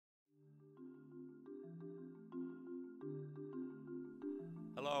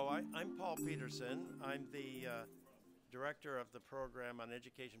Hello, I'm Paul Peterson. I'm the director of the program on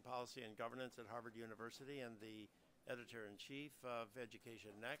education policy and governance at Harvard University and the editor-in-chief of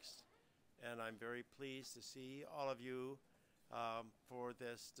Education Next. And I'm very pleased to see all of you for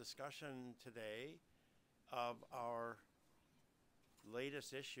this discussion today of our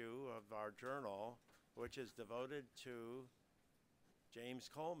latest issue of our journal, which is devoted to James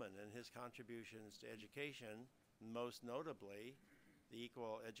Coleman and his contributions to education, most notably the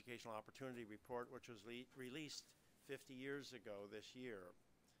Equal Educational Opportunity Report, which was released 50 years ago this year,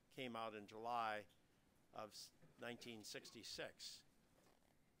 came out in July of 1966.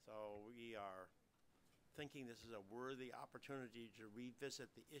 So we are thinking this is a worthy opportunity to revisit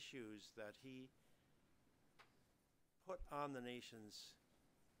the issues that he put on the nation's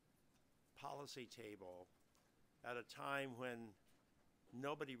policy table at a time when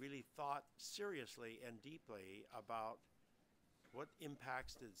nobody really thought seriously and deeply about what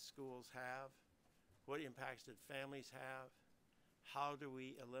impacts did schools have, what impacts did families have, how do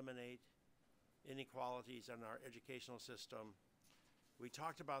we eliminate inequalities in our educational system. We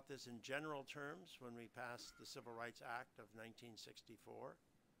talked about this in general terms when we passed the Civil Rights Act of 1964.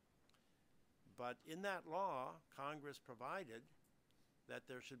 But in that law, Congress provided that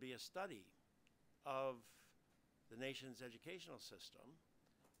there should be a study of the nation's educational system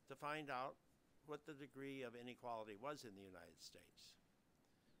to find out what the degree of inequality was in the United States.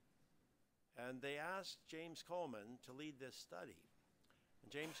 And they asked James Coleman to lead this study. And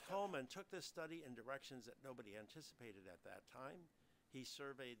James Coleman took this study in directions that nobody anticipated at that time. He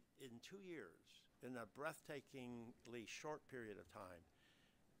surveyed in 2 years, in a breathtakingly short period of time.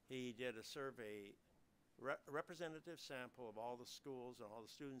 He did a survey, representative sample of all the schools and all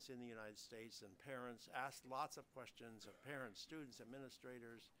the students in the United States and parents, asked lots of questions of parents, students,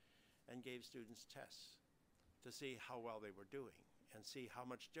 administrators, and gave students tests to see how well they were doing and see how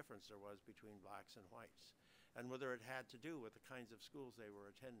much difference there was between blacks and whites, and whether it had to do with the kinds of schools they were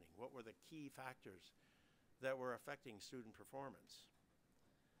attending. What were the key factors that were affecting student performance?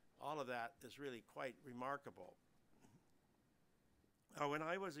 All of that is really quite remarkable. When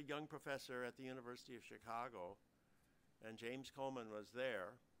I was a young professor at the University of Chicago, and James Coleman was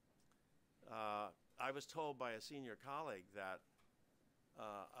there, I was told by a senior colleague that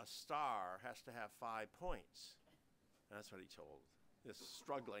a star has to have 5 points. That's what he told this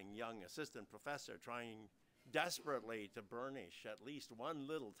struggling young assistant professor trying desperately to burnish at least one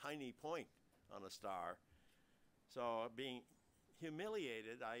little tiny point on a star. So being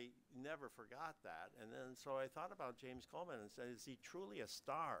humiliated, I never forgot that. And then so I thought about James Coleman and said, is he truly a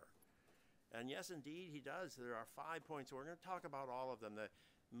star? And yes, indeed, he does. There are 5 points. We're going to talk about all of them. The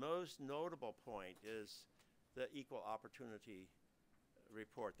most notable point is the Equal Opportunity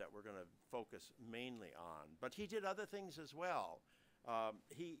Report that we're going to focus mainly on. But he did other things as well.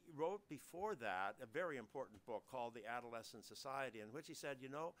 He wrote before that a very important book called The Adolescent Society, in which he said, you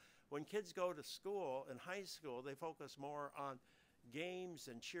know, when kids go to school, in high school, they focus more on games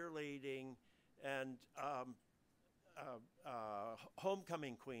and cheerleading and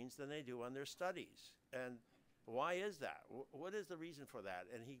homecoming queens than they do on their studies. And why is that? What is the reason for that?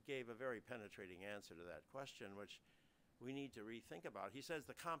 And he gave a very penetrating answer to that question, which we need to rethink about. He says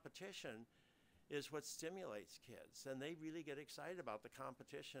the competition is what stimulates kids, and they really get excited about the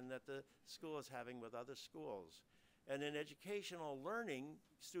competition that the school is having with other schools. And in educational learning,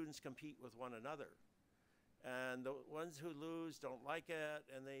 students compete with one another. And the ones who lose don't like it,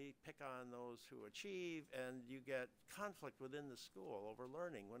 and they pick on those who achieve, and you get conflict within the school over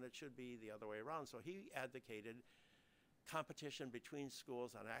learning when it should be the other way around. So he advocated competition between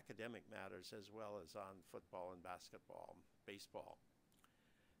schools on academic matters as well as on football and basketball, baseball.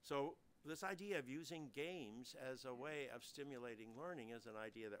 So this idea of using games as a way of stimulating learning is an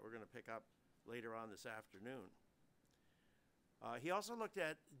idea that we're going to pick up later on this afternoon. He also looked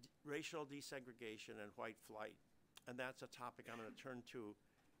at racial desegregation and white flight, and that's a topic I'm going to turn to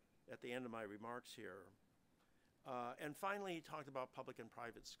at the end of my remarks here. And finally, he talked about public and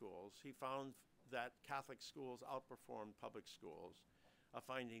private schools. He found that Catholic schools outperformed public schools, a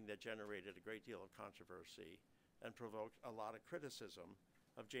finding that generated a great deal of controversy and provoked a lot of criticism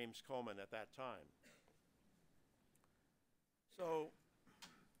of James Coleman at that time. So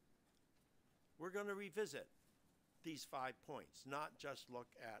we're going to revisit these 5 points, not just look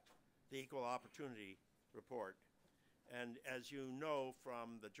at the Equal Opportunity Report. And as you know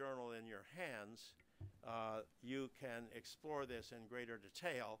from the journal in your hands, you can explore this in greater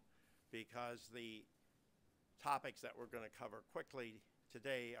detail because the topics that we're going to cover quickly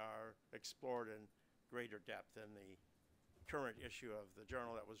today are explored in greater depth in the current issue of the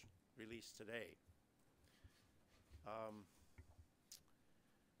journal that was released today.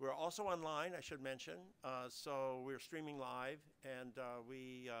 We're also online, I should mention. So we're streaming live, and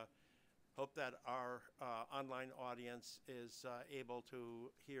we hope that our online audience is able to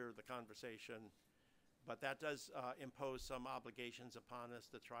hear the conversation. But that does impose some obligations upon us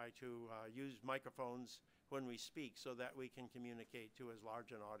to try to use microphones when we speak so that we can communicate to as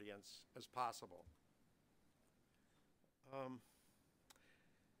large an audience as possible.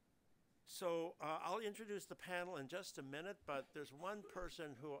 I'll introduce the panel in just a minute, but there's one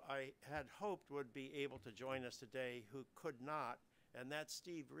person who I had hoped would be able to join us today who could not, and that's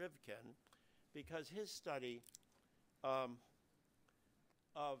Steve Rivkin, because his study of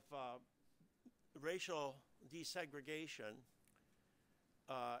racial desegregation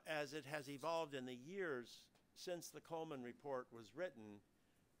as it has evolved in the years since the Coleman Report was written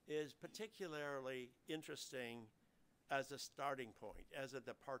is particularly interesting as a starting point, as a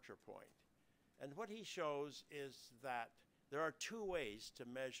departure point. And what he shows is that there are two ways to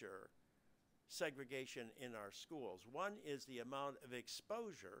measure segregation in our schools. One is the amount of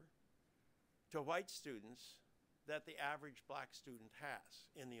exposure to white students that the average black student has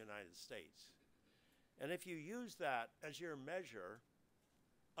in the United States. And if you use that as your measure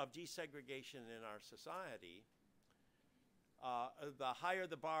of desegregation in our society, the higher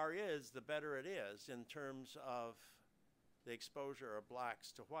the bar is, the better it is in terms of the exposure of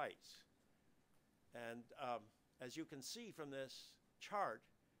blacks to whites. And as you can see from this chart,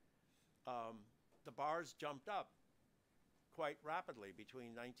 the bars jumped up quite rapidly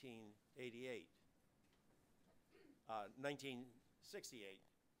between 1968 and 1980.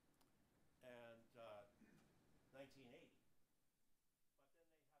 But then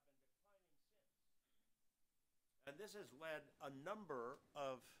they have been declining since. And this has led a number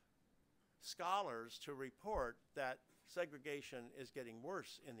of scholars to report that segregation is getting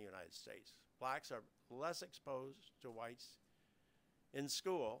worse in the United States. Blacks are less exposed to whites in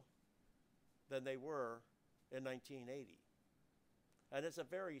school than they were in 1980. And it's a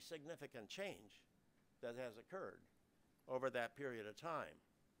very significant change that has occurred over that period of time.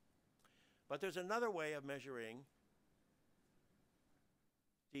 But there's another way of measuring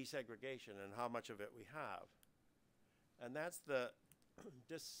desegregation and how much of it we have. And that's the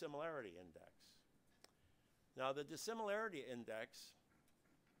dissimilarity index. Now, the dissimilarity index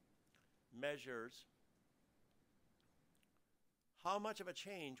measures how much of a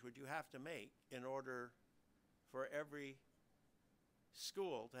change would you have to make in order for every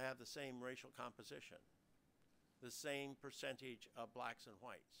school to have the same racial composition, the same percentage of blacks and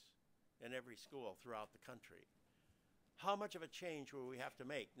whites in every school throughout the country. How much of a change will we have to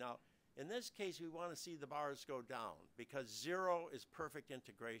make? Now, in this case, we want to see the bars go down because 0 is perfect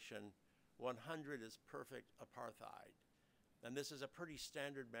integration, 100 is perfect apartheid. And this is a pretty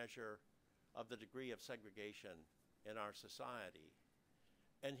standard measure of the degree of segregation in our society.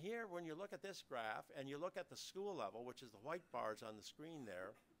 And here, when you look at this graph and you look at the school level, which is the white bars on the screen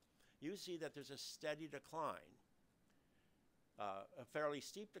there, you see that there's a steady decline, a fairly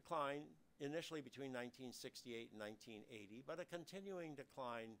steep decline initially between 1968 and 1980, but a continuing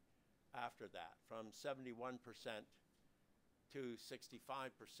decline after that from 71% to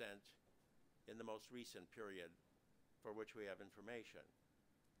 65% in the most recent period for which we have information.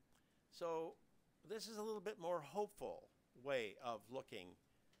 So this is a little bit more hopeful way of looking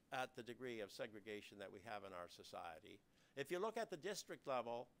at the degree of segregation that we have in our society. If you look at the district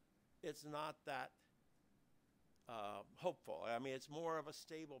level, it's not that hopeful. I mean, it's more of a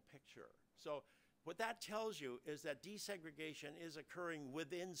stable picture. So what that tells you is that desegregation is occurring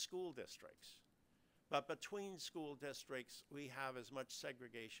within school districts. But between school districts, we have as much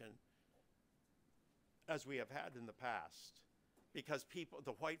segregation as we have had in the past because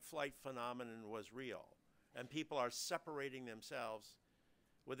the white flight phenomenon was real, and people are separating themselves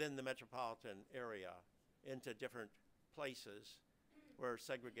within the metropolitan area into different places where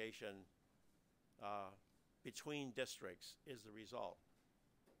segregation between districts is the result.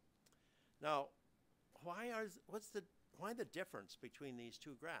 Now, why the difference between these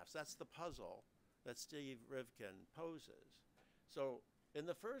two graphs? That's the puzzle that Steve Rivkin poses. So in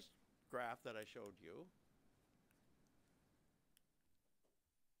the first graph that I showed you,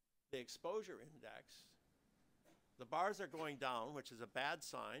 the exposure index, the bars are going down, which is a bad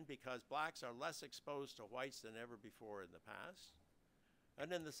sign because blacks are less exposed to whites than ever before in the past.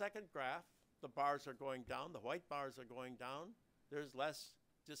 And in the second graph, the bars are going down, the white bars are going down. There's less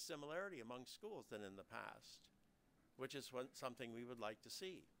dissimilarity among schools than in the past, which is something we would like to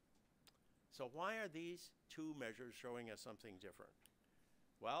see. So why are these two measures showing us something different?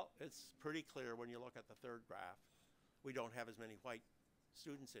 Well, it's pretty clear when you look at the third graph. We don't have as many white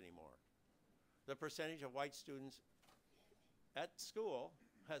students anymore. The percentage of white students at school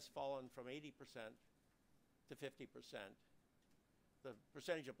has fallen from 80% to 50%. The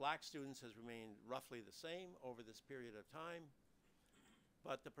percentage of black students has remained roughly the same over this period of time,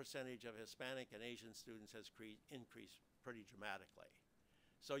 but the percentage of Hispanic and Asian students has increased pretty dramatically.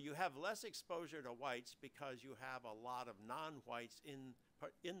 So you have less exposure to whites because you have a lot of non-whites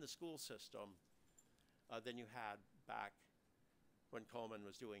in the school system than you had back when Coleman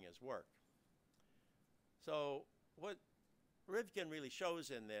was doing his work. So what Rivkin really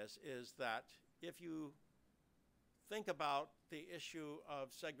shows in this is that if you think about the issue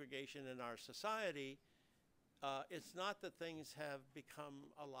of segregation in our society, it's not that things have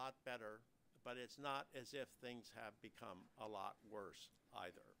become a lot better, but it's not as if things have become a lot worse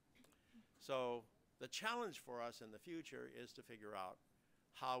either. So the challenge for us in the future is to figure out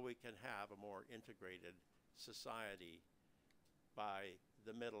how we can have a more integrated society by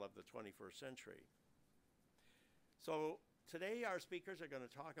the middle of the 21st century. So today our speakers are going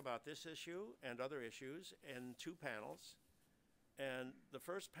to talk about this issue and other issues in two panels. And the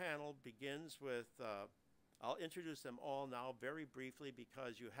first panel begins with, I'll introduce them all now very briefly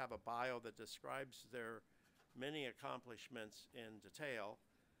because you have a bio that describes their many accomplishments in detail.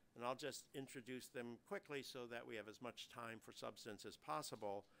 And I'll just introduce them quickly so that we have as much time for substance as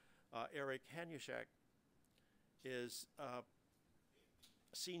possible. Eric Hanushek is a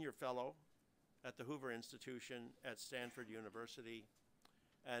senior fellow at the Hoover Institution at Stanford University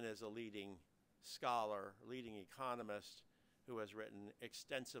and is a leading scholar, leading economist who has written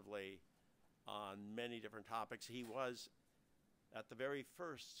extensively on many different topics. He was at the very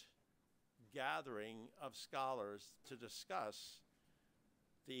first gathering of scholars to discuss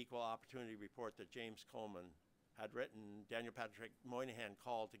the Equal Opportunity Report that James Coleman had written. Daniel Patrick Moynihan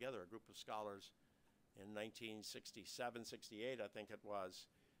called together a group of scholars in 1967, 68, I think it was,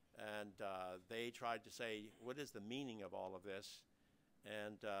 and they tried to say, what is the meaning of all of this?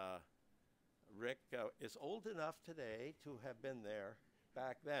 And Rick is old enough today to have been there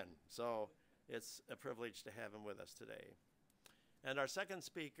back then, so it's a privilege to have him with us today. And our second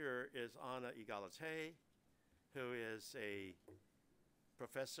speaker is Anna Egalite, who is a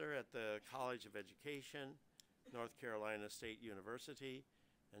professor at the College of Education, North Carolina State University,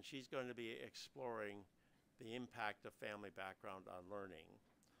 and she's going to be exploring the impact of family background on learning,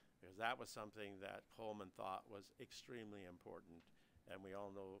 because that was something that Coleman thought was extremely important, and we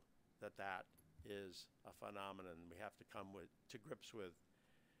all know that that is a phenomenon we have to come to grips with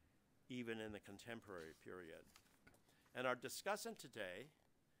even in the contemporary period. And our discussant today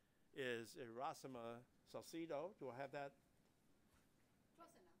is Erasima Salcido. Do I have that?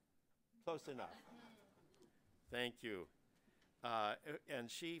 Close enough. Thank you. And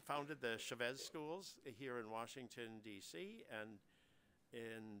she founded the Chavez Schools here in Washington, D.C., and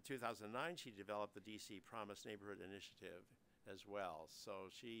in 2009, she developed the D.C. Promise Neighborhood Initiative as well. So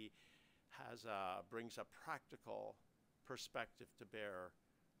she has brings a practical perspective to bear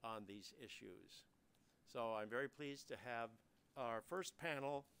on these issues. So I'm very pleased to have our first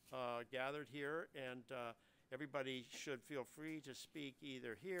panel gathered here, and everybody should feel free to speak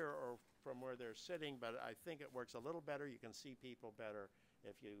either here or from where they're sitting, but I think it works a little better. You can see people better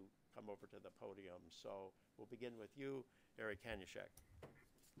if you come over to the podium. So we'll begin with you, Eric Hanushek.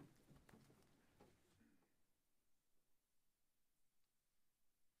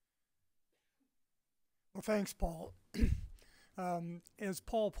 Well, thanks, Paul. As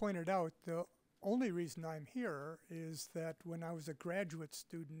Paul pointed out, the only reason I'm here is that when I was a graduate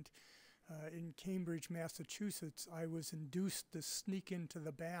student in Cambridge, Massachusetts, I was induced to sneak into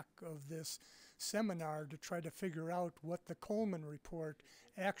the back of this seminar to try to figure out what the Coleman Report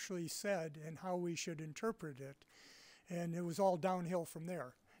actually said and how we should interpret it. And it was all downhill from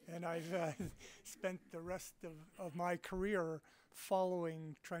there. And I've spent the rest of my career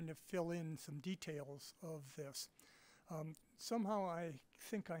trying to fill in some details of this. Somehow I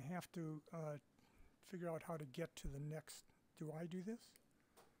think I have to figure out how to get to the next. Do I do this?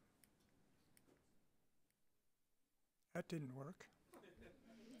 That didn't work.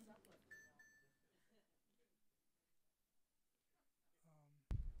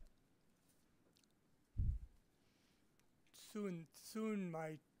 Soon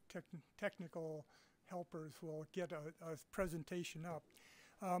my technical helpers will get a presentation up.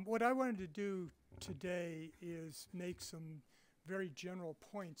 What I wanted to do today is make some very general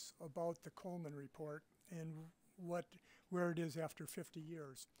points about the Coleman Report and where it is after 50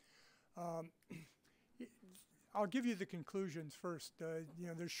 years. I'll give you the conclusions first.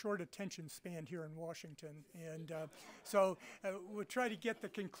 There's short attention span here in Washington, and so we'll try to get the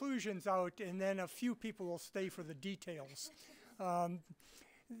conclusions out, and then a few people will stay for the details.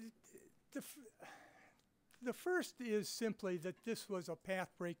 The first is simply that this was a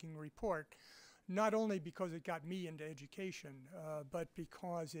path-breaking report, not only because it got me into education, but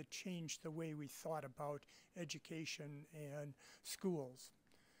because it changed the way we thought about education and schools.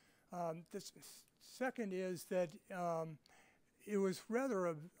 The second is that it was rather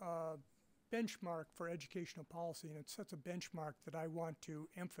a benchmark for educational policy, and it sets a benchmark that I want to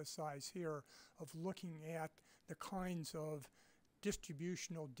emphasize here of looking at the kinds of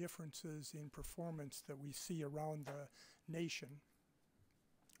distributional differences in performance that we see around the nation.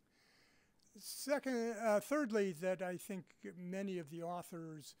 Thirdly, that I think many of the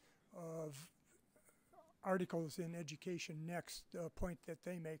authors of articles in Education Next point that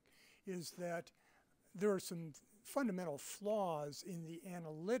they make is that there are some fundamental flaws in the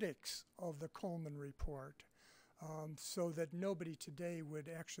analytics of the Coleman Report, so that nobody today would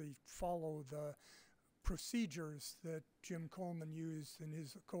actually follow the procedures that Jim Coleman used and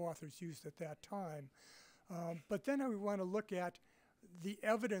his co-authors used at that time. But then I want to look at the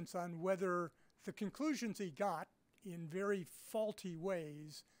evidence on whether the conclusions he got in very faulty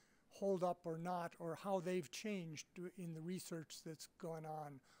ways hold up or not, or how they've changed in the research that's gone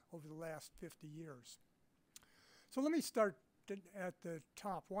on over the last 50 years. So let me start at the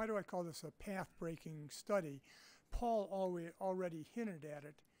top. Why do I call this a path-breaking study? Paul already hinted at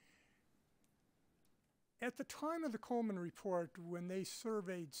it. At the time of the Coleman Report, when they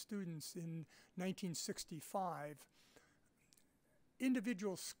surveyed students in 1965,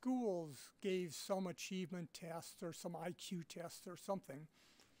 individual schools gave some achievement tests or some IQ tests or something.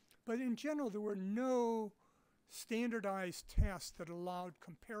 But in general, there were no standardized tests that allowed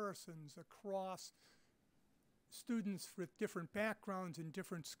comparisons across students with different backgrounds in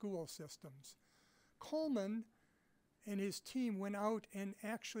different school systems. Coleman and his team went out and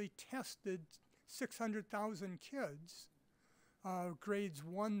actually tested 600,000 kids, grades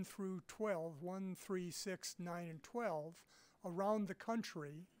 1 through 12, 1, 3, 6, 9, and 12, around the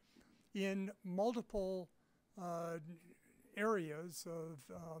country in multiple areas of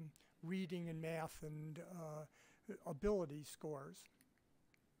reading and math and ability scores.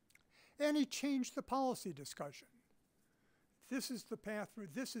 And he changed the policy discussion. This is the path through.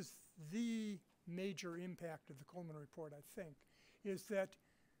 This is the major impact of the Coleman Report, I think, is that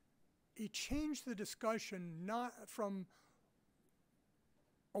he changed the discussion not from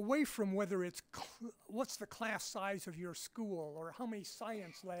away from whether it's what's the class size of your school or how many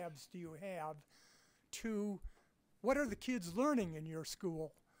science labs do you have, to what are the kids learning in your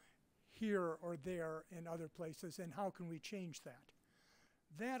school here or there and other places, and how can we change that?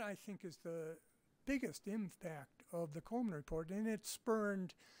 That, I think, is the biggest impact of the Coleman Report, and it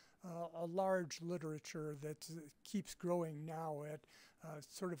spurned a large literature that keeps growing now at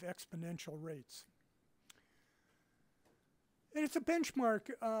sort of exponential rates. And it's a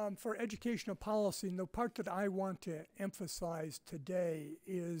benchmark for educational policy, and the part that I want to emphasize today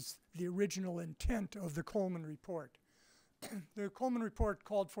is the original intent of the Coleman Report. The Coleman Report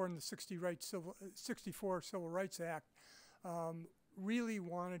called for in the 64 Civil Rights Act really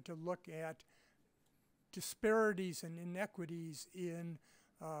wanted to look at disparities and inequities in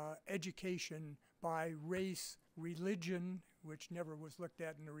education by race, religion, which never was looked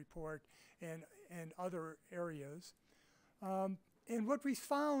at in the report, and other areas. And what we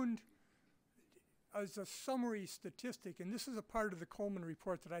found as a summary statistic, and this is a part of the Coleman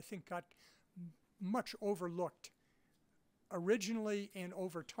Report that I think got much overlooked originally and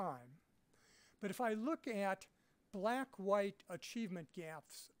over time. But if I look at black-white achievement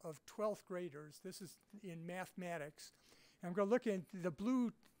gaps of 12th graders, this is in mathematics, and I'm going to look at the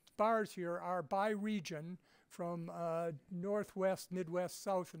blue bars here are by region from Northwest, Midwest,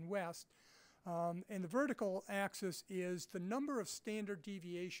 South, and West. And the vertical axis is the number of standard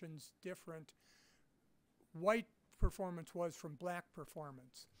deviations different white performance was from black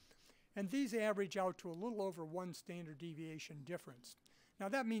performance. And these average out to a little over 1 standard deviation difference. Now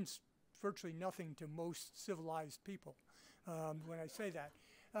that means virtually nothing to most civilized people when I say that.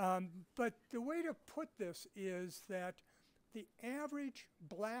 But the way to put this is that the average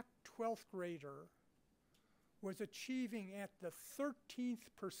black 12th grader was achieving at the 13th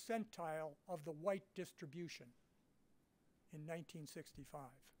percentile of the white distribution in 1965.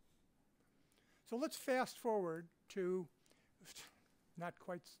 So let's fast forward to, not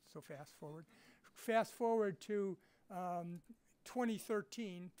quite so fast forward to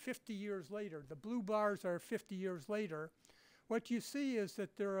 2013, 50 years later. The blue bars are 50 years later. What you see is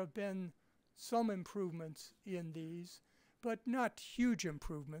that there have been some improvements in these, but not huge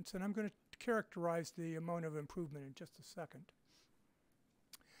improvements, and I'm going to characterize the amount of improvement in just a second.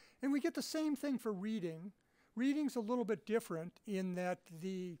 And we get the same thing for reading. Reading's a little bit different in that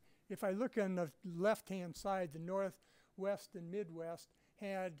the if I look on the left-hand side, the Northwest and Midwest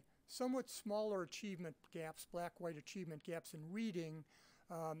had somewhat smaller achievement gaps, black-white achievement gaps in reading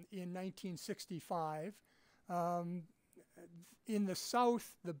in 1965. In the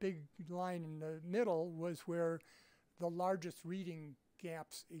South, the big line in the middle was where the largest reading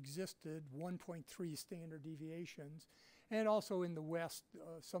gaps existed, 1.3 standard deviations, and also in the West,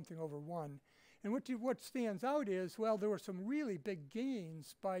 something over 1. And what stands out is, well, there were some really big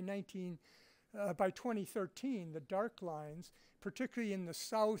gains by 2013, the dark lines, particularly in the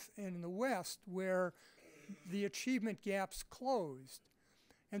South and in the West, where the achievement gaps closed.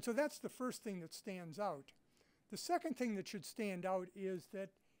 And so that's the first thing that stands out. The second thing that should stand out is that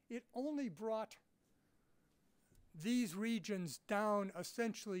it only brought these regions down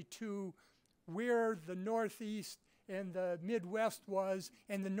essentially to where the Northeast and the Midwest was,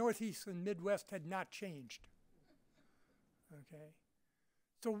 and the Northeast and Midwest had not changed. Okay?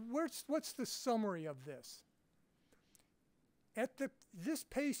 So what's the summary of this? At this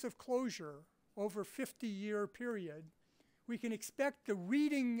pace of closure over a 50-year period, we can expect the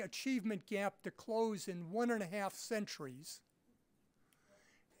reading achievement gap to close in 1.5 centuries.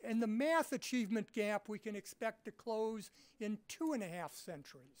 And the math achievement gap we can expect to close in 2.5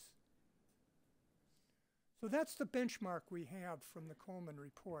 centuries. So that's the benchmark we have from the Coleman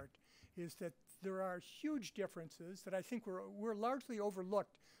Report, is that there are huge differences that I think were largely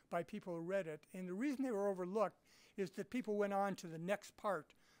overlooked by people who read it. And the reason they were overlooked is that people went on to the next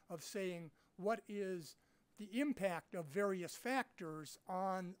part of saying, what is the impact of various factors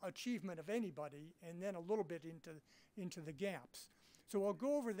on achievement of anybody, and then a little bit into the gaps. So I'll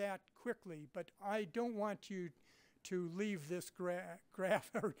go over that quickly, but I don't want you to leave this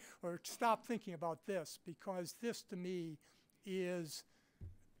graph or stop thinking about this, because this to me is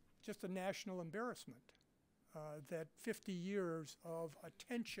just a national embarrassment, that 50 years of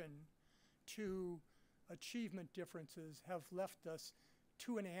attention to achievement differences have left us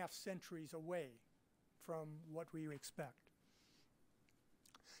 2.5 centuries away from what we expect.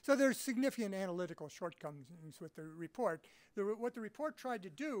 So there's significant analytical shortcomings with the report. What the report tried to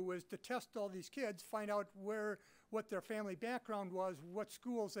do was to test all these kids, find out what their family background was, what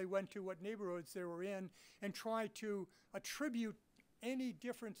schools they went to, what neighborhoods they were in, and try to attribute any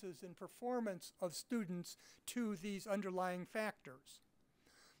differences in performance of students to these underlying factors.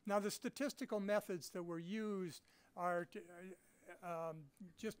 Now, the statistical methods that were used are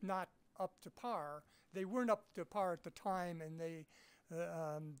just not up to par. They weren't up to par at the time, and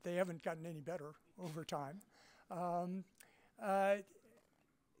they haven't gotten any better over time. The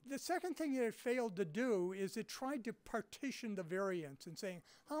second thing it failed to do is it tried to partition the variance and saying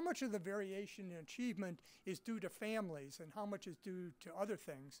how much of the variation in achievement is due to families and how much is due to other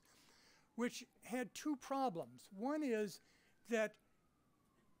things, which had two problems. One is that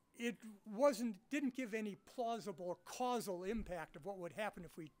it didn't give any plausible causal impact of what would happen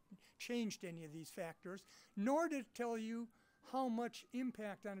if we changed any of these factors, nor did it tell you how much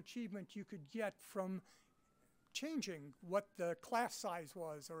impact on achievement you could get from changing what the class size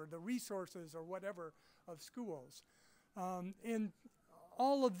was or the resources or whatever of schools. And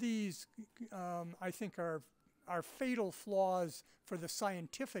all of these, I think, are fatal flaws for the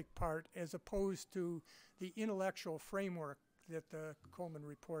scientific part as opposed to the intellectual framework that the Coleman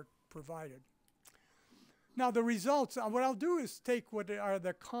Report provided. Now the results, what I'll do is take what are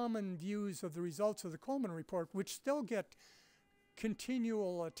the common views of the results of the Coleman Report, which still get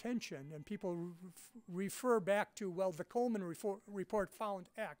continual attention, and people refer back to, well, the Coleman Report found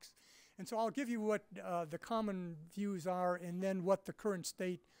X. And so I'll give you what the common views are, and then what the current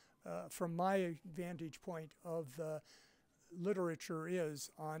state, from my vantage point, of the literature is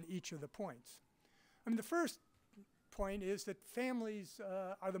on each of the points. I mean, the first point is that families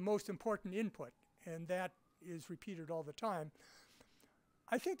are the most important input, and that is repeated all the time.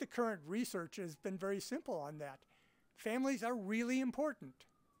 I think the current research has been very simple on that. Families are really important.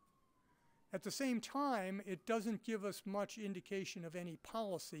 At the same time, it doesn't give us much indication of any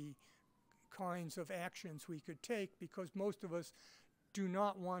policy kinds of actions we could take, because most of us do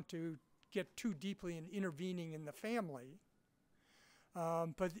not want to get too deeply in intervening in the family.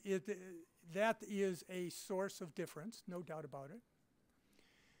 But that is a source of difference, no doubt about it.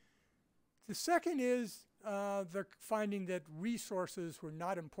 The second is the finding that resources were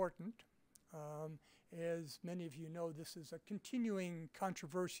not important. As many of you know, this is a continuing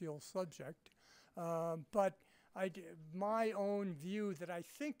controversial subject, but my own view that I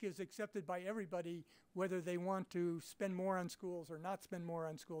think is accepted by everybody, whether they want to spend more on schools or not spend more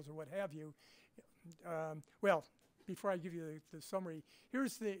on schools or what have you. Well, before I give you the summary,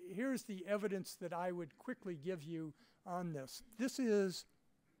 here's the evidence that I would quickly give you on this. This is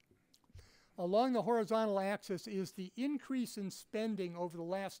Along the horizontal axis is the increase in spending over the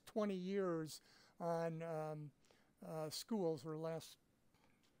last 20 years on schools, or last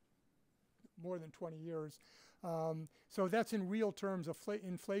more than 20 years. So that's in real terms,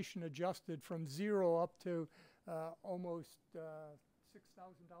 inflation adjusted from 0 up to almost $6,000,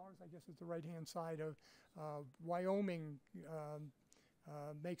 I guess is the right-hand side of Wyoming.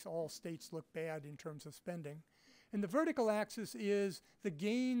 Makes all states look bad in terms of spending. And the vertical axis is the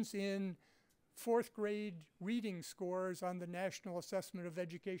gains in 4th grade reading scores on the National Assessment of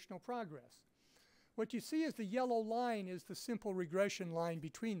Educational Progress. What you see is the yellow line is the simple regression line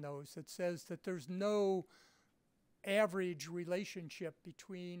between those that says that there's no average relationship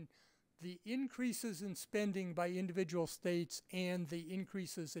between the increases in spending by individual states and the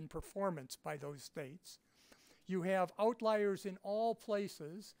increases in performance by those states. You have outliers in all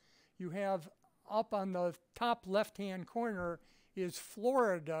places. You have up on the top left-hand corner is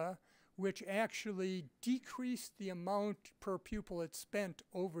Florida, which actually decreased the amount per pupil it spent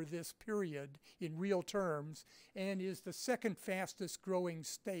over this period in real terms, and is the second fastest growing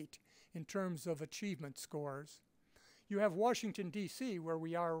state in terms of achievement scores. You have Washington, D.C., where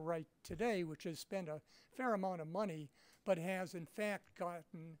we are right today, which has spent a fair amount of money, but has in fact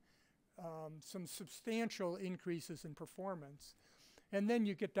gotten some substantial increases in performance. And then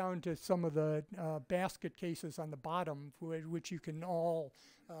you get down to some of the basket cases on the bottom, which you can all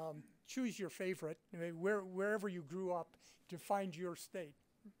choose your favorite, wherever you grew up, to find your state.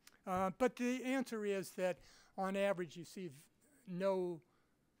 But the answer is that on average you see no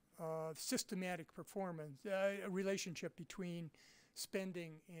systematic performance, relationship between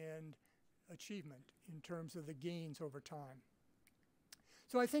spending and achievement in terms of the gains over time.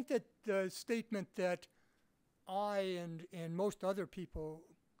 So I think that the statement that I and most other people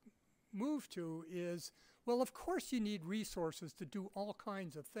move to is, well, of course you need resources to do all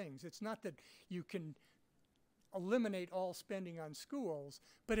kinds of things. It's not that you can eliminate all spending on schools,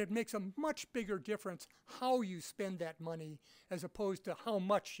 but it makes a much bigger difference how you spend that money as opposed to how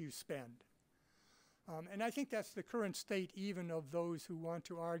much you spend. And I think that's the current state even of those who want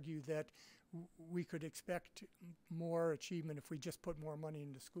to argue that we could expect more achievement if we just put more money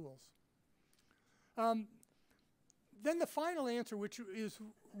into schools. Then the final answer, which is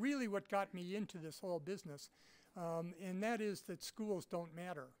really what got me into this whole business, and that is that schools don't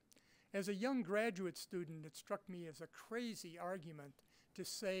matter. As a young graduate student, it struck me as a crazy argument to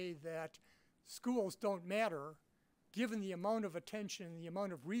say that schools don't matter, given the amount of attention and the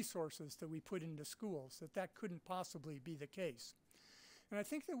amount of resources that we put into schools, that couldn't possibly be the case. And I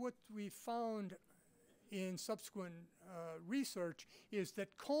think that what we found in subsequent research is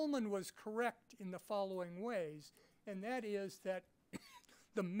that Coleman was correct in the following ways, and that is that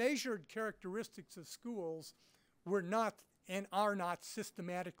the measured characteristics of schools were not and are not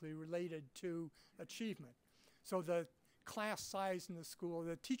systematically related to achievement. So the class size in the school,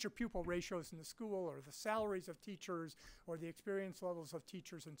 the teacher-pupil ratios in the school, or the salaries of teachers, or the experience levels of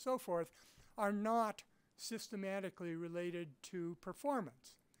teachers and so forth, are not systematically related to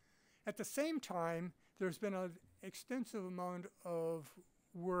performance. At the same time, there's been an extensive amount of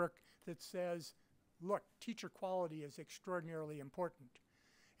work that says, look, teacher quality is extraordinarily important,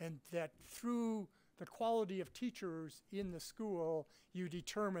 and that through the quality of teachers in the school, you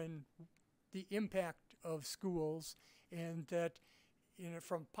determine the impact of schools, and that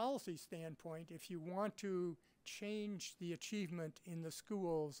from a policy standpoint, if you want to change the achievement in the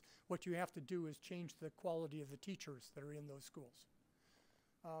schools, what you have to do is change the quality of the teachers that are in those schools.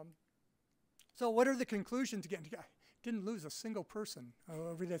 So what are the conclusions? Again, I didn't lose a single person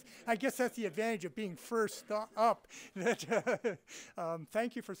over this. I guess that's the advantage of being first up.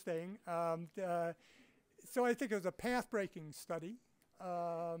 Thank you for staying. So I think it was a path-breaking study.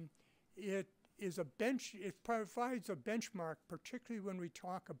 It provides a benchmark, particularly when we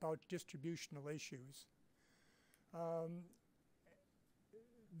talk about distributional issues.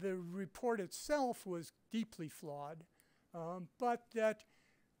 The report itself was deeply flawed, but that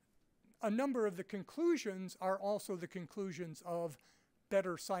a number of the conclusions are also the conclusions of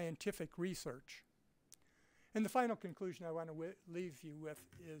better scientific research. And the final conclusion I want to leave you with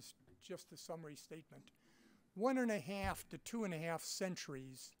is just a summary statement. 1.5 to 2.5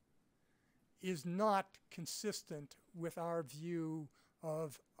 centuries is not consistent with our view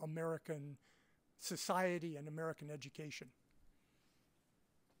of American society and American education.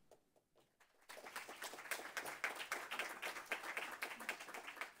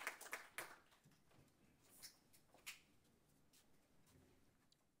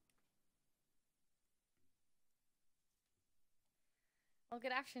 Well,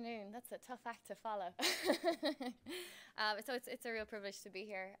 good afternoon. That's a tough act to follow. So it's a real privilege to be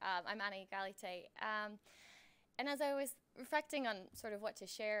here. I'm Annie Galite. And as I was reflecting on sort of what to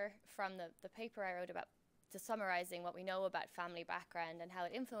share from the paper I wrote about, to summarizing what we know about family background and how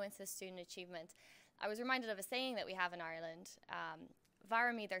it influences student achievement, I was reminded of a saying that we have in Ireland,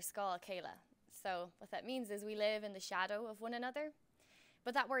 Varami der ska Kayla. So what that means is we live in the shadow of one another.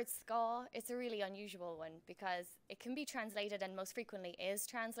 But that word ska, it's a really unusual one because it can be translated, and most frequently is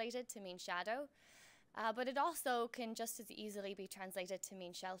translated, to mean shadow. But it also can just as easily be translated to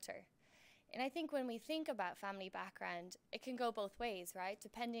mean shelter. And I think when we think about family background, it can go both ways, right?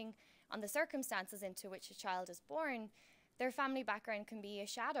 Depending on the circumstances into which a child is born, their family background can be a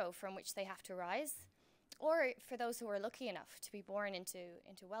shadow from which they have to rise. Or for those who are lucky enough to be born into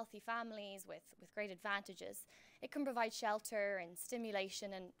wealthy families with great advantages, it can provide shelter and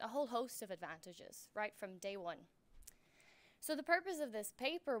stimulation and a whole host of advantages right from day one. So the purpose of this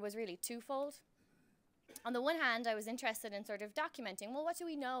paper was really twofold. On the one hand, I was interested in sort of documenting, well, what do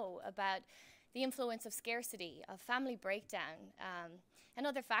we know about the influence of scarcity, of family breakdown, and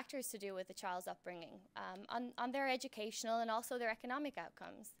other factors to do with the child's upbringing on their educational and also their economic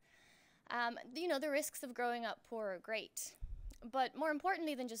outcomes. You know, the risks of growing up poor are great. But more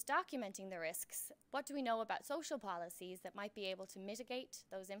importantly than just documenting the risks, what do we know about social policies that might be able to mitigate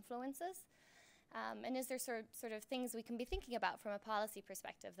those influences? And is there sort of things we can be thinking about from a policy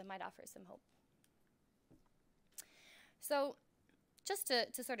perspective that might offer some hope? So just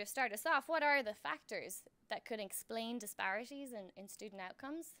to sort of start us off, what are the factors that could explain disparities in student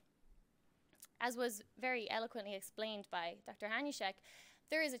outcomes? As was very eloquently explained by Dr. Hanushek,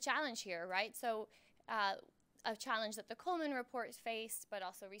 there is a challenge here, right? So a challenge that the Coleman Report faced, but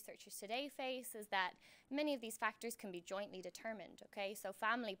also researchers today face, is that many of these factors can be jointly determined, okay? So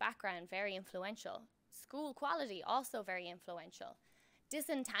family background, very influential. School quality, also very influential.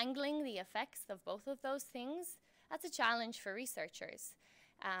 Disentangling the effects of both of those things, that's a challenge for researchers.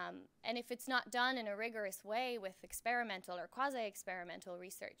 And if it's not done in a rigorous way with experimental or quasi-experimental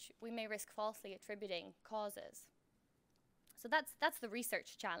research, we may risk falsely attributing causes. So that's the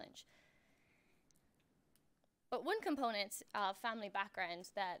research challenge. But one component of family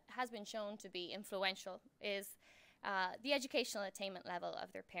background that has been shown to be influential is the educational attainment level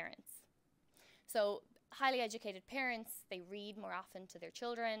of their parents. So highly educated parents, they read more often to their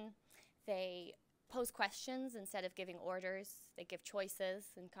children, they pose questions instead of giving orders, they give choices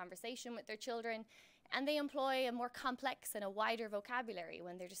in conversation with their children, and they employ a more complex and a wider vocabulary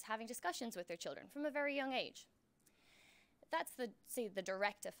when they're just having discussions with their children from a very young age. That's the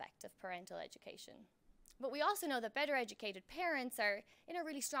direct effect of parental education. But we also know that better educated parents are in a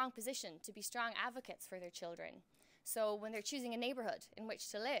really strong position to be strong advocates for their children. So when they're choosing a neighborhood in which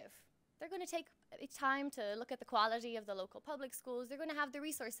to live, they're going to take time to look at the quality of the local public schools. They're going to have the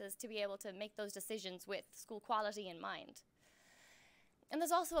resources to be able to make those decisions with school quality in mind. And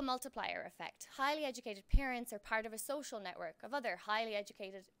there's also a multiplier effect. Highly educated parents are part of a social network of other highly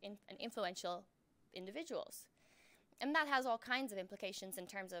educated and influential individuals. And that has all kinds of implications in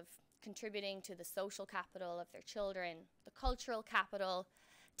terms of contributing to the social capital of their children, the cultural capital,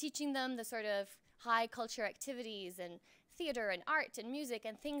 teaching them the sort of high culture activities and theater and art and music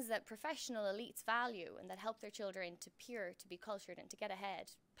and things that professional elites value and that help their children to peer, to be cultured, and to get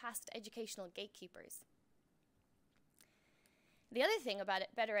ahead, past educational gatekeepers. The other thing about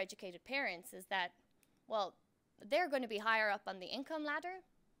better educated parents is that, well, they're going to be higher up on the income ladder,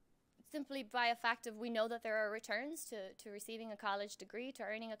 simply by a fact of we know that there are returns to receiving a college degree, to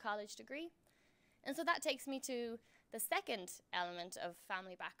earning a college degree. And so that takes me to the second element of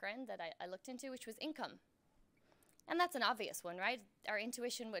family background that I looked into, which was income. And that's an obvious one, right? Our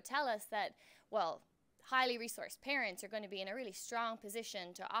intuition would tell us that, well, highly resourced parents are going to be in a really strong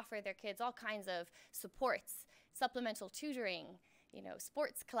position to offer their kids all kinds of supports, supplemental tutoring, you know,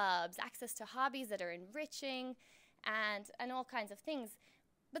 sports clubs, access to hobbies that are enriching, and all kinds of things.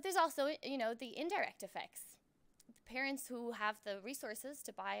 But there's also, you know, the indirect effects. Parents who have the resources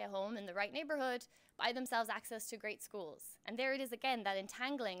to buy a home in the right neighborhood buy themselves access to great schools. And there it is again, that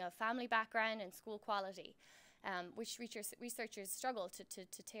entangling of family background and school quality, which researchers struggle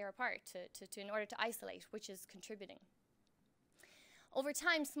to tear apart, in order to isolate, which is contributing. Over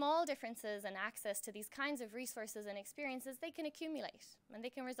time, small differences in access to these kinds of resources and experiences, they can accumulate, and they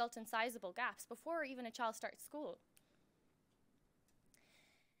can result in sizable gaps before even a child starts school.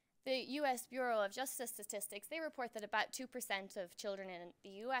 The U.S. Bureau of Justice Statistics, they report that about 2% of children in the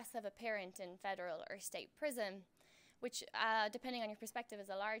U.S. have a parent in federal or state prison, which, depending on your perspective, is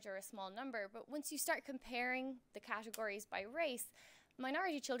a large or a small number. But once you start comparing the categories by race,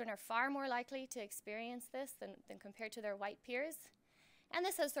 minority children are far more likely to experience this than compared to their white peers. And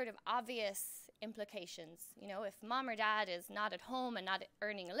this has sort of obvious implications. You know, if mom or dad is not at home and not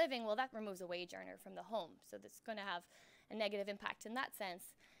earning a living, well, that removes a wage earner from the home. So that's going to have a negative impact in that sense.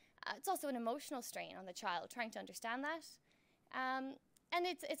 It's also an emotional strain on the child, trying to understand that. And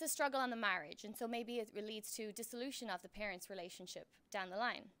it's a struggle on the marriage, and so maybe it leads to dissolution of the parents' relationship down the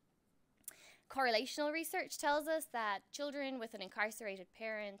line. Correlational research tells us that children with an incarcerated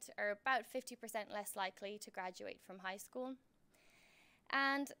parent are about 50% less likely to graduate from high school.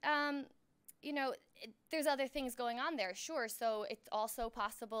 And, you know, there's other things going on there, sure. So it's also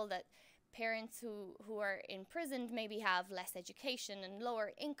possible that parents who are imprisoned maybe have less education and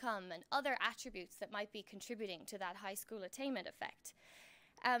lower income and other attributes that might be contributing to that high school attainment effect.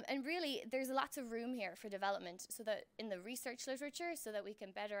 And really, there's lots of room here for development so that in the research literature so that we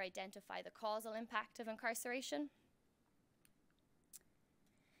can better identify the causal impact of incarceration.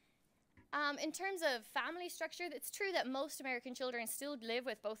 In terms of family structure, it's true that most American children still live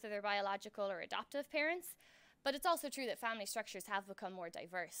with both of their biological or adoptive parents, but it's also true that family structures have become more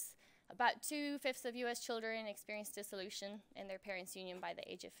diverse. About 2/5 of US children experience dissolution in their parents' union by the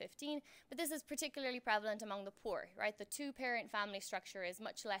age of 15, but this is particularly prevalent among the poor, right? The two-parent family structure is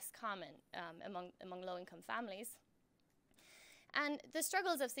much less common among low-income families. And the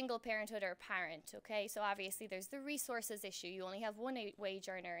struggles of single parenthood are apparent, okay? So obviously there's the resources issue. You only have one wage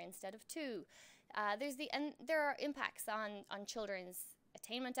earner instead of two. And there are impacts on children's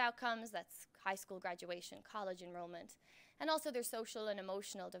attainment outcomes, that's high school graduation, college enrollment, and also their social and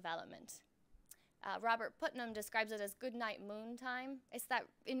emotional development. Robert Putnam describes it as good night moon time. It's that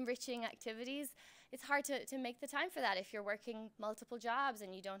enriching activities. It's hard to make the time for that if you're working multiple jobs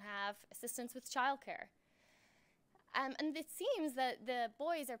and you don't have assistance with childcare. And it seems that the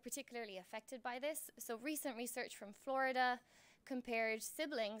boys are particularly affected by this. So recent research from Florida compared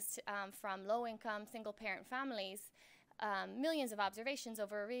siblings from low-income single-parent families, millions of observations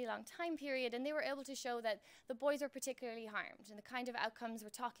over a really long time period, and they were able to show that the boys were particularly harmed. And the kind of outcomes we're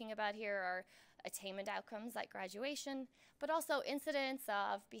talking about here are attainment outcomes like graduation, but also incidents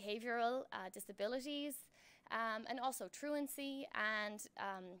of behavioral disabilities, and also truancy, and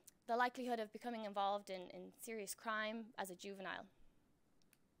the likelihood of becoming involved in serious crime as a juvenile.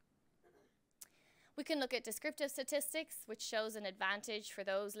 We can look at descriptive statistics, which shows an advantage for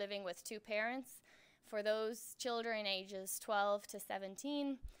those living with two parents. For those children ages 12 to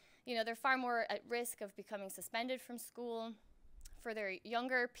 17, you know, they're far more at risk of becoming suspended from school. For their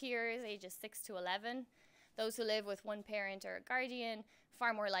younger peers, ages 6 to 11, those who live with one parent or a guardian,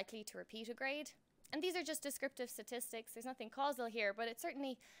 far more likely to repeat a grade. And these are just descriptive statistics. There's nothing causal here, but it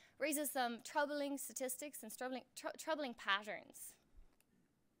certainly raises some troubling statistics and troubling patterns.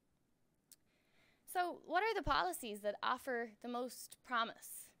 So what are the policies that offer the most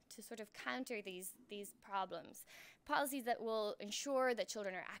promise to sort of counter these problems? Policies that will ensure that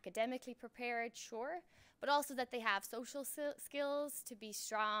children are academically prepared, sure, but also that they have social skills to be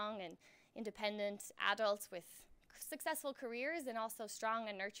strong and independent adults with successful careers and also strong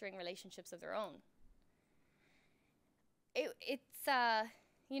and nurturing relationships of their own.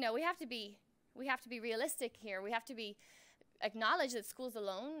 You know, we have to be realistic here. We have to acknowledge that schools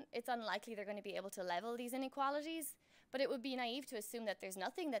alone, it's unlikely they're going to be able to level these inequalities, but it would be naive to assume that there's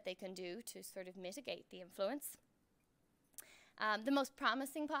nothing that they can do to sort of mitigate the influence. The most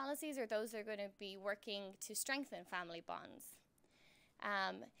promising policies are those that are going to be working to strengthen family bonds.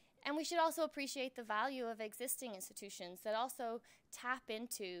 And we should also appreciate the value of existing institutions that also tap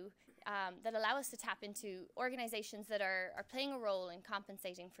into, that allow us to tap into organizations that are playing a role in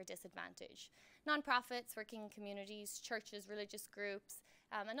compensating for disadvantage. Nonprofits, working in communities, churches, religious groups,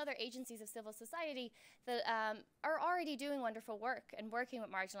 and other agencies of civil society that are already doing wonderful work and working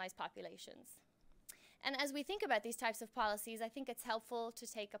with marginalized populations. And as we think about these types of policies, I think it's helpful to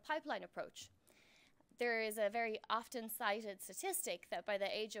take a pipeline approach. There is a very often cited statistic that by the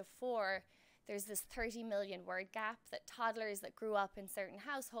age of 4, there's this 30 million word gap, that toddlers that grew up in certain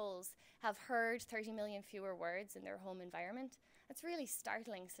households have heard 30 million fewer words in their home environment. That's a really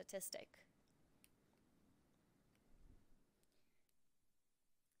startling statistic.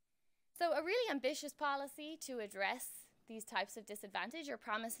 So a really ambitious policy to address these types of disadvantage are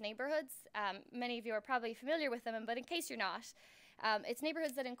promised neighborhoods. Many of you are probably familiar with them, but in case you're not, it's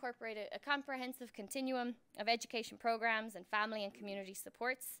neighborhoods that incorporate a comprehensive continuum of education programs and family and community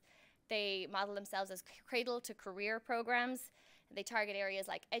supports. They model themselves as cradle to career programs. They target areas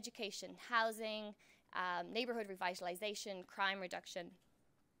like education, housing, neighborhood revitalization, crime reduction.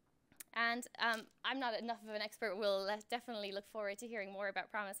 And I'm not enough of an expert. We'll definitely look forward to hearing more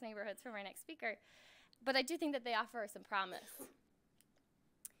about promised neighborhoods from our next speaker. But I do think that they offer some promise.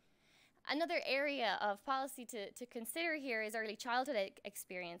 Another area of policy to consider here is early childhood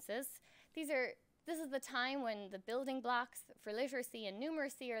experiences. This is the time when the building blocks for literacy and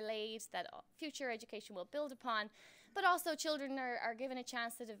numeracy are laid that future education will build upon, but also children are given a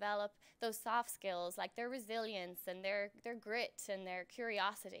chance to develop those soft skills like their resilience and their grit and their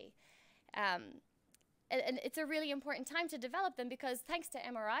curiosity. And it's a really important time to develop them because thanks to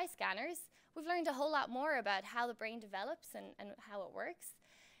MRI scanners, we've learned a whole lot more about how the brain develops and how it works.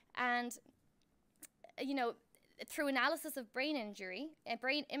 And, you know, through analysis of brain imagery,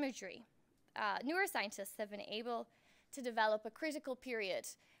 neuroscientists have been able to develop a critical period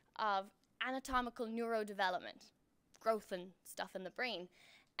of anatomical neurodevelopment, growth and stuff in the brain.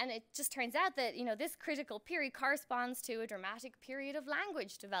 And it just turns out that, you know, this critical period corresponds to a dramatic period of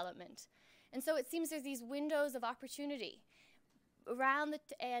language development. And so it seems there's these windows of opportunity. Around the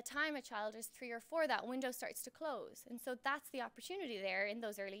time a child is 3 or 4, that window starts to close. And so that's the opportunity there in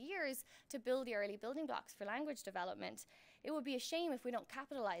those early years to build the early building blocks for language development. It would be a shame if we don't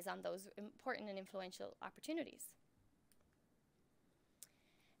capitalize on those important and influential opportunities.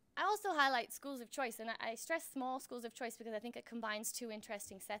 I also highlight schools of choice, and I stress small schools of choice because I think it combines two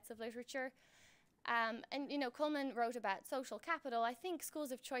interesting sets of literature. And, you know, Coleman wrote about social capital. I think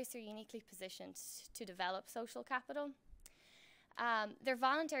schools of choice are uniquely positioned to develop social capital. They're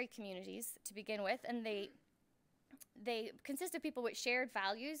voluntary communities to begin with, and they consist of people with shared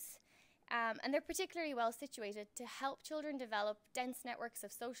values, and they're particularly well situated to help children develop dense networks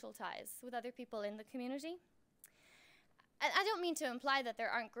of social ties with other people in the community. And I don't mean to imply that there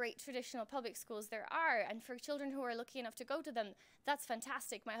aren't great traditional public schools. There are, and for children who are lucky enough to go to them, that's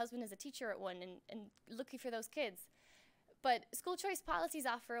fantastic. My husband is a teacher at one, and lucky for those kids. But school choice policies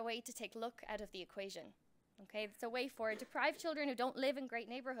offer a way to take luck out of the equation. Okay, it's a way for deprived children who don't live in great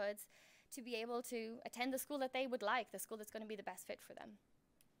neighborhoods to be able to attend the school that they would like, the school that's going to be the best fit for them.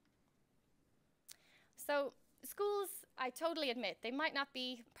 So schools, I totally admit, they might not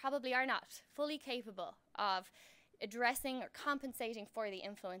be, probably are not, fully capable of addressing or compensating for the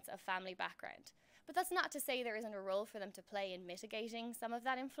influence of family background. But that's not to say there isn't a role for them to play in mitigating some of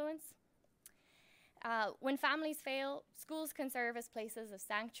that influence. When families fail, schools can serve as places of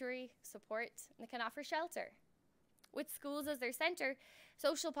sanctuary, support, and they can offer shelter. With schools as their center,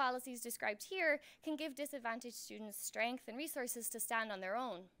 social policies described here can give disadvantaged students strength and resources to stand on their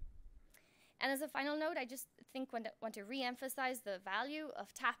own. And as a final note, I just want to re-emphasize the value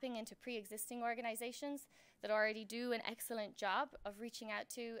of tapping into pre-existing organizations that already do an excellent job of reaching out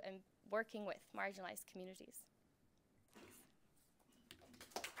to and working with marginalized communities.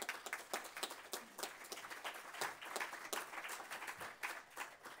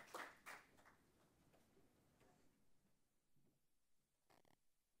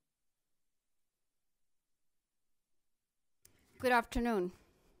 Good afternoon.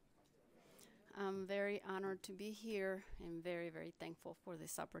 I'm very honored to be here and very, very thankful for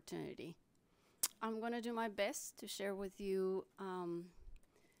this opportunity. I'm going to do my best to share with you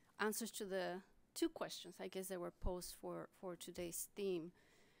answers to the two questions, I guess, that were posed for today's theme.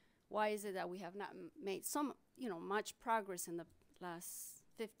 Why is it that we have not made much progress in the last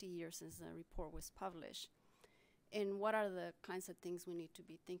 50 years since the report was published? And what are the kinds of things we need to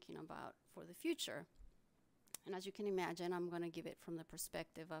be thinking about for the future? And as you can imagine, I'm going to give it from the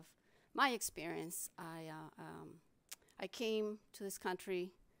perspective of my experience. I came to this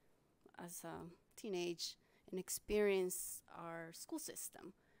country as a teenage and experienced our school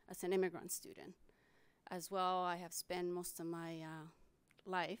system as an immigrant student. As well, I have spent most of my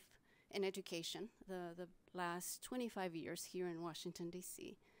life in education, the last 25 years here in Washington,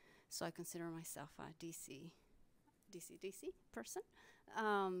 D.C. So I consider myself a DC person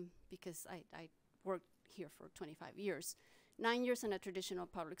because I worked here for 25 years. 9 years in a traditional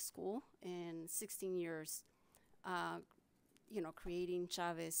public school and 16 years, creating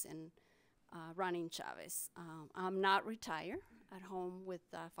Chavez and running Chavez. I'm not retired, at home with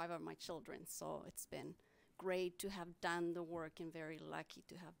 5 of my children, so it's been great to have done the work and very lucky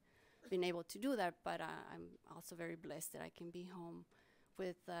to have been able to do that, but I'm also very blessed that I can be home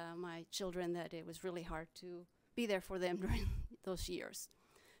with my children, that it was really hard to be there for them during those years.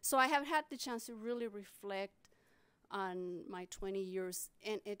 So I have had the chance to really reflect on my 20 years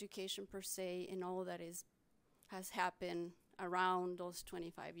in education per se and all that has happened around those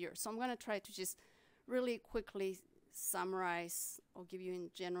 25 years. So I'm going to try to just really quickly summarize or give you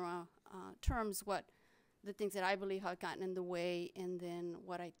in general terms what the things that I believe have gotten in the way and then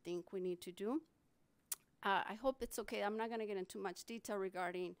what I think we need to do. I hope it's okay. I'm not going to get into much detail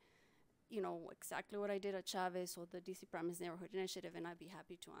regarding exactly what I did at Chavez or the DC Promise Neighborhood Initiative, and I'd be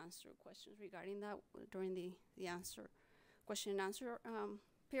happy to answer questions regarding that during the question and answer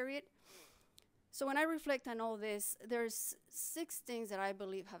period. So when I reflect on all this, there's 6 things that I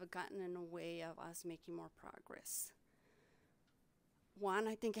believe have gotten in the way of us making more progress. One,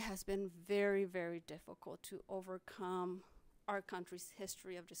 I think it has been very, very difficult to overcome our country's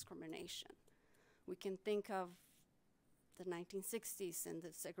history of discrimination. We can think of the 1960s and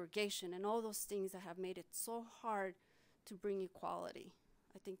the segregation and all those things that have made it so hard to bring equality.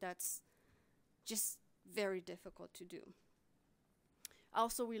 I think that's just very difficult to do.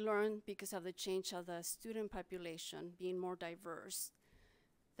 Also, we learned, because of the change of the student population being more diverse,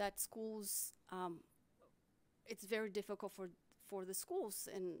 that schools, it's very difficult for the schools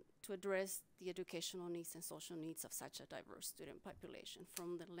and to address the educational needs and social needs of such a diverse student population,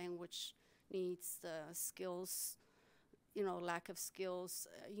 from the language needs, the skills, lack of skills,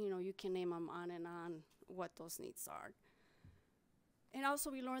 you can name them on and on what those needs are. And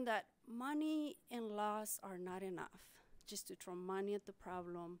also we learned that money and laws are not enough. Just to throw money at the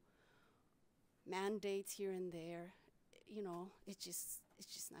problem, mandates here and there, it's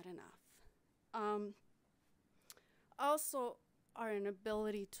just not enough. Also, our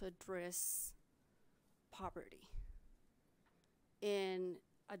inability to address poverty and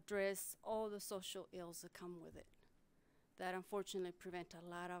address all the social ills that come with it, that unfortunately prevent a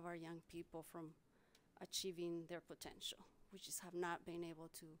lot of our young people from achieving their potential. We just have not been able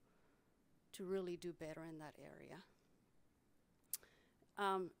to really do better in that area.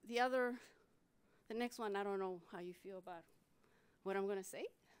 The next one, I don't know how you feel about what I'm gonna say,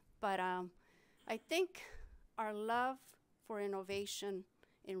 but I think our love for innovation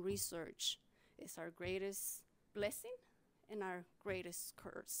and research is our greatest blessing and our greatest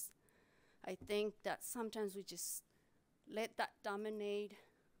curse. I think that sometimes we just let that dominate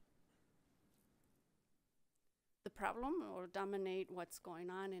the problem or dominate what's going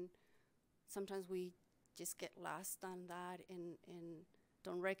on, and sometimes we just get lost on that and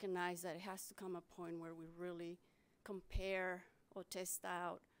don't recognize that it has to come a point where we really compare or test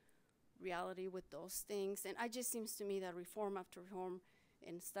out reality with those things. And it just seems to me that reform after reform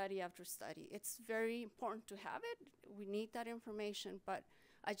and study after study, it's very important to have it. We need that information, but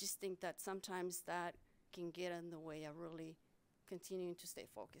I just think that sometimes that can get in the way of really continuing to stay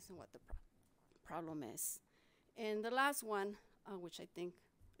focused on what the problem is. And the last one, which I think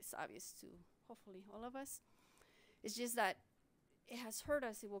is obvious to hopefully all of us, is just that it has hurt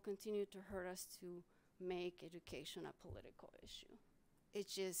us, it will continue to hurt us to make education a political issue.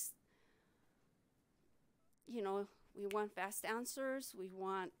 It's just, we want fast answers, we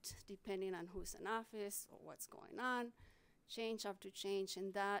want, depending on who's in office or what's going on, change after change,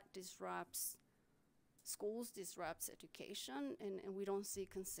 and that disrupts schools, disrupts education, and we don't see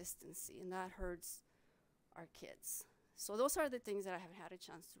consistency, and that hurts our kids. So those are the things that I have had a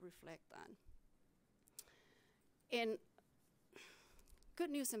chance to reflect on. And good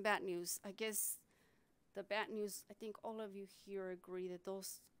news and bad news. I guess the bad news, I think all of you here agree that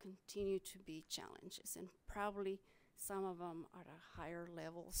those continue to be challenges, and probably some of them are at higher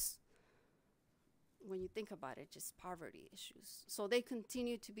levels when you think about it, just poverty issues. So they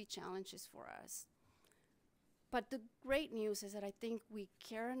continue to be challenges for us. But the great news is that I think we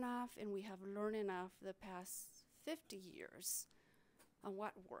care enough and we have learned enough the past 50 years on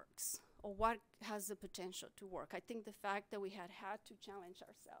what works or what has the potential to work. I think the fact that we had to challenge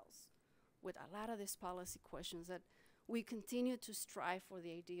ourselves with a lot of these policy questions, that we continue to strive for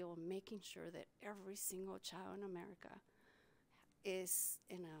the ideal of making sure that every single child in America is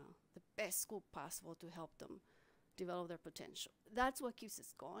in the best school possible to help them develop their potential. That's what keeps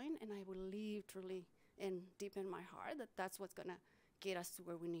us going, and I believe truly and deep in my heart that that's what's gonna get us to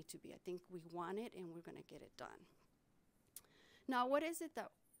where we need to be. I think we want it and we're gonna get it done. Now, what is it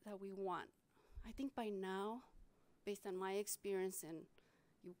that we want? I think by now, based on my experience, and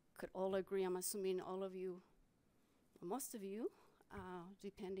you could all agree, I'm assuming all of you, most of you,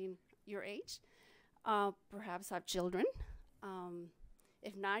 depending your age, perhaps have children.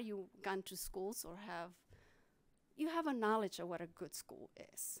 If not, you've gone to schools or you have a knowledge of what a good school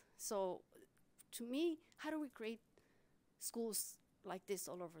is. So to me, how do we create schools like this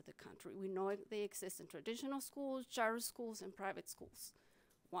all over the country? We know they exist in traditional schools, charter schools, and private schools.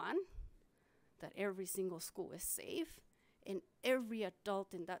 One, that every single school is safe, and every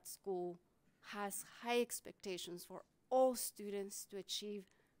adult in that school has high expectations for all students to achieve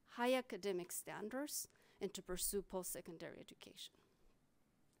high academic standards and to pursue post-secondary education.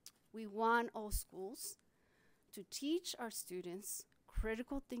 We want all schools to teach our students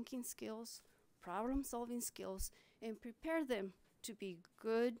critical thinking skills, problem-solving skills, and prepare them to be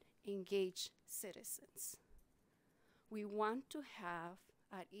good, engaged citizens. We want to have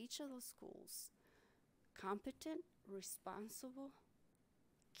at each of those schools competent, responsible,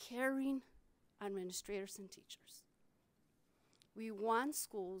 caring administrators and teachers. We want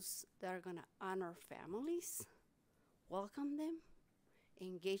schools that are going to honor families, welcome them,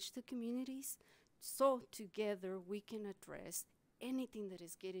 engage the communities, so together we can address anything that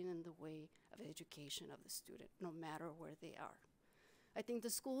is getting in the way of education of the student, no matter where they are. I think the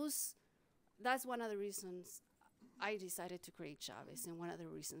schools, that's one of the reasons I decided to create Chavez, and one of the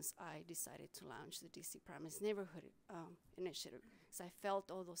reasons I decided to launch the DC Promise Neighborhood Initiative, because I felt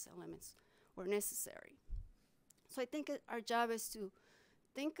all those elements were necessary. So I think our job is to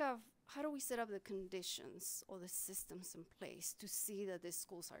think of how do we set up the conditions or the systems in place to see that these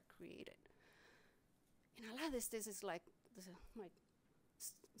schools are created. And a lot of this is like, my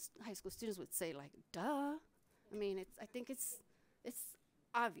high school students would say, like, duh. I mean, I think it's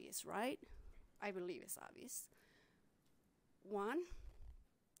obvious, right? I believe it's obvious. One,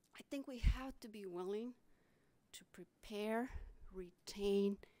 I think we have to be willing to prepare,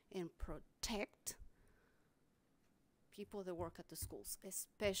 retain, and protect people that work at the schools,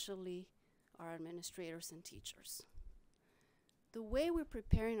 especially our administrators and teachers. The way we're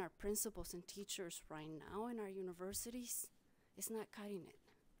preparing our principals and teachers right now in our universities is not cutting it.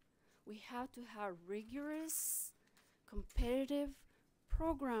 We have to have rigorous, competitive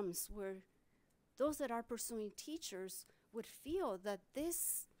programs where those that are pursuing teachers would feel that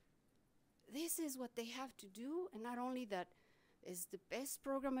this is what they have to do, and not only that is the best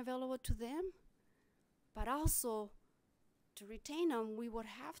program available to them, but also to retain them, we would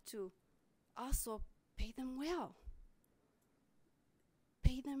have to also pay them well.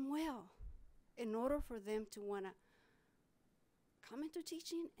 Pay them well in order for them to want to come into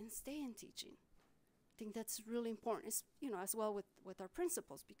teaching and stay in teaching. I think that's really important, it's, as well with our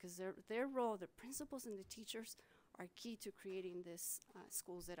principals, because their role, the principals and the teachers, are key to creating these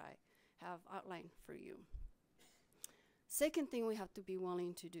schools that I have outlined for you. Second thing we have to be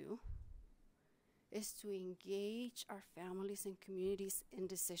willing to do is to engage our families and communities in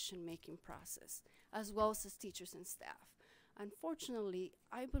decision-making process, as well as teachers and staff. Unfortunately,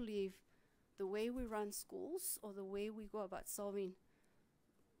 I believe the way we run schools or the way we go about solving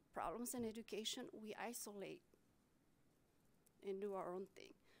problems in education, we isolate and do our own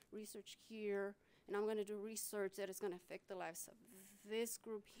thing. Research here, and I'm going to do research that is going to affect the lives of this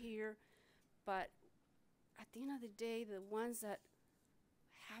group here. But at the end of the day, the ones that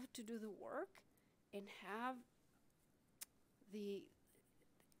have to do the work and have the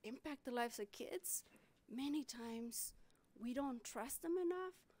impact the lives of kids, many times we don't trust them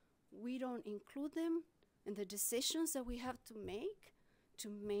enough. We don't include them in the decisions that we have to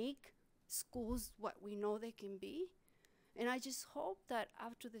make schools what we know they can be. And I just hope that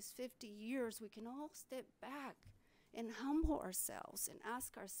after this 50 years, we can all step back and humble ourselves and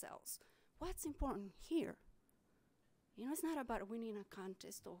ask ourselves, what's important here? It's not about winning a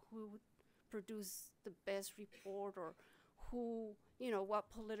contest or who would produce the best report or who, what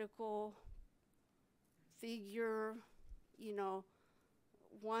political figure,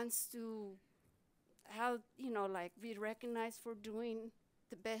 wants to have, be recognized for doing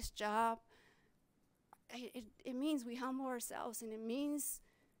the best job. It means we humble ourselves, and it means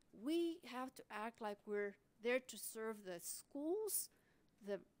we have to act like we're there to serve the schools,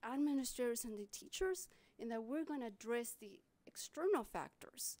 the administrators and the teachers, and that we're going to address the external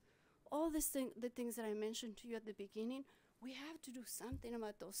factors. All the things that I mentioned to you at the beginning, we have to do something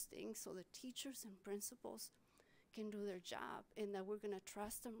about those things so the teachers and principals can do their job, and that we're going to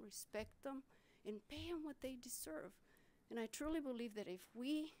trust them, respect them, and pay them what they deserve. And I truly believe that if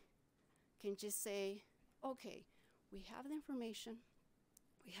we can just say, okay, we have the information,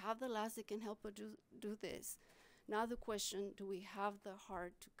 we have the laws that can help us do this. Now the question, do we have the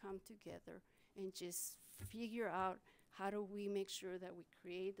heart to come together and just figure out how do we make sure that we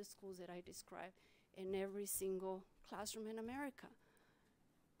create the schools that I described in every single classroom in America?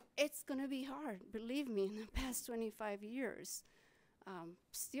 It's going to be hard, believe me. In the past 25 years,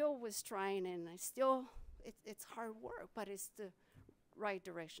 still was trying, and it's hard work, but it's the right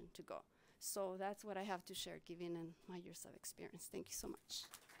direction to go. So that's what I have to share, given in my years of experience. Thank you so much.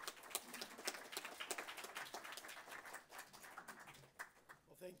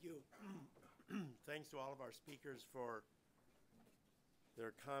 Well, thank you. Thanks to all of our speakers for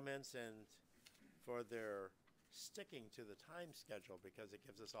their comments and for their sticking to the time schedule, because it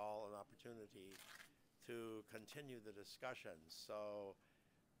gives us all an opportunity to continue the discussion. So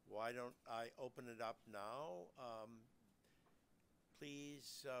why don't I open it up now?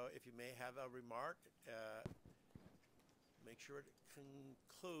 Please, if you may have a remark, make sure it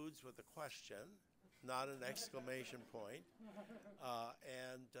concludes with a question, not an exclamation point,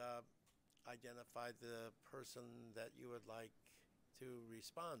 and identify the person that you would like to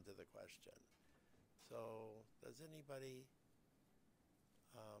respond to the question. So does anybody,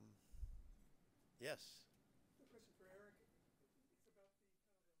 yes?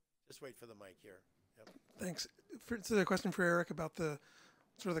 Just wait for the mic here. Yep. Thanks. This is a question for Eric about the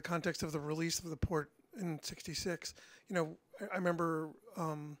sort of the context of the release of the port in '66. You know, I remember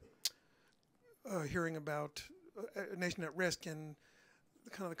hearing about a nation at risk and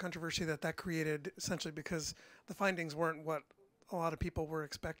kind of the controversy that created, essentially because the findings weren't what a lot of people were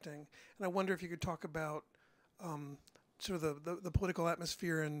expecting. And I wonder if you could talk about sort of the political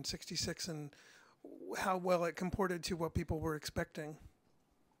atmosphere in '66 and how well it comported to what people were expecting.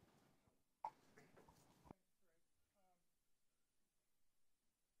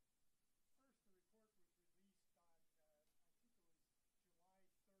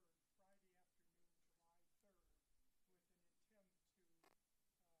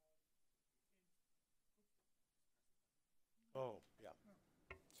 Oh, yeah.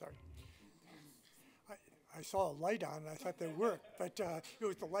 Sorry. I saw a light on, and I thought they worked, but it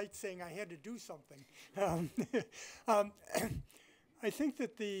was the light saying I had to do something. I think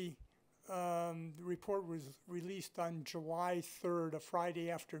that the report was released on July 3rd, a Friday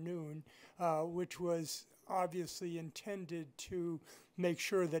afternoon, which was obviously intended to make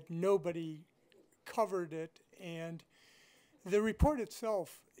sure that nobody covered it. And the report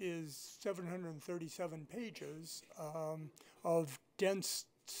itself is 737 pages of dense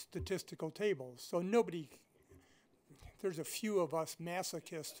statistical tables. So there's a few of us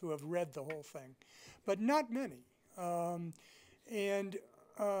masochists who have read the whole thing, but not many. I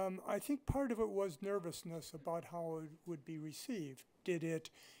think part of it was nervousness about how it would be received. Did it,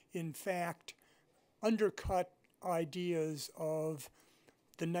 in fact, undercut ideas of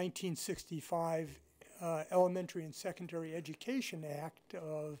the 1965 Elementary and Secondary Education Act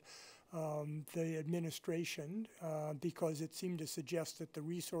of the administration, because it seemed to suggest that the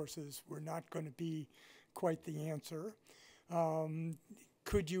resources were not going to be quite the answer?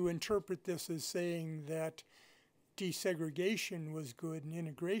 Could you interpret this as saying that desegregation was good and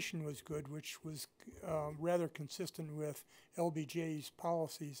integration was good, which was rather consistent with LBJ's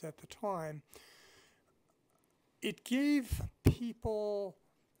policies at the time? It gave people,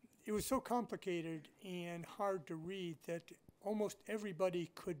 it was so complicated and hard to read that almost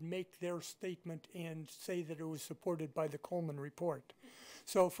everybody could make their statement and say that it was supported by the Coleman Report.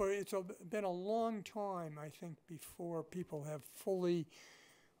 So it's been a long time, I think, before people have fully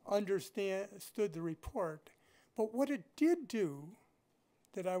understood the report. But what it did do,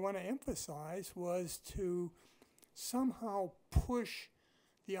 that I want to emphasize, was to somehow push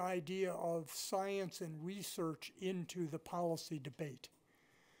the idea of science and research into the policy debate.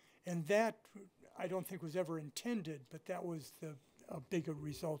 And that, I don't think, was ever intended, but that was a bigger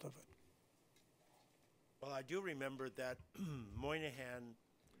result of it. Well, I do remember that Moynihan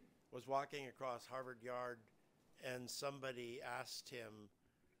was walking across Harvard Yard and somebody asked him,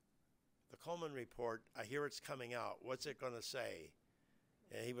 the Coleman Report, I hear it's coming out. What's it going to say?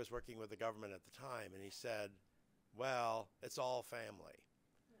 And he was working with the government at the time, and he said, well, it's all family.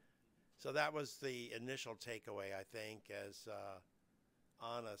 So that was the initial takeaway, I think, as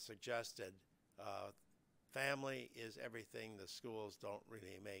Anna suggested. Family is everything. The schools don't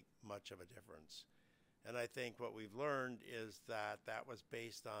really make much of a difference. And I think what we've learned is that that was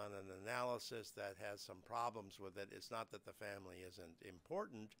based on an analysis that has some problems with it. It's not that the family isn't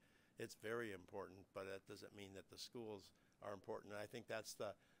important. It's very important, but that doesn't mean that the schools are important. And I think that's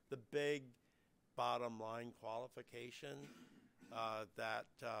the big bottom line qualification that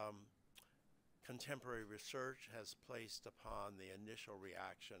contemporary research has placed upon the initial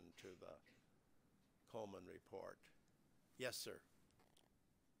reaction to the Coleman Report. Yes, sir.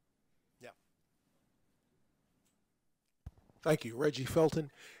 Yeah. Thank you, Reggie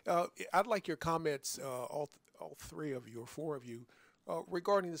Felton. I'd like your comments, all three of you or four of you,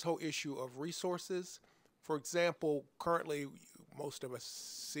 regarding this whole issue of resources. For example, currently most of us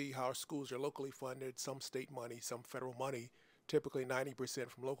see how our schools are locally funded, some state money, some federal money, typically 90%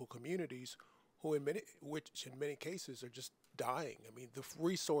 from local communities, which in many cases are just dying. I mean, the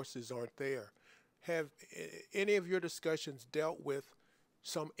resources aren't there. Have any of your discussions dealt with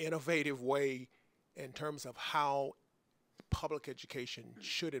some innovative way in terms of how public education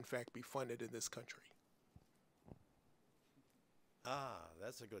should in fact be funded in this country?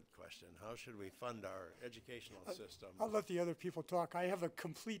 That's a good question. How should we fund our educational system? I'll let the other people talk. I have a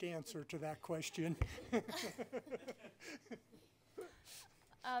complete answer to that question. So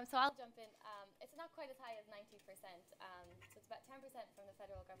I'll jump in. It's not quite as high as 90%. So it's about 10% from the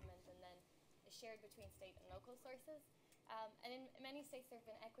federal government and then is shared between state and local sources. And in many states there have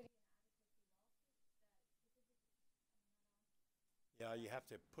been equity. Yeah, you have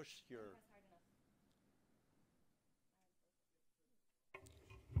to push your.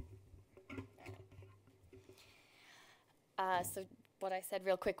 So what I said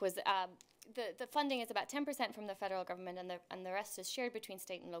real quick was the funding is about 10% from the federal government, and the rest is shared between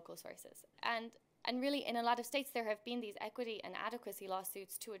state and local sources. And really, in a lot of states, there have been these equity and adequacy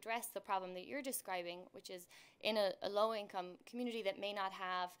lawsuits to address the problem that you're describing, which is in a low-income community that may not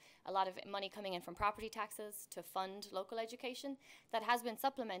have a lot of money coming in from property taxes to fund local education, that has been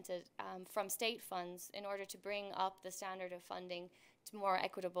supplemented from state funds in order to bring up the standard of funding to more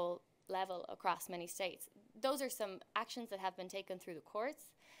equitable level across many states. Those are some actions that have been taken through the courts.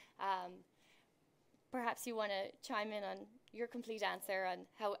 Perhaps you want to chime in on your complete answer on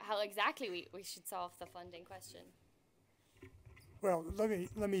how exactly we should solve the funding question. Well, let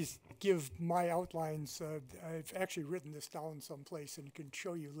me give my outlines. I've actually written this down someplace and can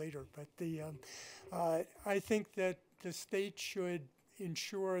show you later. But I think that the state should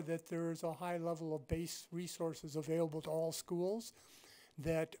ensure that there is a high level of base resources available to all schools,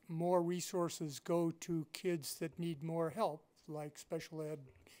 that more resources go to kids that need more help, like special ed,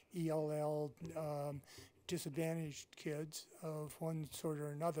 ELL, disadvantaged kids of one sort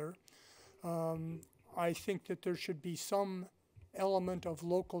or another. I think that there should be some element of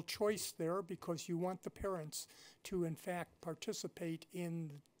local choice there, because you want the parents to in fact participate in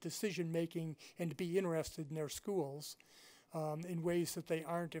decision making and to be interested in their schools in ways that they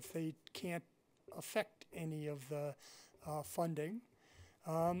aren't if they can't affect any of the funding.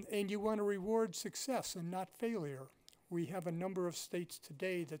 And you want to reward success and not failure. We have a number of states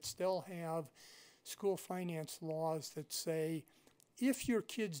today that still have school finance laws that say, if your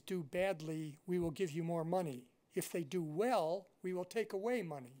kids do badly, we will give you more money. If they do well, we will take away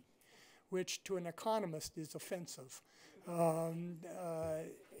money, which to an economist is offensive. And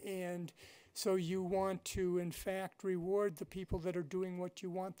so you want to, in fact, reward the people that are doing what you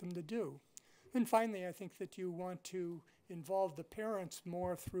want them to do. And finally, I think that you want to involve the parents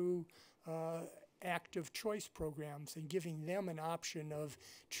more through active choice programs and giving them an option of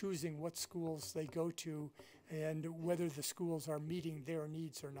choosing what schools they go to and whether the schools are meeting their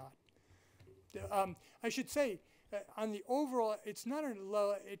needs or not. I should say, on the overall, it's not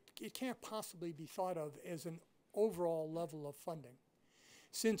it can't possibly be thought of as an overall level of funding.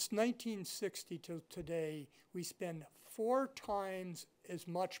 Since 1960 to today, we spend 4 times as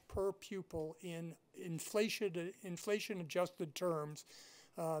much per pupil in inflation-adjusted terms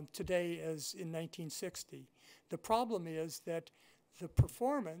today as in 1960. The problem is that the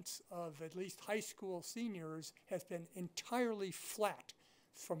performance of at least high school seniors has been entirely flat.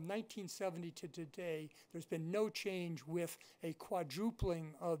 From 1970 to today, there's been no change with a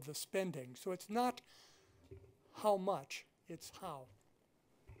quadrupling of the spending. So it's not how much, it's how.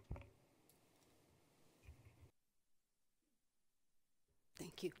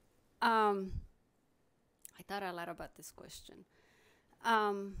 Thank you. I thought a lot about this question.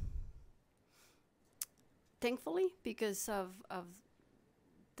 Thankfully, because of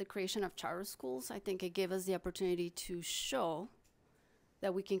the creation of charter schools, I think it gave us the opportunity to show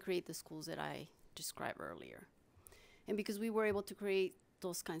that we can create the schools that I described earlier. And because we were able to create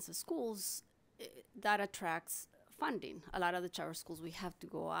those kinds of schools, that attracts funding. A lot of the charter schools, we have to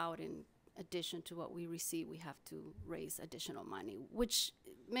go out, in addition to what we receive, we have to raise additional money, which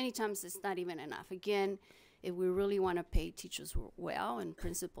many times is not even enough. Again, if we really want to pay teachers well and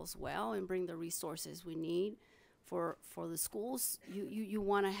principals well and bring the resources we need for the schools, you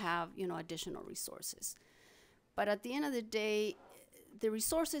want to have, additional resources. But at the end of the day, the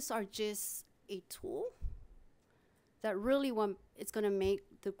resources are just a tool that really it's going to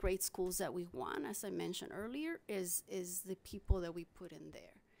make the great schools that we want, as I mentioned earlier, is the people that we put in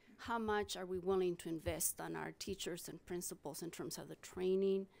there. How much are we willing to invest on our teachers and principals in terms of the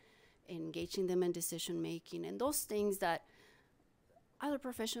training, engaging them in decision making, and those things that other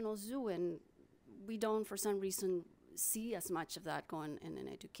professionals do, and we don't, for some reason, see as much of that going in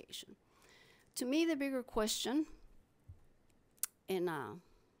education. To me, the bigger question, and I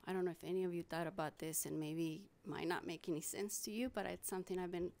don't know if any of you thought about this, and maybe might not make any sense to you, but it's something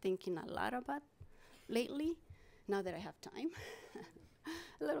I've been thinking a lot about lately, now that I have time,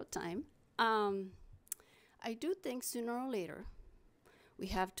 a little time. I do think sooner or later, we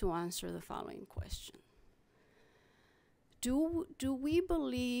have to answer the following question. Do we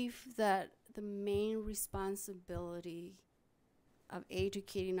believe that the main responsibility of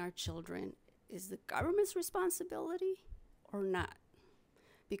educating our children is the government's responsibility or not?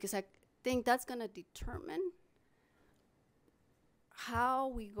 Because I think that's going to determine how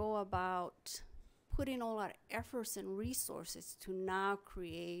we go about putting all our efforts and resources to now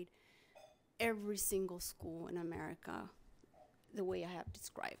create every single school in America the way I have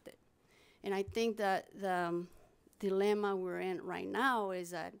described it. And I think that the dilemma we're in right now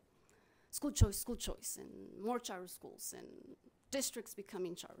is that school choice, and more charter schools, and districts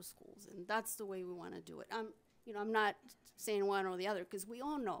becoming charter schools, and that's the way we want to do it. I'm not saying one or the other, because we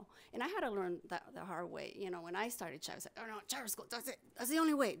all know, and I had to learn that the hard way. When I started charter, I said, "Oh no, charter school, that's it. That's the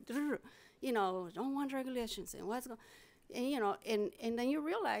only way." Don't want regulations and what's going. And then you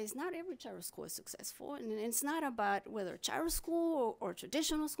realize not every charter school is successful, and it's not about whether charter school or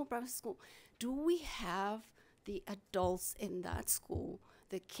traditional school, private school. Do we have the adults in that school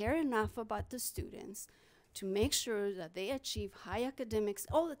that care enough about the students to make sure that they achieve high academics,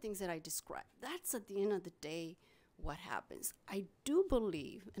 all the things that I described? That's at the end of the day what happens. I do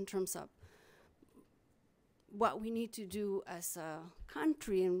believe, in terms of what we need to do as a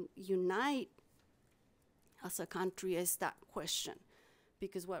country and unite as a country, is that question.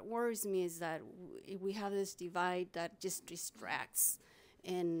 Because what worries me is that we have this divide that just distracts.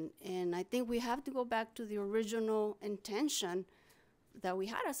 And I think we have to go back to the original intention that we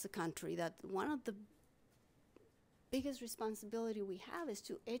had as a country, that one of the biggest responsibility we have is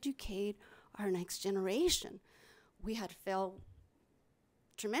to educate our next generation. We had failed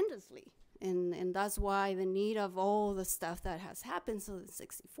tremendously, and that's why the need of all the stuff that has happened since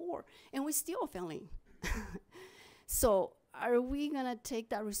 '64, and we're still failing. So are we gonna take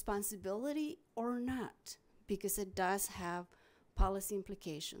that responsibility or not? Because it does have policy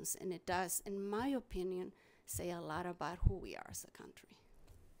implications, and it does, in my opinion, say a lot about who we are as a country.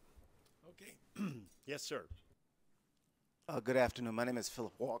 Okay. Yes, sir. Good afternoon. My name is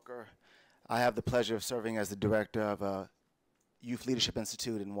Philip Walker. I have the pleasure of serving as the director of a Youth Leadership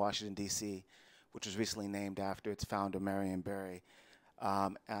Institute in Washington, D.C., which was recently named after its founder, Marion Barry.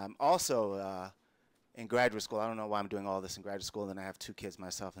 I'm also in graduate school. I don't know why I'm doing all this in graduate school, and I have 2 kids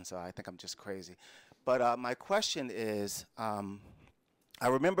myself, and so I think I'm just crazy. But my question is, I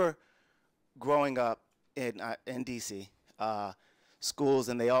remember growing up in D.C., schools,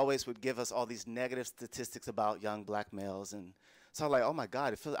 and they always would give us all these negative statistics about young black males, and so I'm like, oh my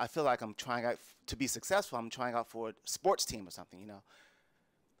God, I feel like I'm trying out to be successful. I'm trying out for a sports team or something,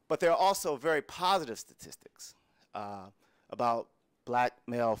 But there are also very positive statistics about black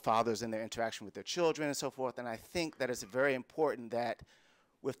male fathers and their interaction with their children and so forth, and I think that it's very important that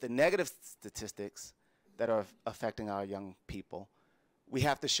with the negative statistics that are affecting our young people, we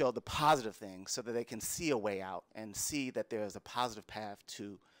have to show the positive things so that they can see a way out and see that there is a positive path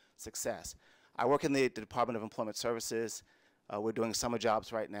to success. I work in the Department of Employment Services. We're doing summer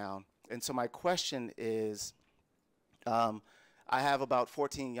jobs right now. And so my question is, I have about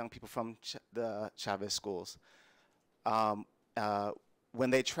 14 young people from the Chavez schools. When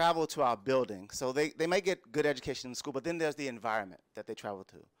they travel to our building, so they may get good education in school, but then there's the environment that they travel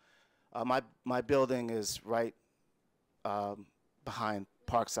to. My building is right behind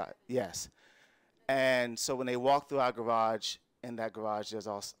Parkside, yes. And so when they walk through our garage, in that garage, there's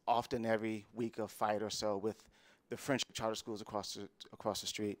often every week a fight or so with the French charter schools across the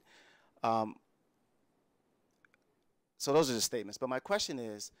street. So those are the statements. But my question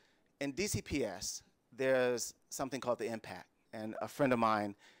is, in DCPS, there's something called the impact. And a friend of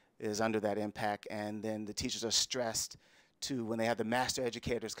mine is under that impact. And then the teachers are stressed to when they have the master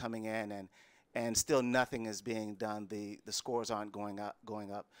educators coming in, and still nothing is being done. The scores aren't going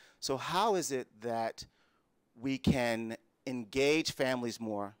up. So how is it that we can engage families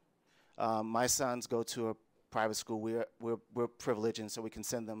more? My sons go to a private school. We're privileged, and so we can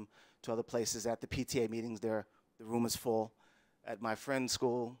send them to other places. At the PTA meetings, the room is full. At my friend's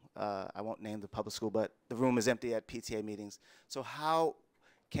school, I won't name the public school, but the room is empty at PTA meetings. So how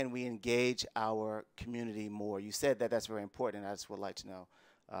can we engage our community more? You said that that's very important. I just would like to know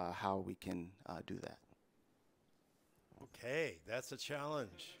how we can do that. Okay, that's a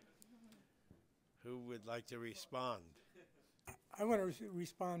challenge. Who would like to respond? I want to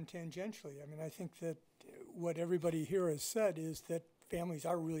respond tangentially. I mean, I think that what everybody here has said is that families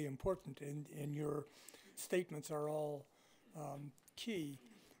are really important, and your statements are all key.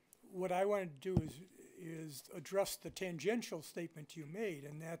 What I wanted to do is address the tangential statement you made,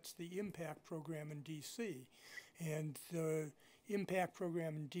 and that's the impact program in D.C. And the impact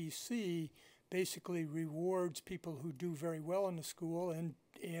program in D.C. basically rewards people who do very well in the school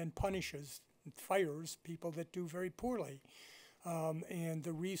and punishes and fires people that do very poorly. And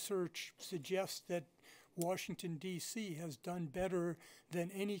the research suggests that Washington, D.C. has done better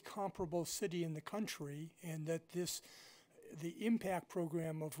than any comparable city in the country, and that the impact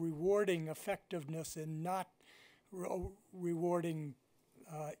program of rewarding effectiveness and not rewarding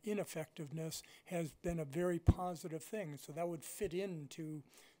ineffectiveness has been a very positive thing. So that would fit into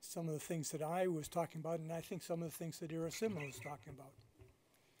some of the things that I was talking about, and I think some of the things that Irasima was talking about.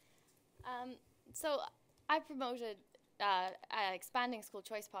 So I promoted expanding school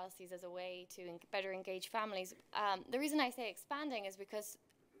choice policies as a way to better engage families. The reason I say expanding is because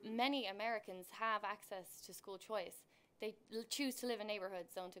many Americans have access to school choice. They choose to live in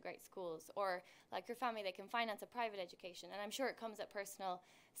neighborhoods zoned to great schools, or like your family, they can finance a private education. And I'm sure it comes at personal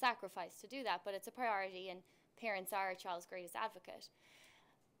sacrifice to do that, but it's a priority, and parents are a child's greatest advocate.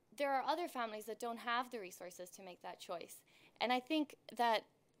 There are other families that don't have the resources to make that choice. And I think that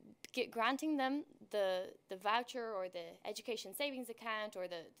granting them the voucher or the education savings account or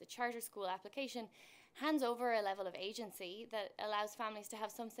the charter school application hands over a level of agency that allows families to have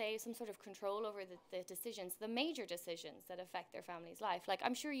some say, some sort of control over the decisions, the major decisions that affect their family's life. Like,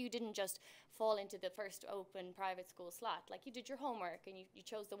 I'm sure you didn't just fall into the first open private school slot. Like, you did your homework and you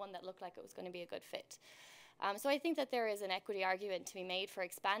chose the one that looked like it was going to be a good fit. So I think that there is an equity argument to be made for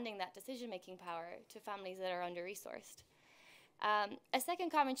expanding that decision-making power to families that are under-resourced. A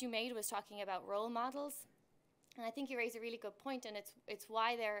second comment you made was talking about role models. And I think you raise a really good point, and it's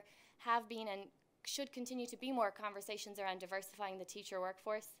why there have been and should continue to be more conversations around diversifying the teacher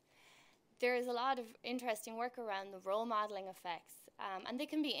workforce. There is a lot of interesting work around the role modeling effects, and they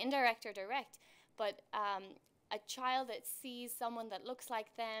can be indirect or direct, but a child that sees someone that looks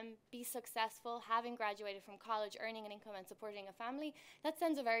like them be successful, having graduated from college, earning an income and supporting a family, that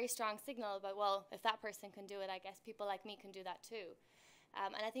sends a very strong signal about, well, if that person can do it, I guess people like me can do that too.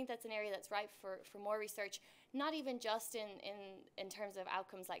 And I think that's an area that's ripe for more research, not even just in terms of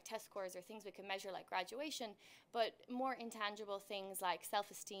outcomes like test scores or things we can measure like graduation, but more intangible things like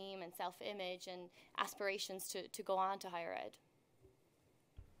self-esteem and self-image and aspirations to go on to higher ed.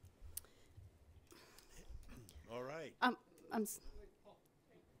 All right. I'm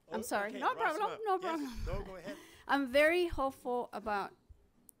sorry. Okay, No problem. Rasima. No Yes, problem. go ahead. I'm very hopeful about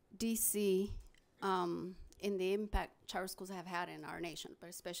DC in the impact charter schools have had in our nation, but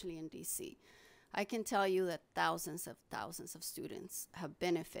especially in DC. I can tell you that thousands of students have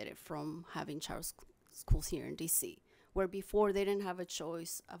benefited from having charter schools here in DC, where before they didn't have a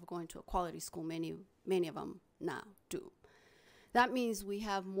choice of going to a quality school. Many of them now do. That means we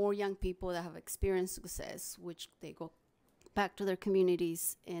have more young people that have experienced success, which they go back to their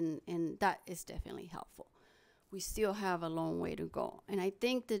communities, and that is definitely helpful. We still have a long way to go. And I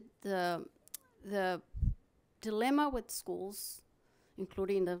think that the dilemma with schools,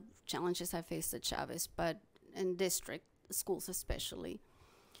 including the challenges I faced at Chavez, but in district schools especially,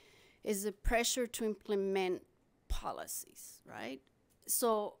 is the pressure to implement policies, right?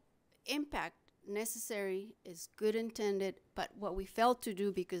 So impact necessary is good intended, but what we failed to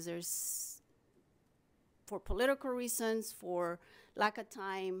do, because there's, for political reasons, for lack of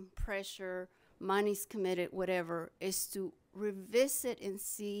time, pressure, money's committed, whatever, is to revisit and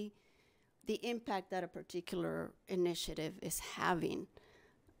see the impact that a particular initiative is having,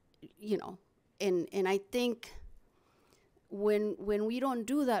 you know. And I think when we don't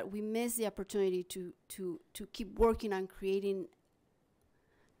do that, we miss the opportunity to keep working on creating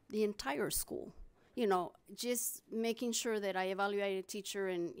the entire school. You know, just making sure that I evaluate a teacher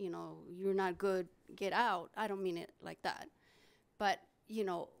and, you know, you're not good, get out. I don't mean it like that. But, you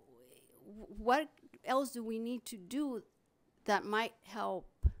know, what else do we need to do that might help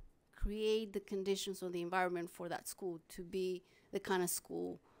create the conditions or the environment for that school to be the kind of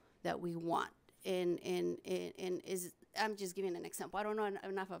school that we want? And is, I'm just giving an example. I don't know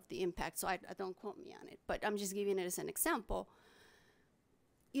enough of the impact, so I don't quote me on it. But I'm just giving it as an example.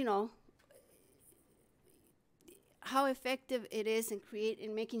 You know, how effective it is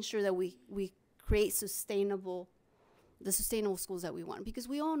in making sure that we create the sustainable schools that we want. Because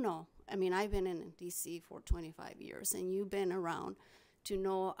we all know, I mean, I've been in DC for 25 years, and you've been around to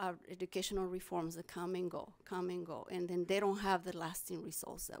know our educational reforms that come and go, and then they don't have the lasting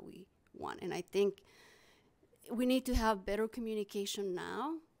results that we want. And I think we need to have better communication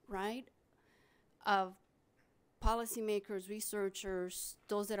now, right, of policymakers, researchers,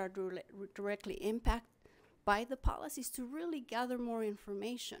 those that are directly impacted by the policies, to really gather more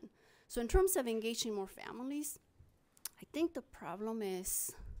information. So in terms of engaging more families, I think the problem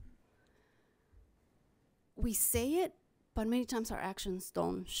is we say it, but many times our actions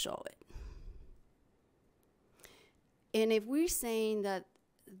don't show it. And if we're saying that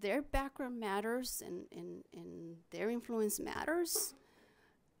their background matters and their influence matters,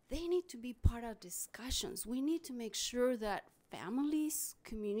 they need to be part of discussions. We need to make sure that families,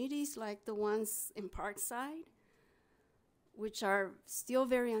 communities like the ones in Parkside, which are still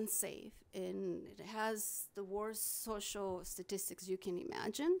very unsafe, and it has the worst social statistics you can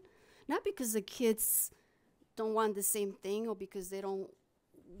imagine, not because the kids don't want the same thing or because they don't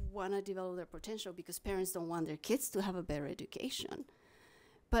want to develop their potential, because parents don't want their kids to have a better education.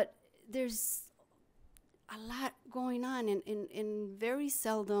 But there's a lot going on, and very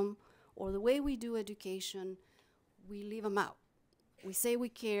seldom, or the way we do education, we leave them out. We say we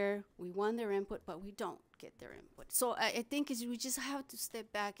care, we want their input, but we don't get their input. So I think we just have to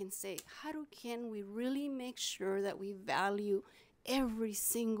step back and say, can we really make sure that we value every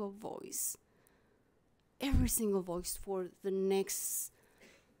single voice for the next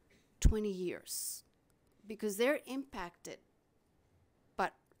 20 years? Because they're impacted by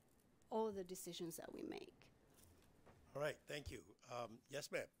all the decisions that we make. All right, thank you.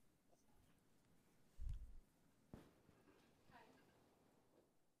 Yes, ma'am.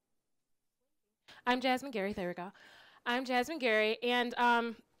 I'm Jasmine Gary. There we go. I'm Jasmine Gary, and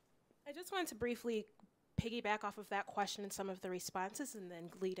I just wanted to briefly piggyback off of that question and some of the responses and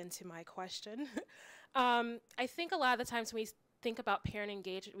then lead into my question. I think a lot of the times when we think about parent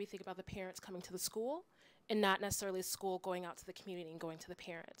engagement, we think about the parents coming to the school and not necessarily the school going out to the community and going to the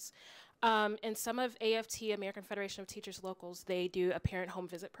parents. And some of AFT, American Federation of Teachers Locals, they do a parent home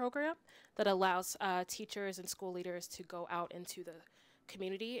visit program that allows teachers and school leaders to go out into the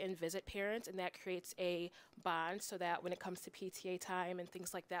community and visit parents, and that creates a bond so that when it comes to PTA time and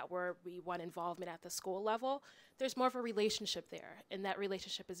things like that where we want involvement at the school level, there's more of a relationship there, and that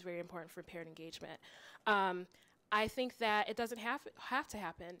relationship is very important for parent engagement. I think that it doesn't have to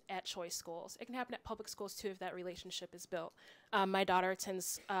happen at choice schools. It can happen at public schools too if that relationship is built. My daughter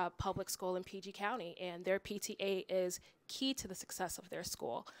attends public school in PG County, and their PTA is key to the success of their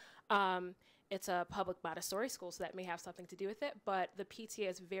school. It's a public Montessori school, so that may have something to do with it, but the PTA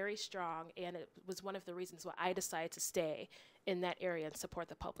is very strong, and it was one of the reasons why I decided to stay in that area and support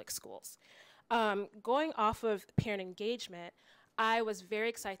the public schools. Going off of parent engagement, I was very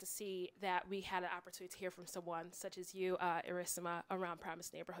excited to see that we had an opportunity to hear from someone such as you, Irissima, around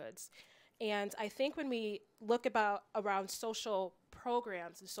Promise Neighborhoods. And I think when we look around social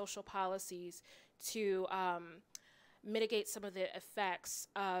programs and social policies to mitigate some of the effects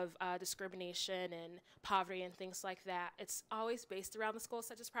of discrimination and poverty and things like that, it's always based around the schools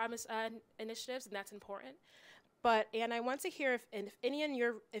such as Promise initiatives, and that's important. And I want to hear if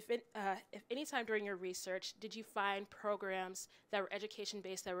any time during your research did you find programs that were education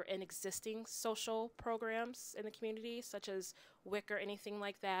based that were in existing social programs in the community, such as WIC or anything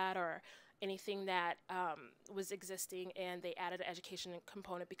like that, or anything that was existing and they added an education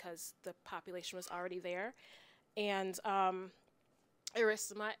component because the population was already there. And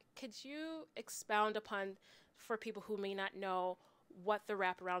Irissima, could you expound upon, for people who may not know, what the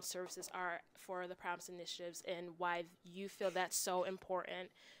wraparound services are for the Promise initiatives and why you feel that's so important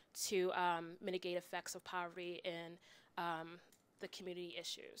to mitigate effects of poverty and the community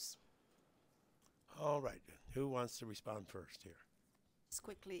issues? All right. Who wants to respond first here? Just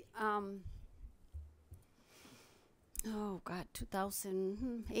quickly.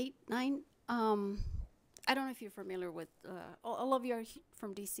 2008, 9. I don't know if you're familiar with, all of you are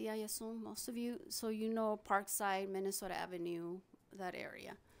from DC, I assume, most of you. So you know Parkside, Minnesota Avenue, that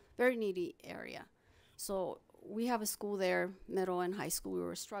area. Very needy area. So we have a school there, middle and high school. We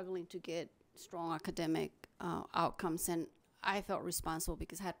were struggling to get strong academic outcomes, and I felt responsible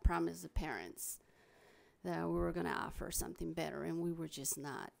because I had promised the parents that we were going to offer something better, and we were just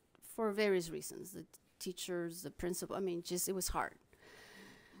not, for various reasons. The teachers, the principal, it was hard.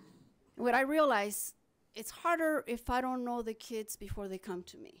 What I realized, it's harder if I don't know the kids before they come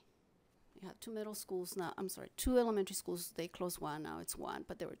to me. We have two elementary schools. They closed one, now it's one.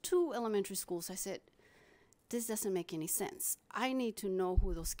 But there were two elementary schools. I said, this doesn't make any sense. I need to know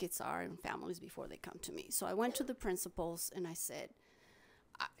who those kids are and families before they come to me. So I went to the principals and I said,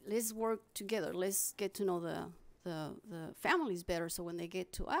 let's work together. Let's get to know the families better, so when they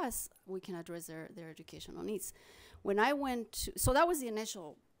get to us, we can address their educational needs. When I went to, so that was the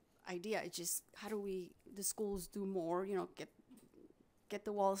initial idea. It's just, how do the schools do more, get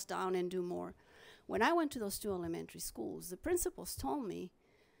the walls down and do more. When I went to those two elementary schools, the principals told me,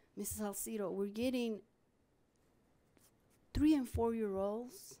 Mrs. Salcido, we're getting 3 and 4 year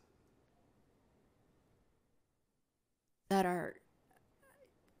olds that are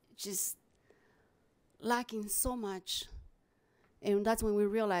just lacking so much. And that's when we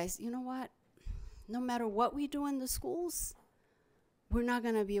realized, you know what, no matter what we do in the schools, we're not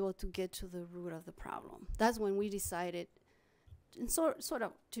going to be able to get to the root of the problem. That's when we decided, and sort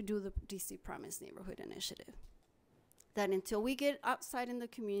of to do the DC Promise Neighborhood Initiative, that until we get outside in the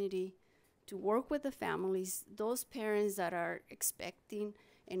community to work with the families, those parents that are expecting,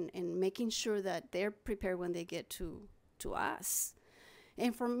 and making sure that they're prepared when they get to us.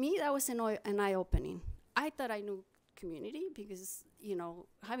 And for me, that was an eye-opening. I thought I knew community because, you know,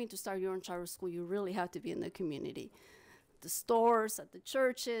 having to start your own charter school, you really have to be in the community. The stores, at the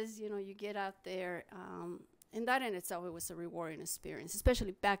churches, you know, you get out there. And that in itself, it was a rewarding experience,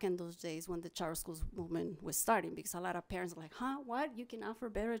 especially back in those days when the charter schools movement was starting, because a lot of parents were like, huh, what? You can offer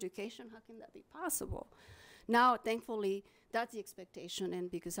better education? How can that be possible? Now, thankfully, that's the expectation,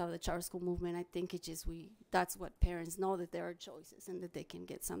 and because of the charter school movement, I think that's what parents know, that there are choices and that they can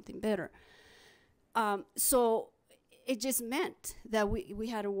get something better. So it just meant that we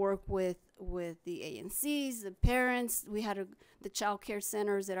had to work with the ANCs, the parents. We had the child care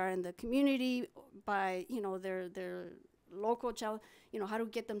centers that are in the community by, you know, their local child, you know, how to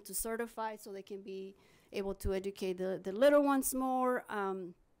get them to certify so they can be able to educate the little ones more.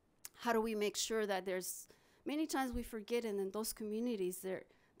 How do we make sure that there's, many times we forget, and in those communities,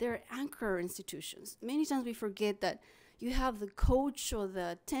 they're anchor institutions. Many times we forget that you have the coach or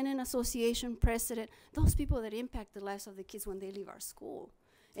the tenant association president, those people that impact the lives of the kids when they leave our school.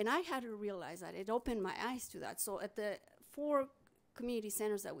 And I had to realize that. It opened my eyes to that. So at the 4 community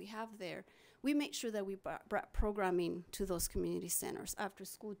centers that we have there, we make sure that we brought programming to those community centers, after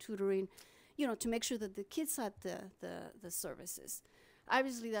school tutoring, you know, to make sure that the kids had the services.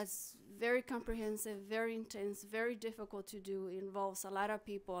 Obviously, that's very comprehensive, very intense, very difficult to do. It involves a lot of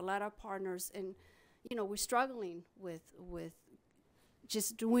people, a lot of partners, and, you know, we're struggling with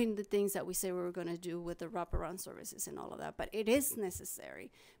just doing the things that we say we were going to do with the wraparound services and all of that. But it is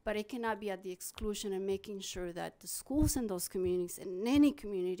necessary, but it cannot be at the exclusion, and making sure that the schools in those communities, in any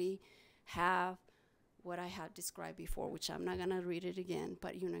community, have what I had described before, which I'm not going to read it again,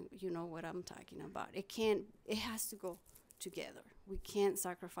 but you know what I'm talking about. It has to go together. We can't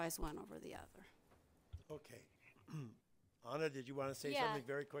sacrifice one over the other. Okay. Anna, did you want to say something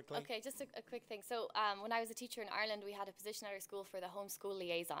very quickly? Okay, just a quick thing. So when I was a teacher in Ireland, we had a position at our school for the homeschool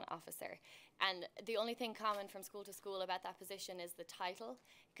liaison officer. And the only thing common from school to school about that position is the title,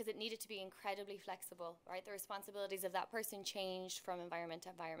 because it needed to be incredibly flexible, right? The responsibilities of that person changed from environment to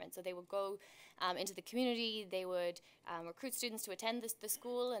environment. So they would go into the community, they would recruit students to attend the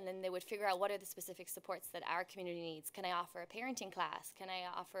school, and then they would figure out what are the specific supports that our community needs. Can I offer a parenting class? Can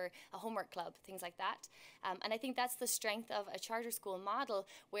I offer a homework club? Things like that. And I think that's the strength of a charter school model,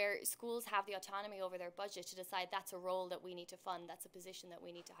 where schools have the autonomy over their budget to decide that's a role that we need to fund, that's a position that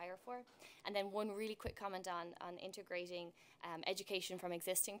we need to hire for. And then one really quick comment on integrating education from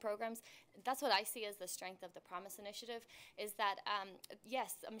existing programs. That's what I see as the strength of the Promise Initiative, is that,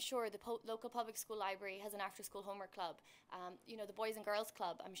 yes, I'm sure the local public school library has an after-school homework club. You know, the Boys and Girls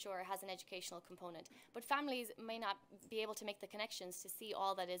Club, I'm sure, has an educational component. But families may not be able to make the connections to see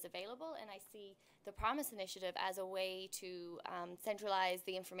all that is available, and I see the Promise Initiative as a way to centralize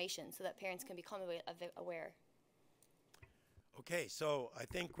the information so that parents can become aware. Okay, so I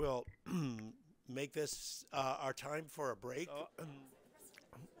think we'll make this our time for a break.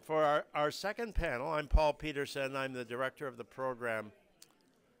 For our second panel, I'm Paul Peterson. I'm the director of the program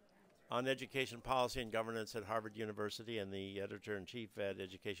on education policy and governance at Harvard University and the editor-in-chief at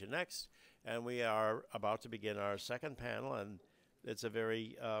Education Next. And we are about to begin our second panel, and it's a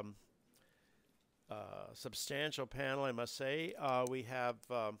very substantial panel, I must say. We have,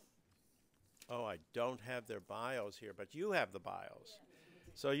 I don't have their bios here, but you have the bios.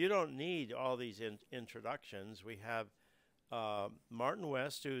 So you don't need all these introductions. We have Martin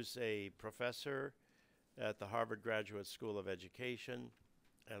West, who's a professor at the Harvard Graduate School of Education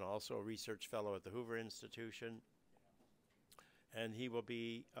and also a research fellow at the Hoover Institution. And he will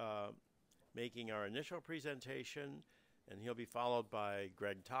be making our initial presentation, and he'll be followed by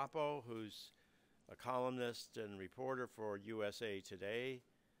Greg Topo, who's a columnist and reporter for USA Today,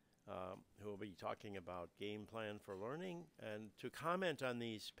 who will be talking about Game Plan for Learning. And to comment on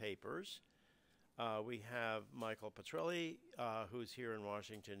these papers, we have Michael Petrilli, who's here in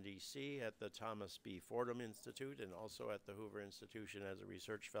Washington, D.C. at the Thomas B. Fordham Institute and also at the Hoover Institution as a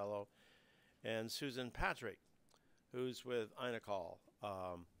research fellow, and Susan Patrick, who's with INACOL.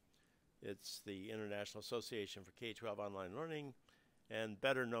 It's the International Association for K-12 Online Learning, and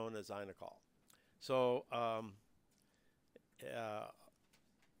better known as INACOL. So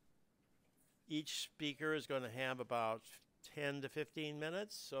each speaker is going to have about 10 to 15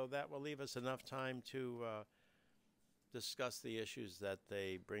 minutes, so that will leave us enough time to discuss the issues that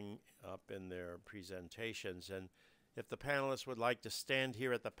they bring up in their presentations. And if the panelists would like to stand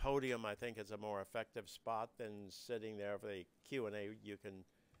here at the podium, I think it's a more effective spot than sitting there for the Q&A you can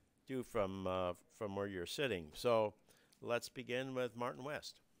do from where you're sitting. So let's begin with Martin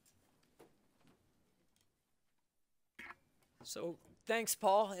West. So thanks,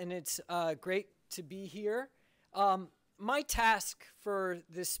 Paul, and it's great to be here. My task for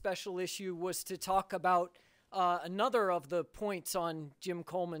this special issue was to talk about another of the points on Jim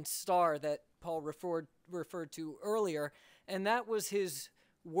Coleman's star that Paul referred to earlier, and that was his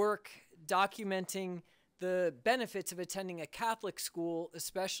work documenting the benefits of attending a Catholic school,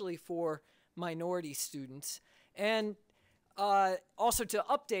 especially for minority students, and also to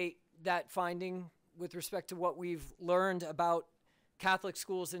update that finding with respect to what we've learned about Catholic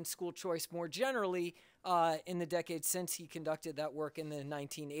schools and school choice more generally in the decades since he conducted that work in the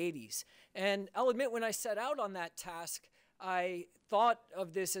 1980s. And I'll admit, when I set out on that task, I thought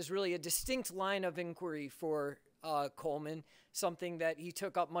of this as really a distinct line of inquiry for Coleman, something that he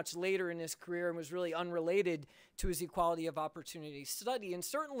took up much later in his career and was really unrelated to his equality of opportunity study. And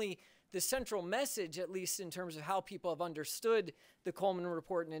certainly the central message, at least in terms of how people have understood the Coleman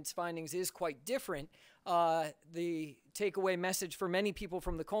Report and its findings, is quite different. The takeaway message for many people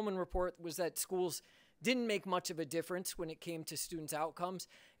from the Coleman Report was that schools didn't make much of a difference when it came to students' outcomes.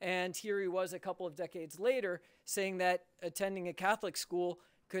 And here he was a couple of decades later saying that attending a Catholic school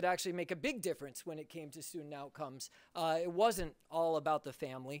could actually make a big difference when it came to student outcomes. It wasn't all about the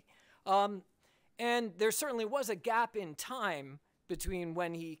family. And there certainly was a gap in time between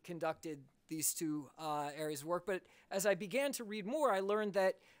when he conducted these two areas of work. But as I began to read more, I learned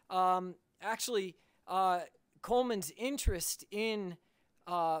that actually Coleman's interest in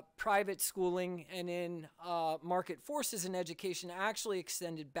private schooling and in market forces in education actually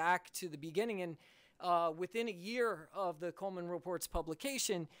extended back to the beginning. And within a year of the Coleman Report's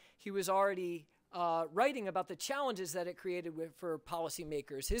publication, he was already writing about the challenges that it created for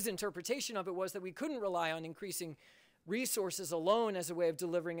policymakers. His interpretation of it was that we couldn't rely on increasing resources alone as a way of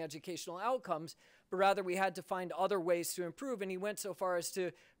delivering educational outcomes, but rather we had to find other ways to improve. And he went so far as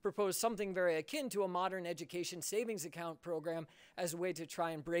to propose something very akin to a modern education savings account program as a way to try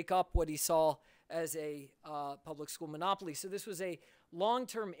and break up what he saw as a public school monopoly. So this was a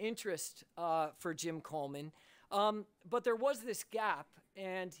long-term interest for Jim Coleman. But there was this gap,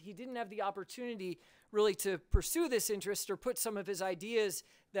 and he didn't have the opportunity really to pursue this interest or put some of his ideas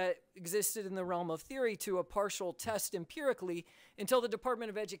that existed in the realm of theory to a partial test empirically until the Department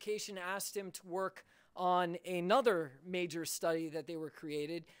of Education asked him to work on another major study that they were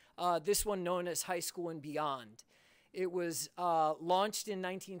created, this one known as High School and Beyond. It was launched in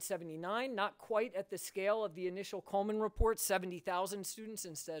 1979, not quite at the scale of the initial Coleman Report, 70,000 students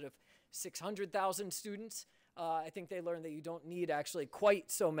instead of 600,000 students. I think they learned that you don't need actually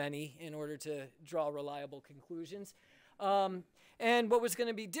quite so many in order to draw reliable conclusions. And what was going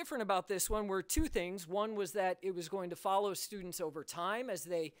to be different about this one were two things. One was that it was going to follow students over time as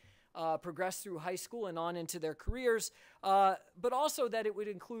they progressed through high school and on into their careers, but also that it would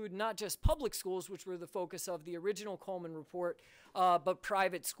include not just public schools, which were the focus of the original Coleman Report, but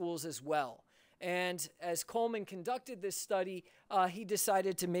private schools as well. And as Coleman conducted this study, he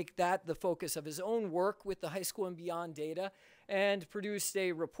decided to make that the focus of his own work with the High School and Beyond data, and produced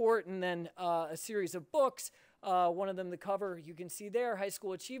a report and then a series of books. One of them, the cover you can see there, High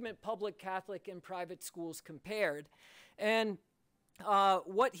School Achievement, Public, Catholic, and Private Schools Compared. And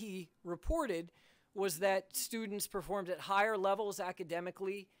what he reported was that students performed at higher levels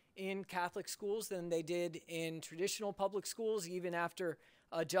academically in Catholic schools than they did in traditional public schools, even after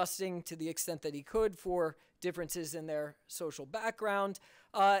adjusting to the extent that he could for differences in their social background,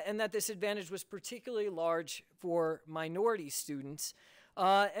 and that this advantage was particularly large for minority students.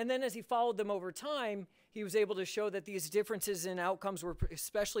 And then as he followed them over time, he was able to show that these differences in outcomes were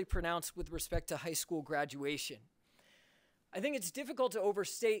especially pronounced with respect to high school graduation. I think it's difficult to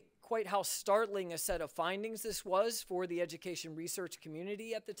overstate quite how startling a set of findings this was for the education research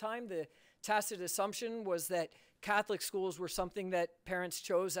community at the time. The tacit assumption was that Catholic schools were something that parents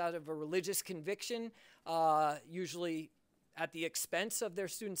chose out of a religious conviction, usually at the expense of their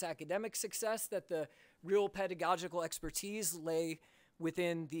students' academic success, that the real pedagogical expertise lay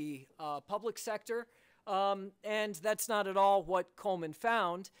within the public sector. And that's not at all what Coleman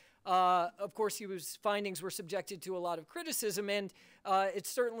found. Of course, his findings were subjected to a lot of criticism, and it's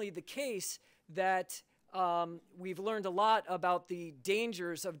certainly the case that we've learned a lot about the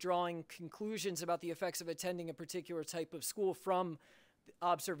dangers of drawing conclusions about the effects of attending a particular type of school from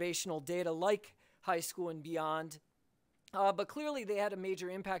observational data like High School and Beyond. But clearly they had a major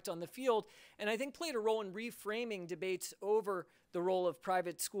impact on the field, and I think played a role in reframing debates over the role of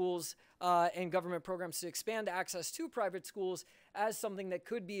private schools and government programs to expand access to private schools as something that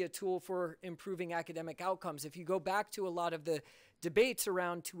could be a tool for improving academic outcomes. If you go back to a lot of the debates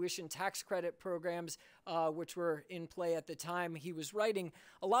around tuition tax credit programs, which were in play at the time he was writing,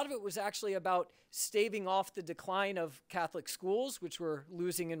 a lot of it was actually about staving off the decline of Catholic schools, which were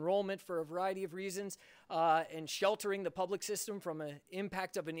losing enrollment for a variety of reasons, and sheltering the public system from an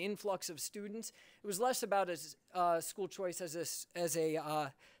impact of an influx of students. It was less about school choice as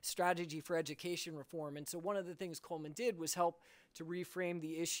a strategy for education reform. And so one of the things Coleman did was help to reframe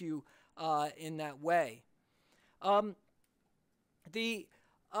the issue in that way. I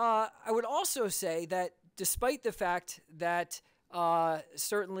would also say that despite the fact that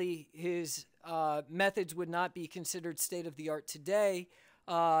certainly his methods would not be considered state-of-the-art today,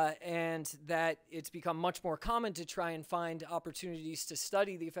 and that it's become much more common to try and find opportunities to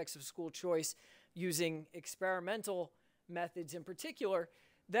study the effects of school choice using experimental methods in particular,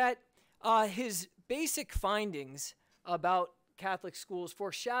 that his basic findings about Catholic schools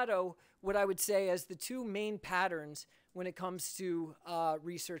foreshadow what I would say as the two main patterns when it comes to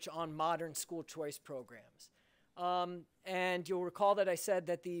research on modern school choice programs. And you'll recall that I said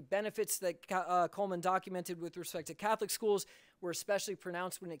that the benefits that Coleman documented with respect to Catholic schools were especially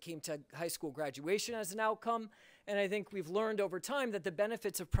pronounced when it came to high school graduation as an outcome. And I think we've learned over time that the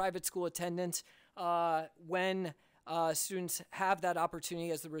benefits of private school attendance when students have that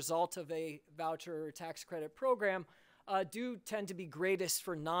opportunity as the result of a voucher or tax credit program do tend to be greatest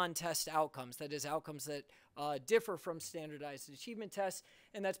for non-test outcomes, that is, outcomes that differ from standardized achievement tests.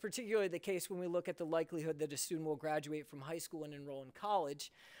 And that's particularly the case when we look at the likelihood that a student will graduate from high school and enroll in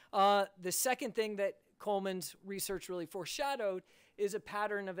college. The second thing that Coleman's research really foreshadowed is a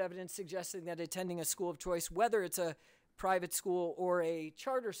pattern of evidence suggesting that attending a school of choice, whether it's a private school or a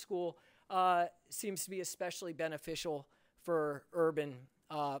charter school, seems to be especially beneficial for urban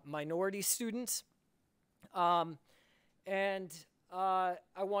minority students. And I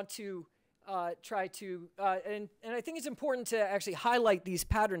want to try to, and I think it's important to actually highlight these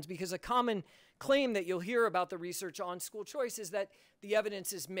patterns, because a common claim that you'll hear about the research on school choice is that the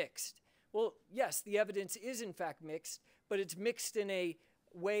evidence is mixed. Well, yes, the evidence is in fact mixed, but it's mixed in a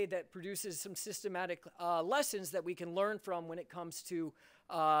way that produces some systematic lessons that we can learn from when it comes to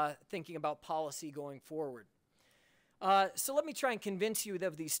thinking about policy going forward. So let me try and convince you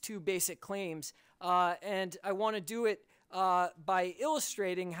of these two basic claims, and I want to do it by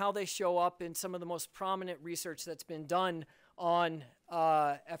illustrating how they show up in some of the most prominent research that's been done on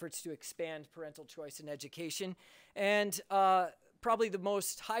efforts to expand parental choice in education. And probably the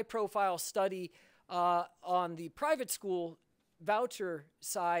most high-profile study on the private school voucher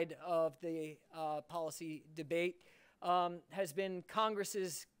side of the policy debate has been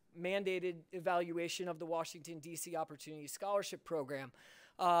Congress's mandated evaluation of the Washington, D.C. Opportunity Scholarship Program.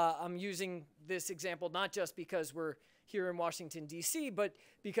 I'm using this example not just because we're here in Washington, D.C., but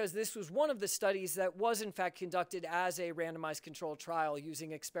because this was one of the studies that was in fact conducted as a randomized controlled trial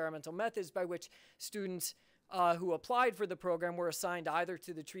using experimental methods by which students who applied for the program were assigned either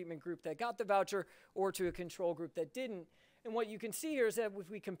to the treatment group that got the voucher or to a control group that didn't. And what you can see here is that if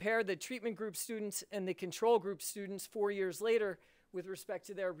we compare the treatment group students and the control group students 4 years later with respect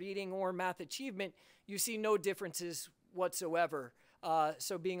to their reading or math achievement, you see no differences whatsoever.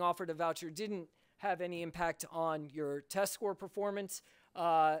 So being offered a voucher didn't have any impact on your test score performance.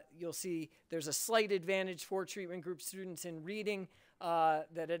 You'll see there's a slight advantage for treatment group students in reading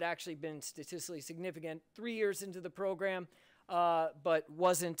that had actually been statistically significant 3 years into the program, but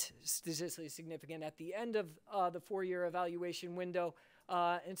wasn't statistically significant at the end of the 4-year evaluation window.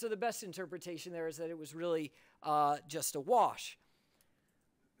 And so the best interpretation there is that it was really just a wash.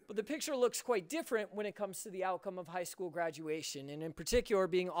 But the picture looks quite different when it comes to the outcome of high school graduation. And in particular,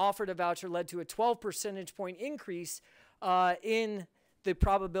 being offered a voucher led to a 12 percentage point increase in the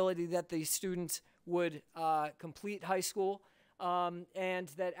probability that the students would complete high school, and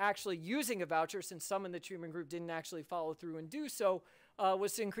that actually using a voucher, since some in the treatment group didn't actually follow through and do so,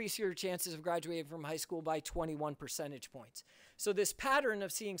 was to increase your chances of graduating from high school by 21 percentage points. So this pattern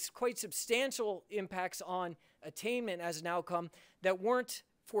of seeing quite substantial impacts on attainment as an outcome that weren't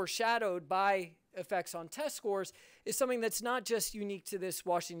foreshadowed by effects on test scores is something that's not just unique to this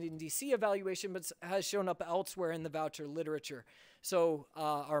Washington, D.C. evaluation, but has shown up elsewhere in the voucher literature. So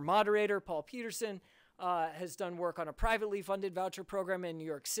our moderator, Paul Peterson, has done work on a privately funded voucher program in New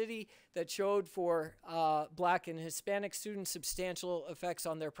York City that showed for Black and Hispanic students substantial effects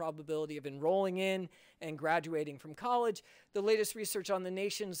on their probability of enrolling in and graduating from college. The latest research on the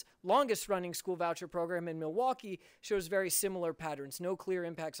nation's longest running school voucher program in Milwaukee shows very similar patterns. No clear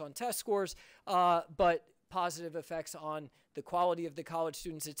impacts on test scores, but positive effects on the quality of the college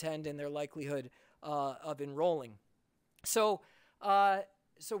students attend and their likelihood of enrolling. So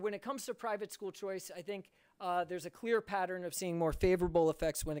when it comes to private school choice, I think there's a clear pattern of seeing more favorable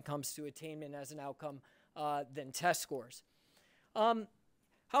effects when it comes to attainment as an outcome than test scores. How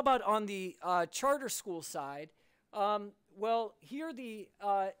about on the charter school side? Well, here the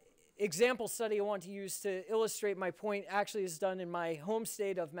example study I want to use to illustrate my point actually is done in my home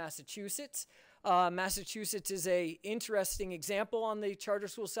state of Massachusetts. Massachusetts is an interesting example on the charter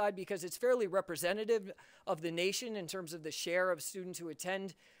school side because it's fairly representative of the nation in terms of the share of students who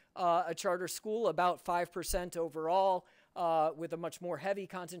attend a charter school, about 5% overall, with a much more heavy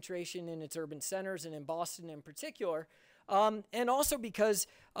concentration in its urban centers and in Boston in particular. And also because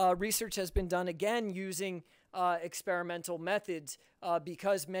research has been done again using experimental methods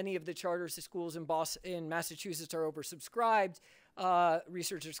because many of the charter schools in Massachusetts are oversubscribed.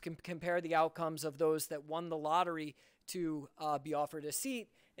 Researchers can compare the outcomes of those that won the lottery to be offered a seat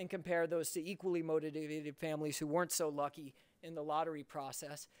and compare those to equally motivated families who weren't so lucky in the lottery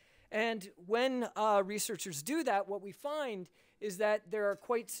process. And when researchers do that, what we find is that there are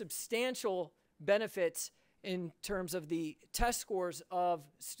quite substantial benefits in terms of the test scores of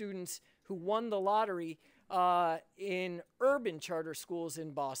students who won the lottery in urban charter schools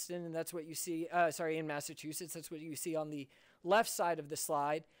in Boston, and that's what you see, in Massachusetts, that's what you see on the left side of the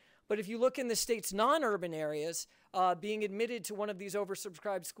slide. But if you look in the state's non-urban areas, being admitted to one of these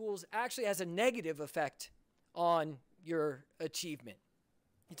oversubscribed schools actually has a negative effect on your achievement,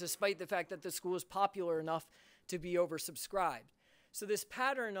 despite the fact that the school is popular enough to be oversubscribed. So this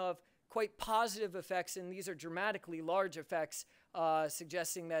pattern of quite positive effects, and these are dramatically large effects,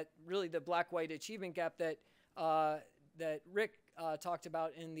 suggesting that really the black-white achievement gap that Rick talked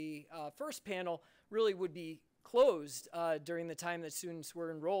about in the first panel really would be closed during the time that students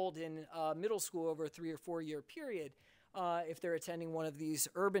were enrolled in middle school over a 3 or 4 year period if they're attending one of these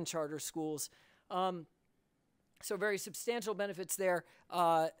urban charter schools. So very substantial benefits there,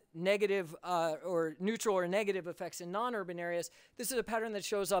 negative or neutral or negative effects in non-urban areas. This is a pattern that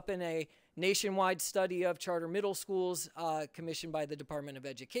shows up in a nationwide study of charter middle schools commissioned by the Department of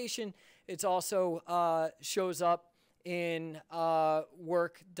Education. It also shows up in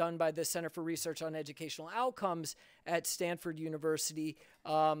work done by the Center for Research on Educational Outcomes at Stanford University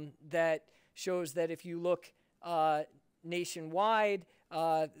that shows that if you look nationwide,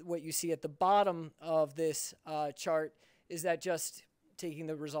 what you see at the bottom of this chart is that just taking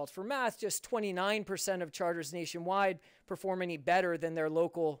the results for math, just 29% of charters nationwide perform any better than their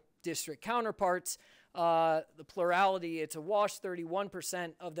local district counterparts. The plurality, it's a wash,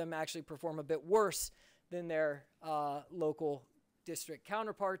 31% of them actually perform a bit worse than their local district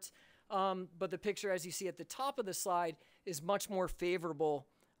counterparts. But the picture, as you see at the top of the slide, is much more favorable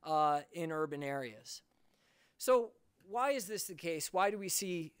in urban areas. So why is this the case? Why do we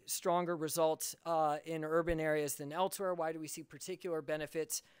see stronger results in urban areas than elsewhere? Why do we see particular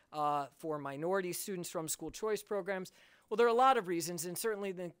benefits for minority students from school choice programs? Well, there are a lot of reasons, and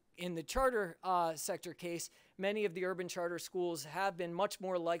certainly in the charter sector case, many of the urban charter schools have been much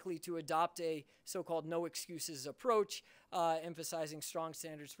more likely to adopt a so-called no excuses approach, emphasizing strong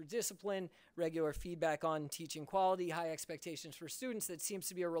standards for discipline, regular feedback on teaching quality, high expectations for students. That seems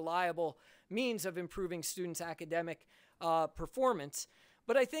to be a reliable means of improving students' academic performance.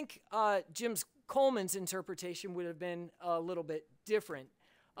 But I think Coleman's interpretation would have been a little bit different.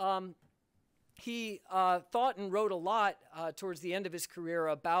 He thought and wrote a lot towards the end of his career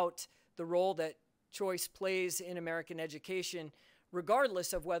about the role that choice plays in American education,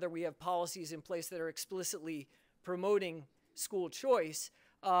 regardless of whether we have policies in place that are explicitly promoting school choice.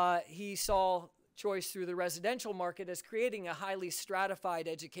 He saw choice through the residential market as creating a highly stratified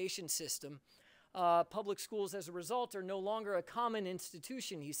education system. Public schools, as a result, are no longer a common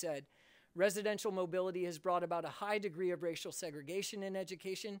institution, he said. Residential mobility has brought about a high degree of racial segregation in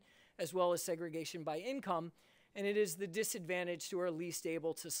education, as well as segregation by income, and it is the disadvantaged who are least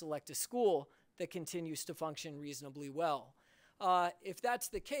able to select a school that continues to function reasonably well. If that's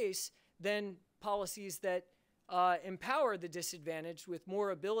the case, then policies that empower the disadvantaged with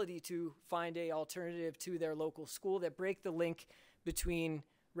more ability to find an alternative to their local school, that break the link between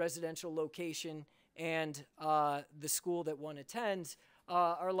residential location and the school that one attends,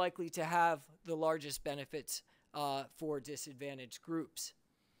 are likely to have the largest benefits for disadvantaged groups.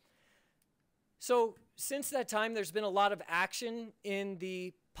 So since that time, there's been a lot of action in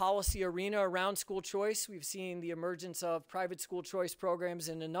the policy arena around school choice. We've seen the emergence of private school choice programs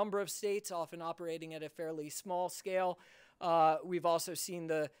in a number of states, often operating at a fairly small scale. We've also seen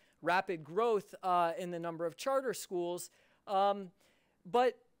the rapid growth in the number of charter schools.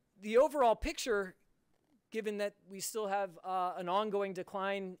 But the overall picture, given that we still have an ongoing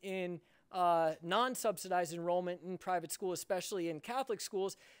decline in non-subsidized enrollment in private school, especially in Catholic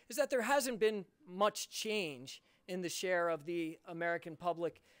schools, is that there hasn't been much change in the share of the American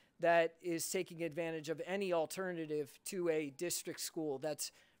public that is taking advantage of any alternative to a district school.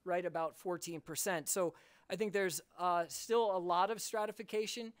 That's right about 14%. So I think there's still a lot of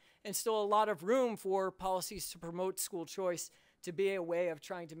stratification and still a lot of room for policies to promote school choice to be a way of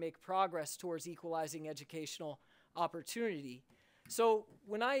trying to make progress towards equalizing educational opportunity. So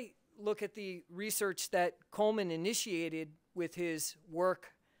when I look at the research that Coleman initiated with his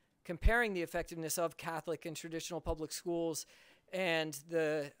work comparing the effectiveness of Catholic and traditional public schools and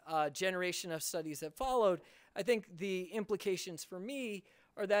the generation of studies that followed, I think the implications for me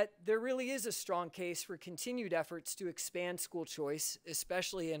are that there really is a strong case for continued efforts to expand school choice,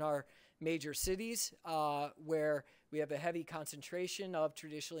 especially in our major cities where we have a heavy concentration of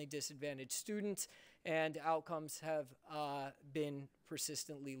traditionally disadvantaged students and outcomes have been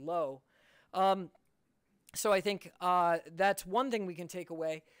persistently low. So I think that's one thing we can take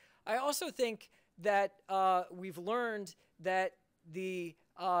away. I also think that we've learned that the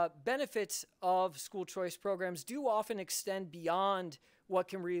benefits of school choice programs do often extend beyond what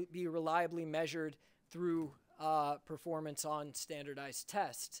can be reliably measured through performance on standardized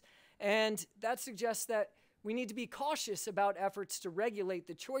tests. And that suggests that we need to be cautious about efforts to regulate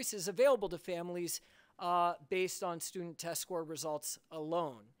the choices available to families based on student test score results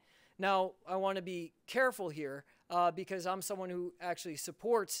alone. Now, I want to be careful here because I'm someone who actually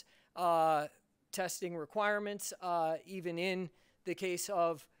supports testing requirements, even in the case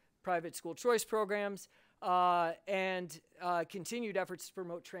of private school choice programs, and continued efforts to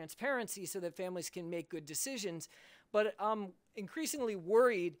promote transparency so that families can make good decisions. But I'm increasingly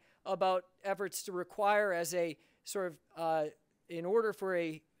worried about efforts to require as a sort of, in order for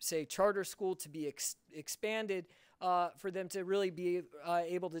a, say, charter school to be expanded, for them to really be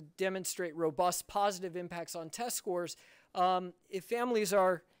able to demonstrate robust positive impacts on test scores. If families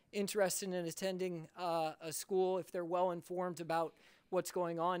are interested in attending a school, if they're well informed about what's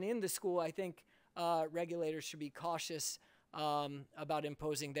going on in the school, I think regulators should be cautious about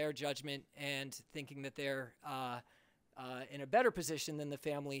imposing their judgment and thinking that they're in a better position than the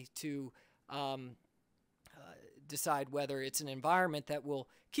family to decide whether it's an environment that will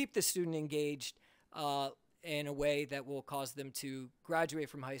keep the student engaged in a way that will cause them to graduate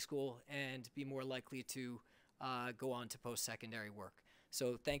from high school and be more likely to go on to post-secondary work.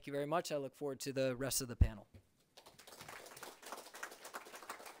 So thank you very much. I look forward to the rest of the panel.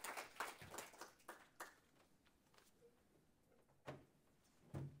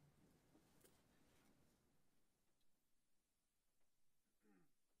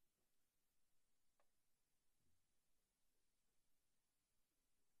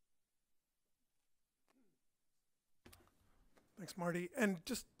 Thanks, Marty. And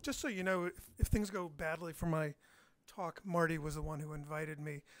just so you know, if things go badly for my talk, Marty was the one who invited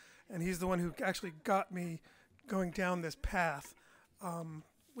me, and he's the one who actually got me going down this path,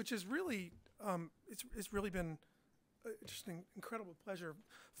 which is really, it's really been just an incredible pleasure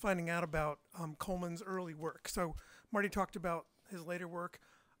finding out about Coleman's early work. So Marty talked about his later work.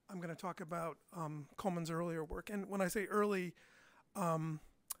 I'm going to talk about Coleman's earlier work. And when I say early, I'm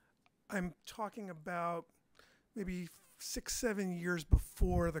talking about maybe 6-7 years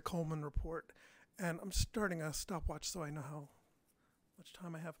before the Coleman Report. And I'm starting a stopwatch so I know how much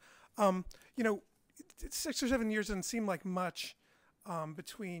time I have. You know, 6 or 7 years doesn't seem like much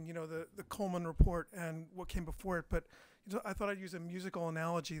between, you know, the Coleman Report and what came before it. But you know, I thought I'd use a musical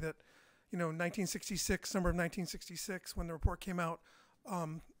analogy that, you know, 1966, summer of 1966, when the report came out,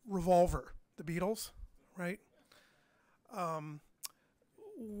 Revolver, the Beatles, right?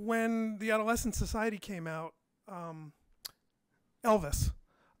 When the Adolescent Society came out, Elvis,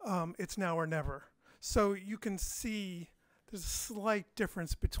 It's Now or Never. So you can see there's a slight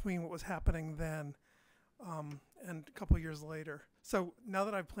difference between what was happening then and a couple years later. So now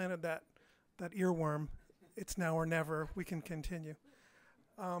that I've planted that earworm, it's now or never, we can continue.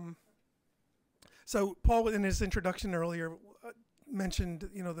 So Paul, in his introduction earlier, mentioned,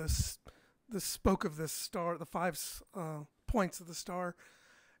 you know, the spoke of this star, the 5 points of the star,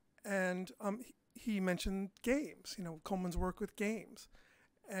 and he mentioned games, you know, Coleman's work with games.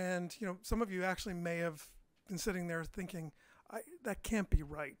 And, you know, some of you actually may have been sitting there thinking, that can't be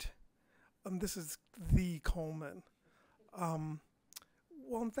right. This is the Coleman.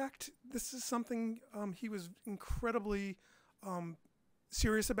 Well, in fact, this is something he was incredibly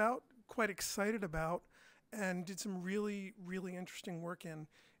serious about, quite excited about, and did some really, really interesting work in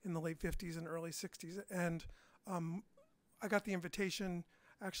the late 50s and early 60s. And I got the invitation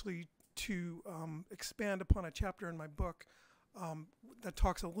actually to expand upon a chapter in my book that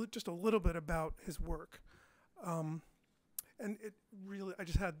talks just a little bit about his work. And it really, I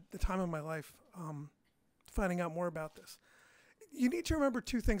just had the time of my life finding out more about this. You need to remember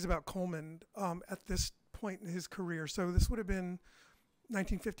two things about Coleman at this point in his career. So this would have been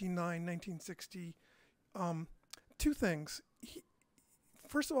 1959, 1960. Two things.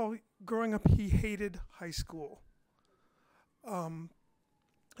 First of all, growing up, he hated high school. And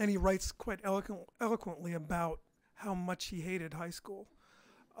he writes quite eloquently about how much he hated high school.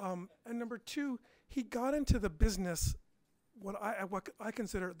 And number two, he got into the business what I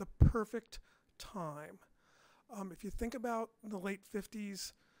consider the perfect time. If you think about the late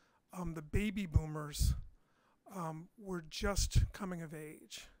 50s, the baby boomers were just coming of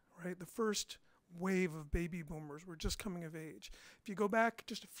age, right? The first wave of baby boomers were just coming of age. If you go back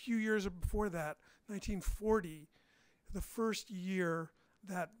just a few years before that, 1940, the first year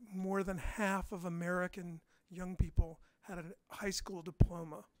that more than half of American young people had a high school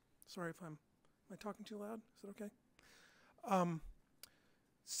diploma. Sorry if am I talking too loud? Is it okay?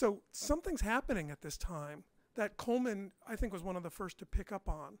 So something's happening at this time that Coleman, I think, was one of the first to pick up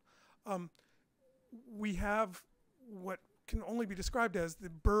on. We have what can only be described as the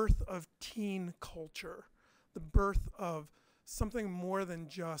birth of teen culture, the birth of something more than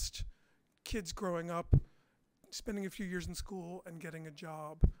just kids growing up, spending a few years in school and getting a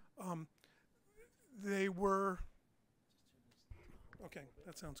job. They were, okay,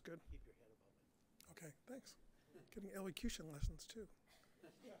 that sounds good. Okay, thanks. Getting elocution lessons too.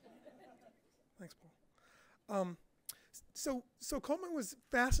 Thanks, Paul. So Coleman was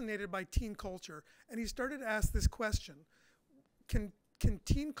fascinated by teen culture, and he started to ask this question: Can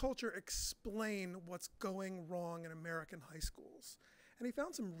teen culture explain what's going wrong in American high schools? And he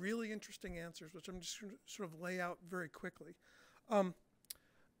found some really interesting answers, which I'm just going to sort of lay out very quickly.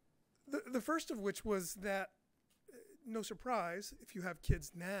 The first of which was that, no surprise, if you have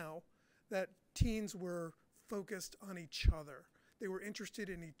kids now, that teens were focused on each other. They were interested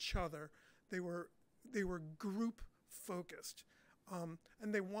in each other. They were group focused,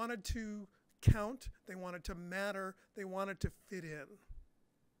 and they wanted to count. They wanted to matter. They wanted to fit in.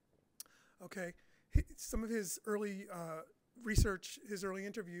 Okay, some of his early research, his early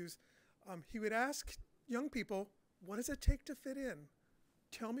interviews, he would ask young people, "What does it take to fit in?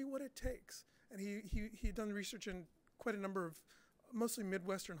 Tell me what it takes." And he had done research in quite a number of mostly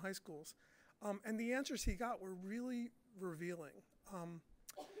Midwestern high schools. And the answers he got were really revealing.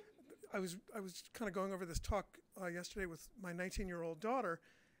 I was kind of going over this talk yesterday with my 19-year-old daughter,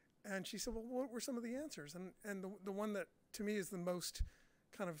 and she said, "Well, what were some of the answers?" And the one that to me is the most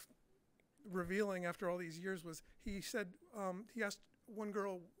kind of revealing after all these years was he said he asked one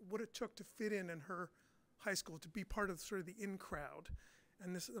girl what it took to fit in her high school, to be part of sort of the in crowd,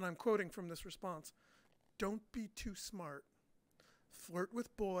 and I'm quoting from this response: "Don't be too smart. Flirt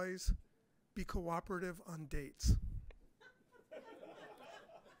with boys. Be cooperative on dates."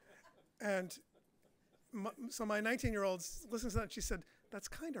 And so my 19-year-old listens to that and she said, "That's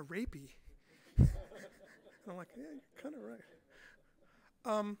kind of rapey." And I'm like, "Yeah, you're kind of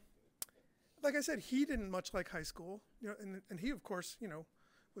right." Like I said, he didn't much like high school, and he, of course,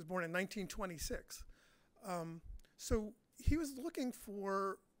 was born in 1926. So he was looking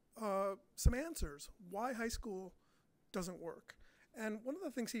for some answers why high school doesn't work. And one of the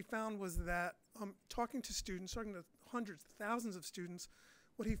things he found was that talking to hundreds, thousands of students,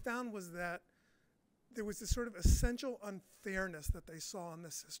 what he found was that there was this sort of essential unfairness that they saw in the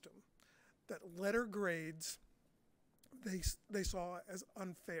system, that letter grades they saw as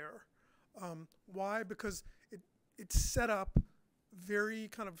unfair. Why? Because it set up very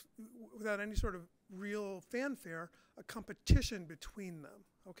kind of, without any sort of real fanfare, a competition between them,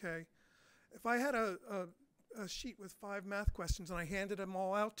 okay? If I had a sheet with 5 math questions and I handed them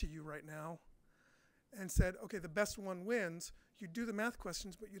all out to you right now and said, okay, the best one wins, you'd do the math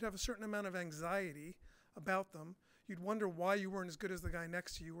questions, but you'd have a certain amount of anxiety about them. You'd wonder why you weren't as good as the guy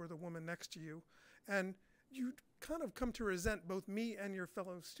next to you or the woman next to you. And you'd kind of come to resent both me and your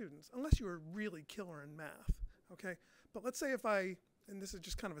fellow students, unless you were really killer in math, okay? But let's say if and this is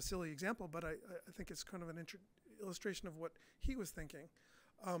just kind of a silly example, but I think it's kind of an illustration of what he was thinking.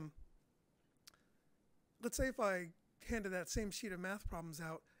 Let's say if I handed that same sheet of math problems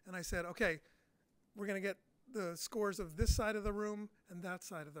out and I said, okay, we're going to get the scores of this side of the room and that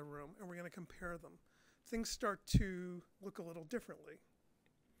side of the room, and we're going to compare them. Things start to look a little differently.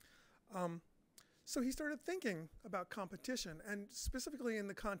 So he started thinking about competition, and specifically in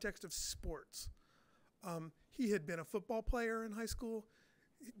the context of sports. He had been a football player in high school.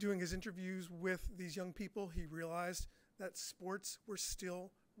 Doing his interviews with these young people, he realized that sports were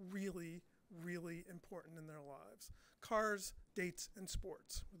still really, really important in their lives. Cars dates, and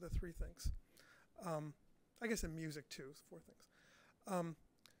sports were the three things. I guess in music too, four things.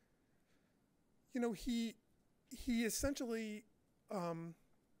 He essentially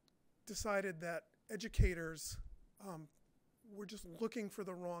decided that educators were just looking for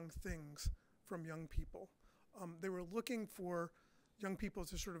the wrong things from young people. They were looking for young people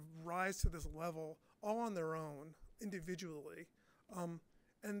to sort of rise to this level all on their own, individually.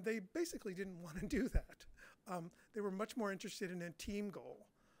 And they basically didn't want to do that. They were much more interested in a team goal.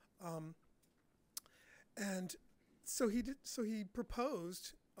 And so he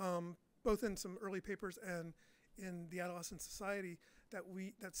proposed, both in some early papers and in the Adolescent Society,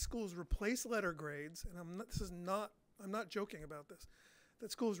 that schools replace letter grades, and I'm not joking about this,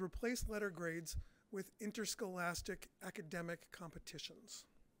 that schools replace letter grades with interscholastic academic competitions.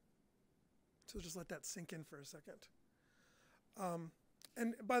 So just let that sink in for a second.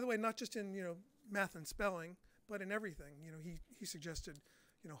 And by the way, not just in math and spelling, but in everything. He suggested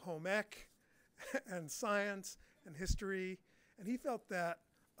home ec and science and history, and he felt that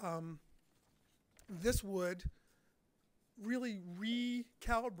this would really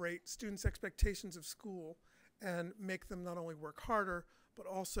recalibrate students' expectations of school and make them not only work harder, but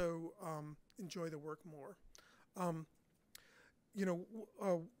also enjoy the work more. One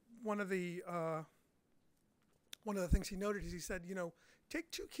of the things he noted is he said,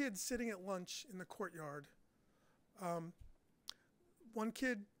 take two kids sitting at lunch in the courtyard. One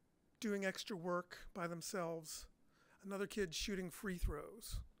kid doing extra work by themselves, another kid shooting free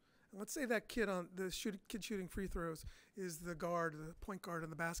throws. And let's say that kid kid shooting free throws is the point guard on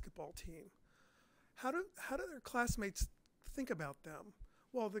the basketball team. How do their classmates think about them?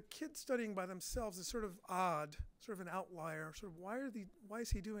 Well, the kid studying by themselves is sort of odd, sort of an outlier. Sort of why is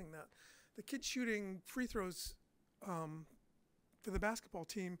he doing that? The kid shooting free throws for the basketball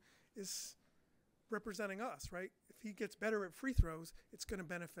team is representing us, right? If he gets better at free throws, it's going to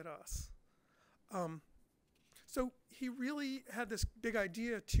benefit us. So he really had this big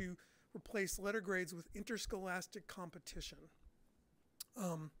idea to replace letter grades with interscholastic competition.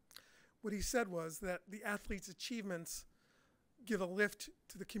 What he said was that the athlete's achievements give a lift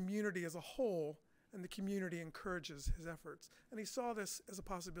to the community as a whole, and the community encourages his efforts. And he saw this as a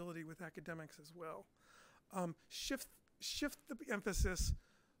possibility with academics as well. Shift the emphasis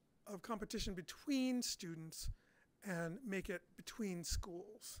of competition between students and make it between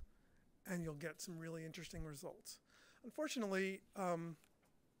schools, and you'll get some really interesting results. Unfortunately,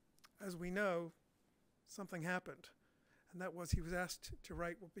 as we know, something happened, and that was he was asked to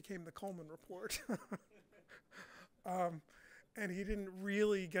write what became the Coleman Report. And he didn't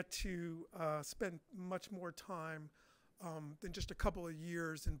really get to spend much more time than just a couple of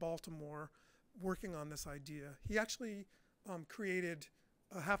years in Baltimore working on this idea. He actually created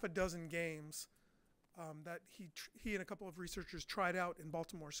a half a dozen games that he and a couple of researchers tried out in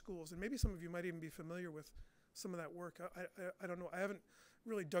Baltimore schools. And maybe some of you might even be familiar with some of that work. I don't know. I haven't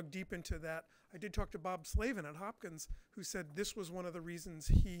really dug deep into that. I did talk to Bob Slavin at Hopkins, who said this was one of the reasons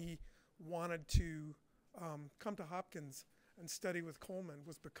he wanted to come to Hopkins and study with Coleman,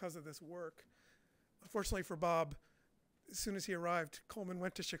 was because of this work. Unfortunately for Bob, as soon as he arrived, Coleman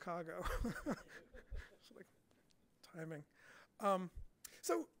went to Chicago. It's like timing.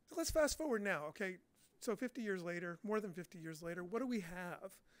 So let's fast forward now, okay? So 50 years later, more than 50 years later, what do we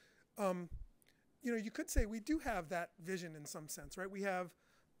have? You could say we do have that vision in some sense, right? We have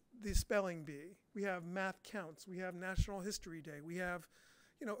the spelling bee, we have math counts, we have National History Day, we have,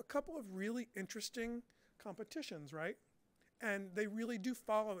 a couple of really interesting competitions, right? And they really do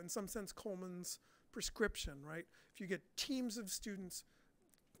follow, in some sense, Coleman's prescription, right? If you get teams of students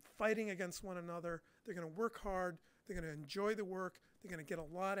fighting against one another, they're going to work hard, they're going to enjoy the work, they're going to get a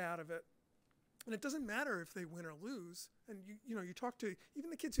lot out of it. And it doesn't matter if they win or lose. And you talk to even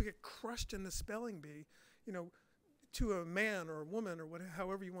the kids who get crushed in the spelling bee, to a man or a woman or whatever,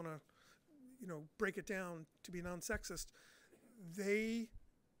 however you want to, break it down to be non-sexist, they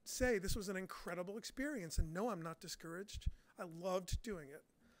say this was an incredible experience, and no, I'm not discouraged. I loved doing it.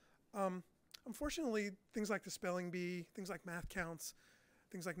 Unfortunately, things like the spelling bee, things like math counts,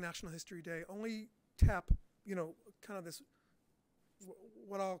 things like National History Day only tap, kind of this,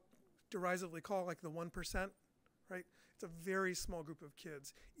 what I'll derisively call like the 1%, right? It's a very small group of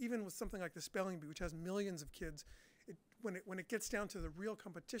kids. Even with something like the spelling bee, which has millions of kids, when it gets down to the real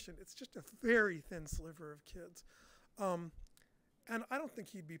competition, it's just a very thin sliver of kids. And I don't think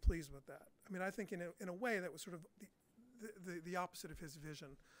he'd be pleased with that. I mean, I think in a way that was sort of the opposite of his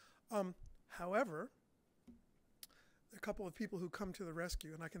vision. However, a couple of people who come to the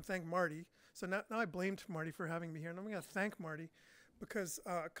rescue, and I can thank Marty. So now I blamed Marty for having me here, and I'm going to thank Marty because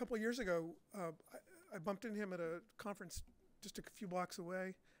a couple of years ago, I bumped into him at a conference just a few blocks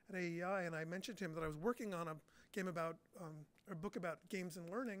away at AEI, and I mentioned to him that I was working on a book about games and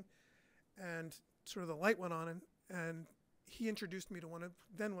learning, and sort of the light went on, and he introduced me to one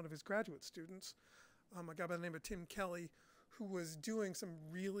of his graduate students, a guy by the name of Tim Kelly, who was doing some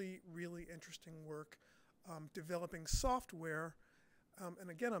really, really interesting work developing software, and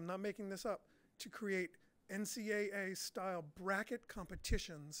again, I'm not making this up, to create NCAA-style bracket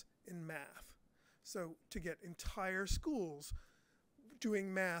competitions in math. So to get entire schools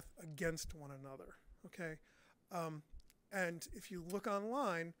doing math against one another, okay? And if you look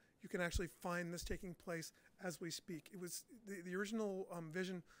online, you can actually find this taking place as we speak. It was the original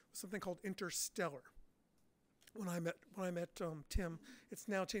vision was something called Interstellar. When I met Tim, it's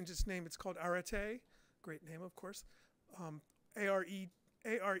now changed its name. It's called Arete, great name, of course, ARETE.cc.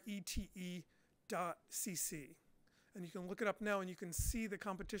 And you can look it up now, and you can see the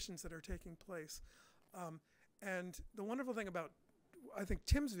competitions that are taking place. And the wonderful thing about, I think,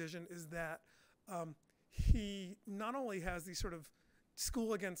 Tim's vision is that he not only has these sort of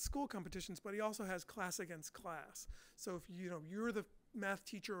school against school competitions, but he also has class against class. So if you're the math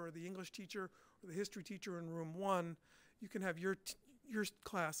teacher or the English teacher or the history teacher in room 1, you can have your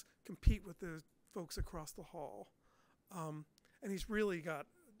class compete with the folks across the hall. And he's really got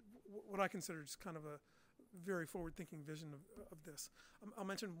what I consider just kind of a very forward-thinking vision of this. I'll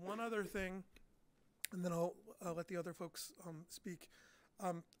mention one other thing, and then I'll let the other folks speak.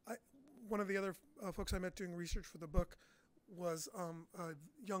 One of the other folks I met doing research for the book was a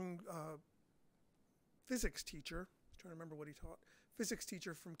young physics teacher, I'm trying to remember what he taught, physics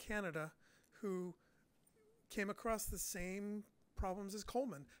teacher from Canada, who came across the same problems as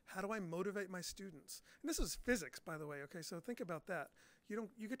Coleman. How do I motivate my students? And this was physics, by the way, okay, so think about that. You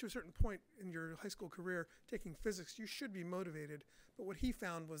get to a certain point in your high school career taking physics, you should be motivated, but what he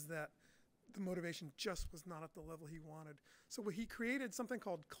found was that the motivation just was not at the level he wanted. So he created something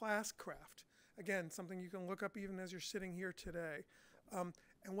called Classcraft. Again, something you can look up even as you're sitting here today. And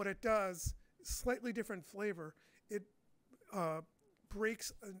what it does, slightly different flavor, it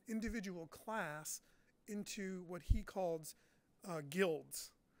breaks an individual class into what he calls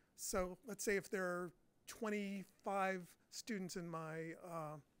guilds. So let's say if there are 25 students in my,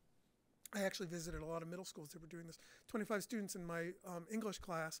 I actually visited a lot of middle schools that were doing this, 25 students in my English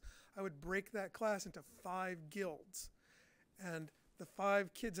class, I would break that class into 5 guilds. And the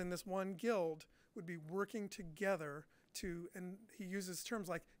 5 kids in this one guild would be working together to, and he uses terms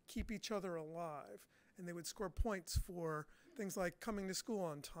like keep each other alive. And they would score points for things like coming to school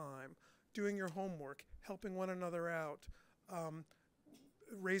on time, doing your homework, helping one another out,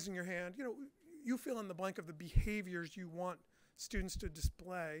 raising your hand. You fill in the blank of the behaviors you want students to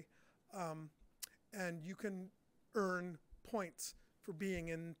display, and you can earn points for being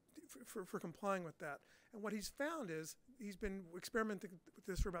in, for complying with that. And what he's found is, he's been experimenting with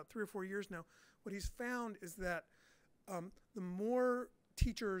this for about 3 or 4 years now, what he's found is that the more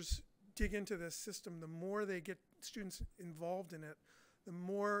teachers dig into this system, the more they get students involved in it, the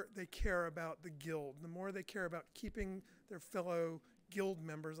more they care about the guild, the more they care about keeping their fellow guild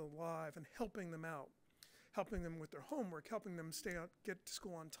members alive and helping them out, helping them with their homework, helping them get to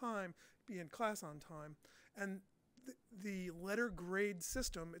school on time, be in class on time. And the letter grade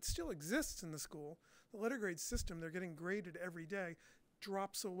system, it still exists in the school. The letter grade system, they're getting graded every day,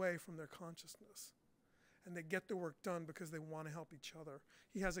 drops away from their consciousness. And they get the work done because they want to help each other.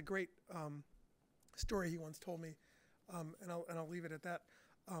 He has a great story he once told me, and I'll leave it at that.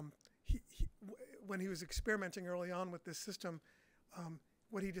 When he was experimenting early on with this system,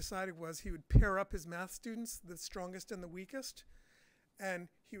 what he decided was he would pair up his math students, the strongest and the weakest, and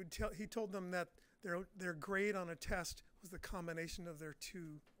he told them that their grade on a test was the combination of their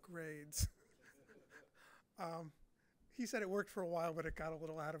 2 grades. He said it worked for a while, but it got a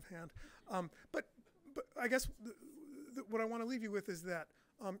little out of hand. But I guess what I want to leave you with is that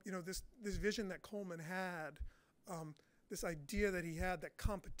this vision that Coleman had, this idea that he had that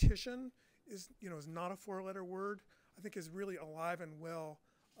competition is not a 4-letter word, I think is really alive and well,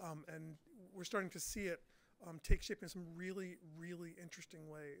 and we're starting to see it take shape in some really, really interesting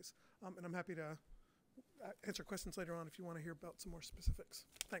ways. And I'm happy to answer questions later on if you want to hear about some more specifics.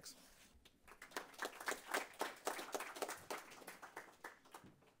 Thanks.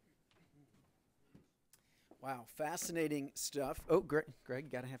 Wow, fascinating stuff. Oh, Greg, you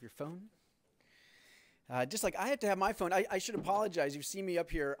got to have your phone. Just like I had to have my phone. I should apologize. You see me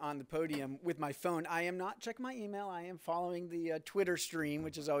up here on the podium with my phone. I am not checking my email. I am following the Twitter stream,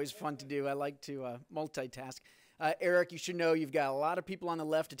 which is always fun to do. I like to multitask. Eric, you should know you've got a lot of people on the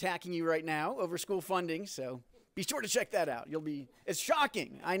left attacking you right now over school funding, so be sure to check that out. It's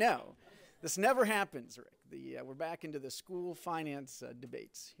shocking, I know, This never happens, Rick. We're back into the school finance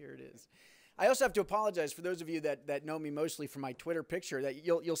debates. Here it is. I also have to apologize for those of you that know me mostly from my Twitter picture. That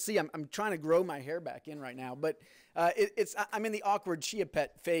you'll see I'm trying to grow my hair back in right now, but I'm in the awkward chia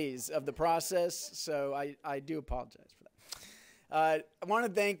pet phase of the process, so I do apologize for that. I want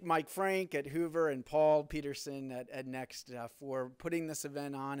to thank Mike Frank at Hoover and Paul Peterson at Next for putting this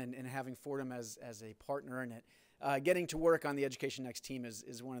event on and having Fordham as a partner in it. Getting to work on the Education Next team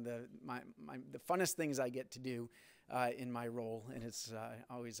is one of the funnest things I get to do in my role, and it's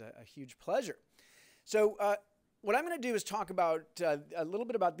always a huge pleasure. So what I'm going to do is talk about a little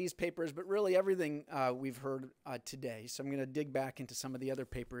bit about these papers, but really everything we've heard today. So I'm going to dig back into some of the other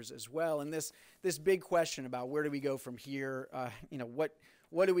papers as well, and this big question about where do we go from here?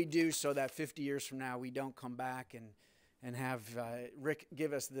 What do we do so that 50 years from now we don't come back and have Rick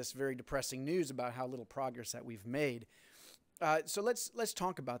give us this very depressing news about how little progress that we've made. So let's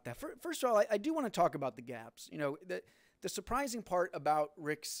talk about that. First of all, I do want to talk about the gaps. The surprising part about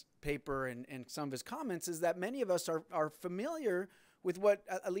Rick's paper and some of his comments is that many of us are familiar with what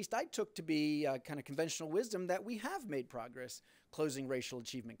at least I took to be kind of conventional wisdom, that we have made progress closing racial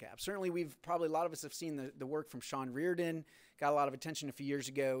achievement gaps. Certainly a lot of us have seen the work from Sean Reardon, got a lot of attention a few years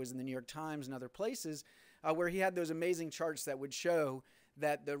ago, was in the New York Times and other places, where he had those amazing charts that would show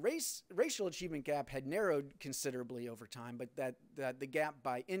that the racial achievement gap had narrowed considerably over time, but that the gap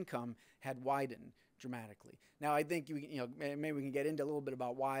by income had widened dramatically. Now, I think maybe we can get into a little bit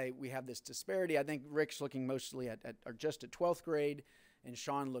about why we have this disparity. I think Rick's looking mostly at just at 12th grade, and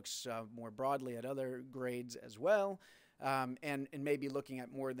Sean looks more broadly at other grades as well, and maybe looking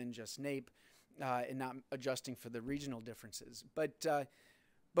at more than just NAEP and not adjusting for the regional differences.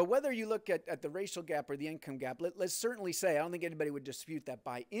 But whether you look at the racial gap or the income gap, let's certainly say, I don't think anybody would dispute that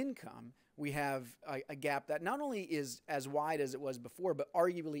by income, we have a gap that not only is as wide as it was before, but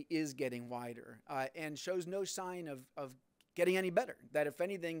arguably is getting wider and shows no sign of getting any better. That if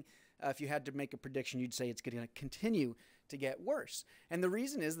anything, if you had to make a prediction, you'd say it's going to continue to get worse. And the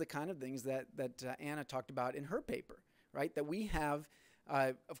reason is the kind of things that Anna talked about in her paper, right? That we have,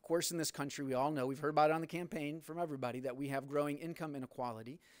 of course, in this country, we all know, we've heard about it on the campaign from everybody, that we have growing income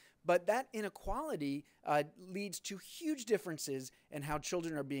inequality. But that inequality leads to huge differences in how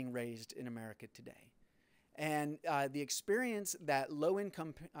children are being raised in America today. And the experience that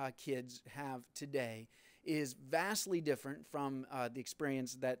low-income kids have today is vastly different from the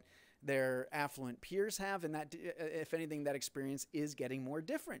experience that their affluent peers have, and that, if anything, that experience is getting more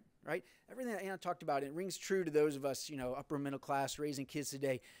different, right? Everything that Anna talked about, it rings true to those of us, upper middle class, raising kids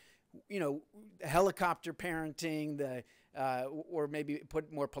today. Helicopter parenting, or maybe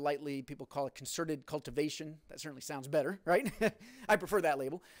put more politely, people call it concerted cultivation. That certainly sounds better, right? I prefer that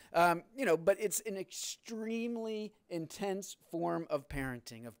label. But it's an extremely intense form of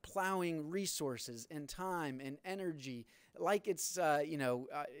parenting, of plowing resources and time and energy, like it's,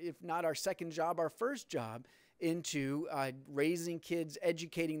 if not our second job, our first job, into raising kids,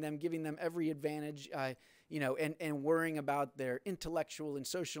 educating them, giving them every advantage, and worrying about their intellectual and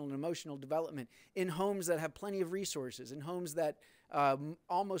social and emotional development in homes that have plenty of resources, in homes that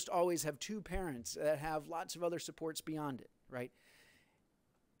almost always have two parents, that have lots of other supports beyond it, right?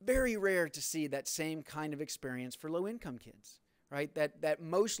 Very rare to see that same kind of experience for low-income kids, right? That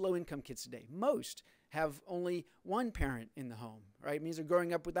most low-income kids today, most have only one parent in the home, right? It means they're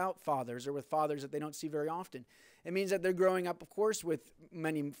growing up without fathers, or with fathers that they don't see very often. It means that they're growing up, of course, with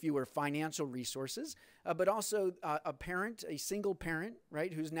many fewer financial resources, but also a single parent,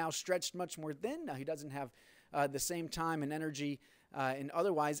 right, who's now stretched much more thin. Now he doesn't have the same time and energy and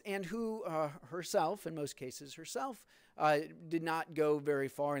otherwise, and who herself, in most cases herself, did not go very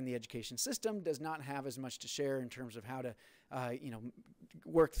far in the education system, does not have as much to share in terms of how to,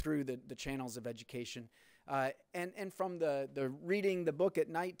 work through the channels of education. And from the reading the book at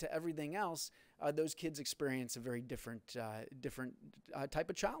night to everything else, those kids experience a very different type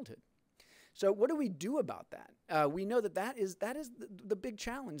of childhood. So what do we do about that? We know that is the big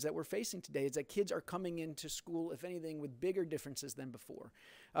challenge that we're facing today, is that kids are coming into school, if anything, with bigger differences than before.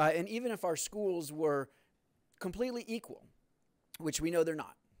 And even if our schools were completely equal, which we know they're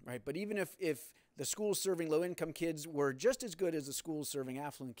not, right? But even if the schools serving low-income kids were just as good as the schools serving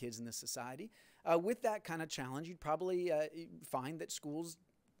affluent kids in this society, with that kind of challenge, you'd probably find that schools,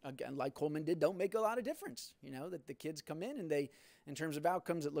 again, like Coleman did, don't make a lot of difference. That the kids come in and they, in terms of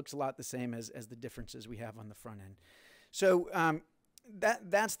outcomes, it looks a lot the same as the differences we have on the front end. So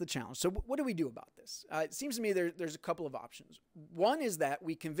that's the challenge. So what do we do about this? It seems to me there's a couple of options. One is that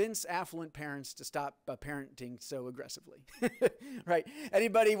we convince affluent parents to stop parenting so aggressively, right?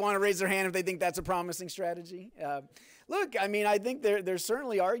 Anybody want to raise their hand if they think that's a promising strategy? Look, I mean, I think there's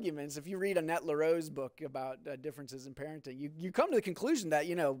certainly arguments. If you read Annette Lareau's book about differences in parenting, you come to the conclusion that,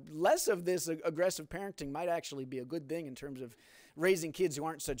 less of this aggressive parenting might actually be a good thing in terms of raising kids who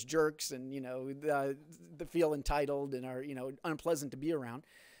aren't such jerks and, that feel entitled and are, unpleasant to be around.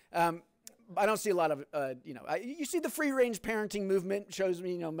 I don't see a lot of, you see the free-range parenting movement shows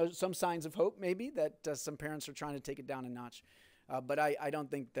me, some signs of hope maybe that some parents are trying to take it down a notch. But I don't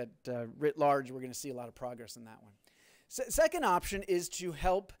think that writ large we're going to see a lot of progress in that one. Second option is to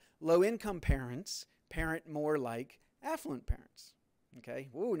help low-income parents parent more like affluent parents. Okay?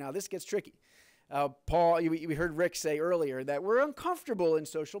 Ooh, now this gets tricky. Paul, we heard Rick say earlier that we're uncomfortable in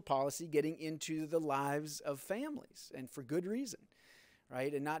social policy getting into the lives of families, and for good reason,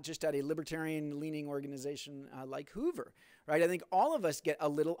 right? And not just at a libertarian-leaning organization like Hoover, right? I think all of us get a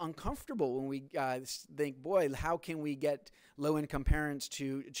little uncomfortable when we think, boy, how can we get low-income parents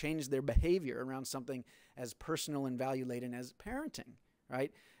to change their behavior around something as personal and value-laden as parenting,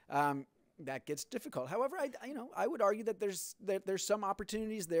 right? That gets difficult. However, I would argue that there's some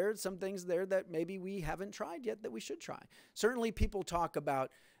opportunities there, some things there that maybe we haven't tried yet that we should try. Certainly, people talk about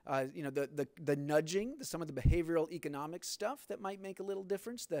the nudging, some of the behavioral economics stuff that might make a little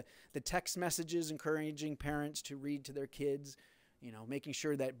difference. The text messages encouraging parents to read to their kids. Making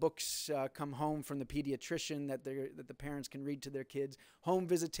sure that books come home from the pediatrician that the parents can read to their kids. Home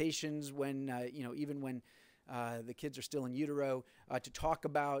visitations when even when the kids are still in utero, to talk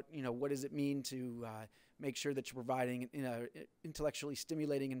about, what does it mean to make sure that you're providing an intellectually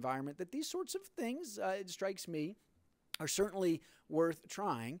stimulating environment, that these sorts of things, it strikes me, are certainly worth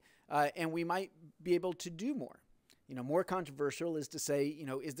trying, and we might be able to do more. More controversial is to say,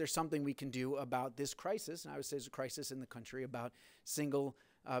 is there something we can do about this crisis? And I would say there's a crisis in the country about single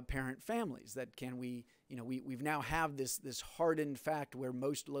parent families. That can we've now have this hardened fact where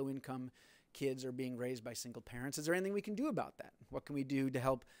most low-income kids are being raised by single parents. Is there anything we can do about that? What can we do to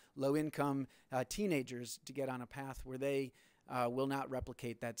help low-income teenagers to get on a path where they will not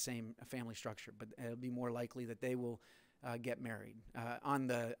replicate that same family structure, but it'll be more likely that they will get married? On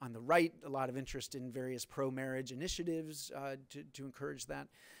the right, a lot of interest in various pro-marriage initiatives to encourage that.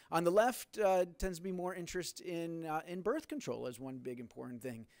 On the left, tends to be more interest in birth control as one big important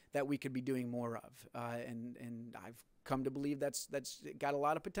thing that we could be doing more of. And I've come to believe that's got a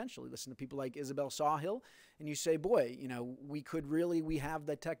lot of potential. You listen to people like Isabel Sawhill, and you say, boy, we have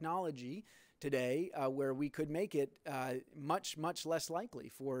the technology today where we could make it much, much less likely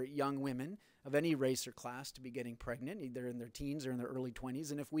for young women of any race or class to be getting pregnant, either in their teens or in their early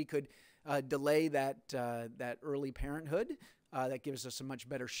 20s. And if we could delay that early parenthood, that gives us a much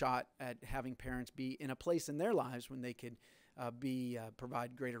better shot at having parents be in a place in their lives when they could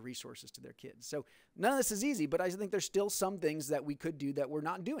provide greater resources to their kids. So none of this is easy, but I think there's still some things that we could do that we're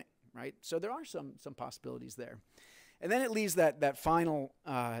not doing, right? So there are some possibilities there. And then it leaves the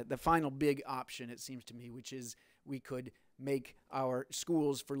final big option, it seems to me, which is we could make our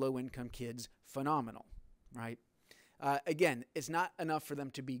schools for low-income kids phenomenal, right? Again, it's not enough for them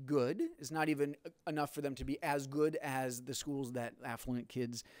to be good. It's not even enough for them to be as good as the schools that affluent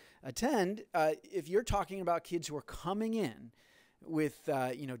kids attend. If you're talking about kids who are coming in with,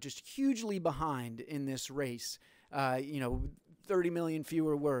 just hugely behind in this race, 30 million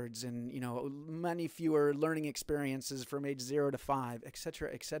fewer words and, many fewer learning experiences from age 0 to 5, et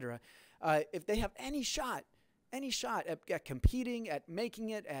cetera, et cetera. If they have any shot at competing, at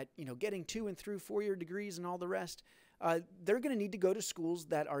making it, at, getting 2 and through 4-year degrees and all the rest, they're going to need to go to schools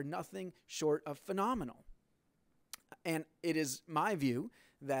that are nothing short of phenomenal. And it is my view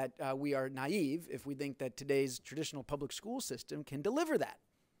that we are naive if we think that today's traditional public school system can deliver that,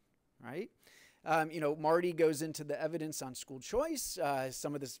 right? Marty goes into the evidence on school choice.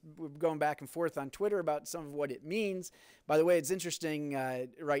 Some of this, we're going back and forth on Twitter about some of what it means. By the way, it's interesting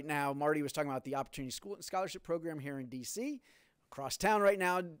right now, Marty was talking about the Opportunity Scholarship Program here in D.C. Across town right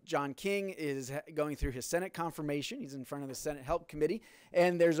now, John King is going through his Senate confirmation. He's in front of the Senate Help Committee.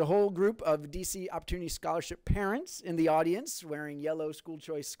 And there's a whole group of D.C. Opportunity Scholarship parents in the audience wearing yellow school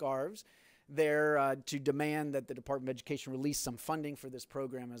choice scarves there to demand that the Department of Education release some funding for this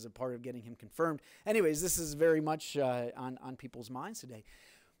program as a part of getting him confirmed. Anyways, this is very much on people's minds today.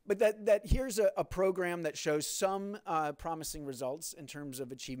 But that here's a program that shows some promising results in terms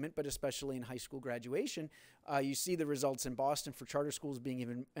of achievement, but especially in high school graduation. You see the results in Boston for charter schools being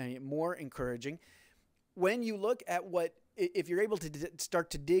even more encouraging. when you look at if you're able to start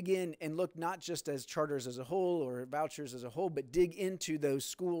to dig in and look not just as charters as a whole or vouchers as a whole, but dig into those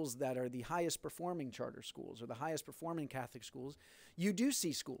schools that are the highest performing charter schools or the highest performing Catholic schools, you do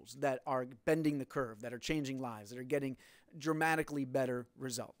see schools that are bending the curve, that are changing lives, that are getting dramatically better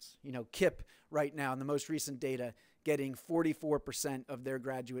results. You know, KIPP right now in the most recent data getting 44% of their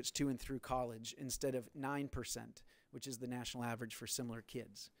graduates to and through college instead of 9%, which is the national average for similar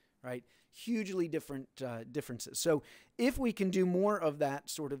kids. Right? Hugely different differences. So if we can do more of that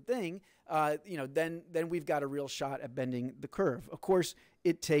sort of thing, then we've got a real shot at bending the curve. Of course,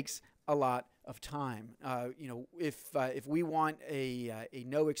 it takes a lot of time. If we want a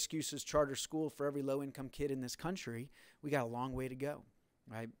no excuses charter school for every low income kid in this country, we got a long way to go.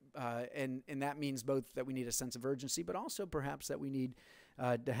 Right? And that means both that we need a sense of urgency, but also perhaps that we need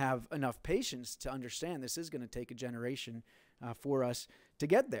to have enough patience to understand this is going to take a generation for us to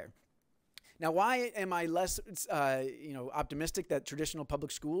get there. Now, why am I less, optimistic that traditional public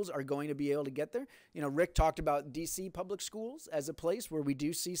schools are going to be able to get there? You know, Rick talked about DC public schools as a place where we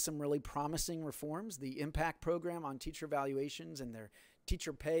do see some really promising reforms. The impact program on teacher evaluations and their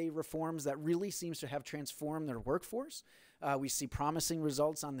teacher pay reforms that really seems to have transformed their workforce. We see promising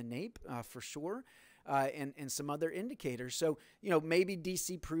results on the NAEP for sure. And some other indicators. So, maybe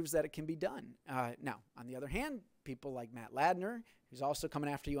DC proves that it can be done. Now, on the other hand, people like Matt Ladner, who's also coming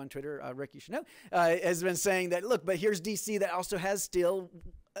after you on Twitter, Rick, you should know, has been saying that, look, but here's DC that also has still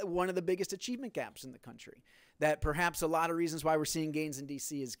one of the biggest achievement gaps in the country. That perhaps a lot of reasons why we're seeing gains in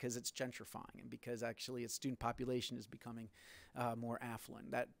DC is because it's gentrifying and because actually its student population is becoming more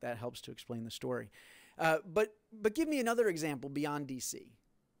affluent. That helps to explain the story. But give me another example beyond DC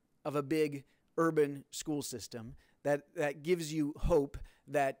of a big urban school system that gives you hope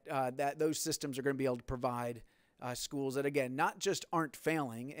that those systems are going to be able to provide schools that, again, not just aren't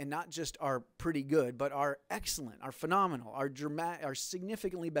failing and not just are pretty good, but are excellent, are phenomenal, are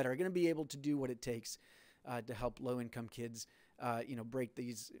significantly better, are going to be able to do what it takes to help low-income kids, break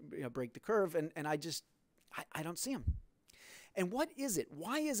the curve. And I don't see them. And what is it?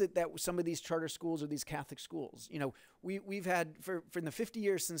 Why is it that some of these charter schools or these Catholic schools, we've had for the 50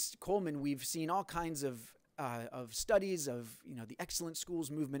 years since Coleman, we've seen all kinds of studies of, the excellent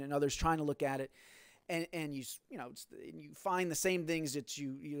schools movement and others trying to look at it. And you find the same things that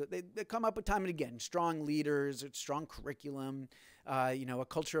they come up with time and again: strong leaders, strong curriculum, a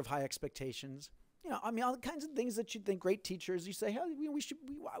culture of high expectations. All the kinds of things that you'd think great teachers, you say,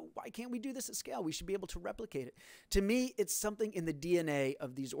 why can't we do this at scale? We should be able to replicate it. To me, it's something in the DNA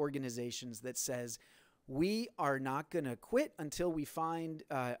of these organizations that says, we are not going to quit until we find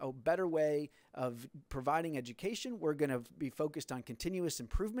a better way of providing education. We're going to be focused on continuous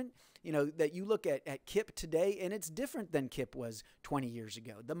improvement. That you look at KIPP today, and it's different than KIPP was 20 years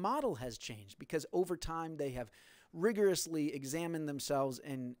ago. The model has changed because over time they have rigorously examined themselves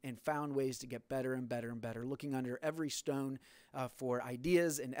and found ways to get better and better and better, looking under every stone for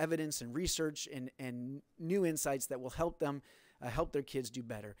ideas and evidence and research and new insights that will help them help their kids do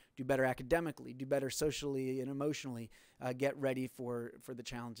better academically, do better socially and emotionally, get ready for the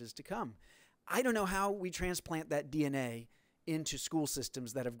challenges to come. I don't know how we transplant that DNA into school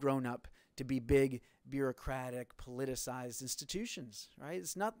systems that have grown up to be big, bureaucratic, politicized institutions, right?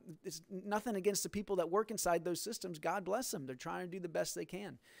 It's nothing against the people that work inside those systems. God bless them. They're trying to do the best they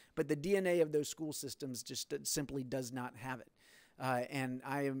can. But the DNA of those school systems just simply does not have it. And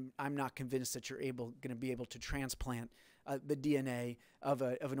I'm not convinced that you're going to be able to transplant the DNA of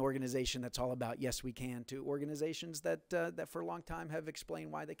an organization that's all about yes we can to organizations that for a long time have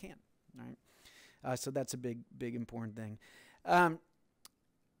explained why they can't. Right? So that's a big important thing.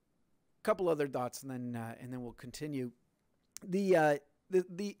 Couple other thoughts, and then we'll continue. The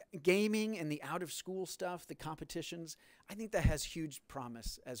gaming and the out of school stuff, the competitions, I think that has huge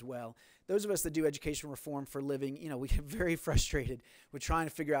promise as well. Those of us that do education reform for a living, we get very frustrated with trying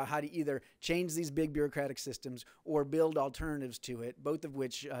to figure out how to either change these big bureaucratic systems or build alternatives to it, both of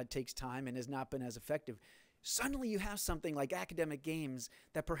which takes time and has not been as effective. Suddenly you have something like academic games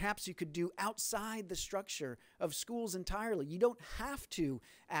that perhaps you could do outside the structure of schools entirely. You don't have to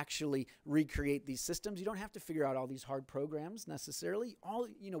actually recreate these systems. You don't have to figure out all these hard programs necessarily.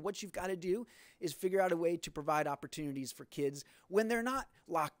 What you've got to do is figure out a way to provide opportunities for kids when they're not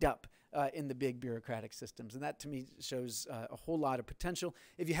locked up in the big bureaucratic systems. And that to me shows a whole lot of potential.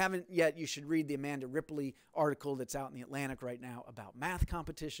 If you haven't yet, you should read the Amanda Ripley article that's out in the Atlantic right now about math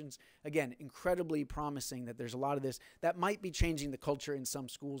competitions. Again, incredibly promising that there's a lot of this that might be changing the culture in some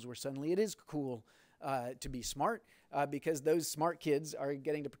schools where suddenly it is cool to be smart because those smart kids are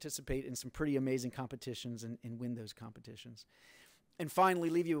getting to participate in some pretty amazing competitions and win those competitions. And finally,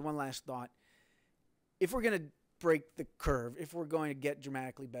 leave you with one last thought. if we're going to break the curve, if we're going to get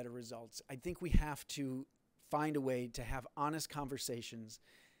dramatically better results, I think we have to find a way to have honest conversations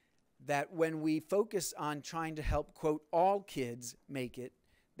that when we focus on trying to help, quote, all kids make it,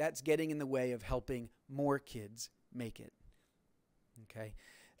 that's getting in the way of helping more kids make it. Okay.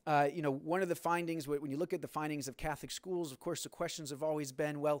 One of the findings, when you look at the findings of Catholic schools, of course, the questions have always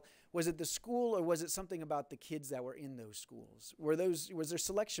been, well, was it the school or was it something about the kids that were in those schools? Was there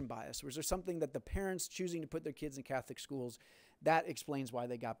selection bias? Was there something that the parents choosing to put their kids in Catholic schools, that explains why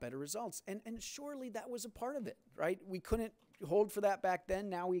they got better results? And surely that was a part of it, right? We couldn't hold for that back then.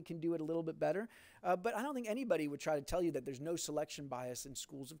 Now we can do it a little bit better. But I don't think anybody would try to tell you that there's no selection bias in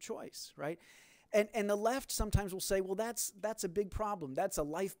schools of choice, right? And the left sometimes will say, well, that's a big problem. That's a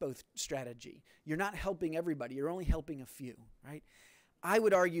lifeboat strategy. You're not helping everybody. You're only helping a few, right? I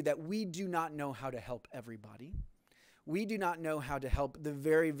would argue that we do not know how to help everybody. We do not know how to help the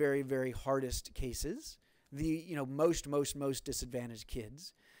very, very, very hardest cases, the most disadvantaged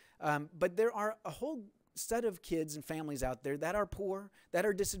kids. But there are a whole set of kids and families out there that are poor, that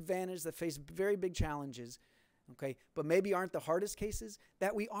are disadvantaged, that face very big challenges, okay, but maybe aren't the hardest cases,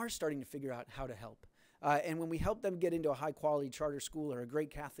 that we are starting to figure out how to help. And when we help them get into a high-quality charter school or a great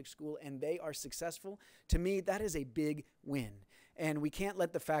Catholic school and they are successful, to me, that is a big win. And we can't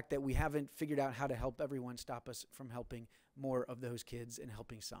let the fact that we haven't figured out how to help everyone stop us from helping more of those kids and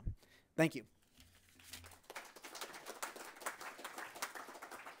helping some. Thank you.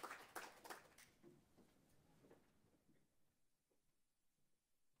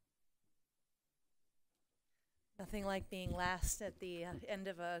 Nothing like being last at the end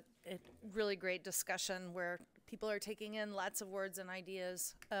of a really great discussion where people are taking in lots of words and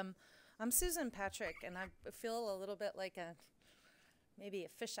ideas. I'm Susan Patrick, and I feel a little bit like maybe a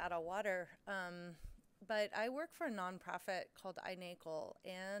fish out of water. But I work for a nonprofit called iNACL,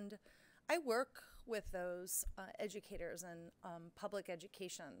 and I work with those educators in public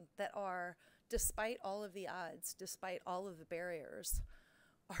education that are, despite all of the odds, despite all of the barriers,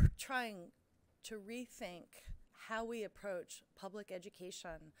 are trying to rethink how we approach public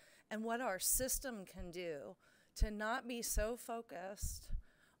education and what our system can do to not be so focused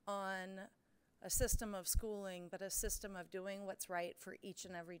on a system of schooling, but a system of doing what's right for each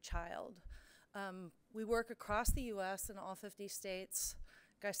and every child. We work across the U.S. in all 50 states.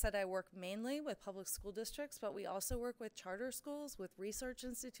 Like I said, I work mainly with public school districts, but we also work with charter schools, with research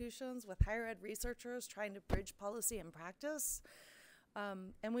institutions, with higher ed researchers trying to bridge policy and practice.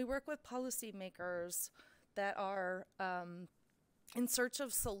 And we work with policymakers that are in search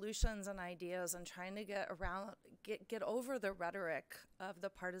of solutions and ideas and trying to get over the rhetoric of the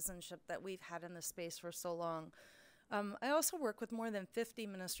partisanship that we've had in this space for so long. I also work with more than 50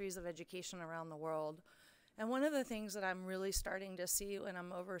 ministries of education around the world. And one of the things that I'm really starting to see when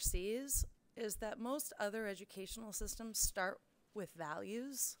I'm overseas is that most other educational systems start with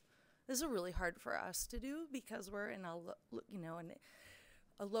values. This is really hard for us to do because we're in a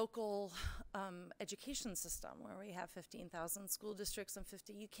local education system where we have 15,000 school districts and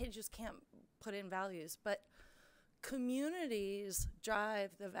 50, just can't put in values. But communities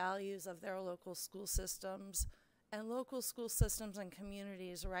drive the values of their local school systems, and local school systems and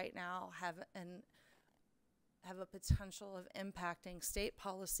communities right now have a potential of impacting state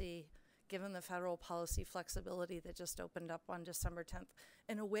policy, given the federal policy flexibility that just opened up on December 10th,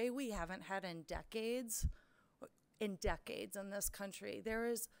 in a way we haven't had in decades in this country. There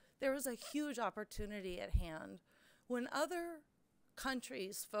is a huge opportunity at hand. When other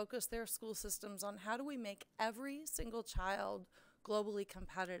countries focus their school systems on how do we make every single child globally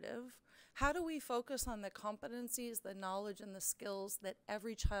competitive, how do we focus on the competencies, the knowledge, and the skills that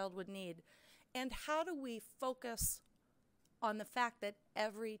every child would need, and how do we focus on the fact that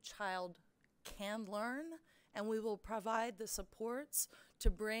every child can learn, and we will provide the supports to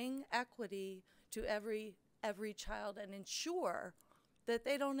bring equity to every child and ensure that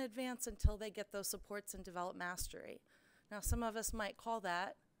they don't advance until they get those supports and develop mastery. Now, some of us might call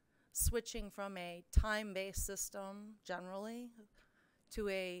that switching from a time-based system generally to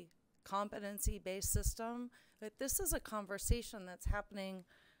a competency-based system, but this is a conversation that's happening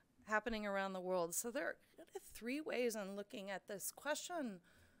around the world. So there are three ways in looking at this question,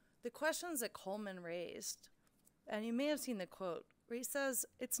 the questions that Coleman raised. And you may have seen the quote where he says,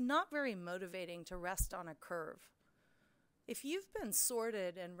 it's not very motivating to rest on a curve. If you've been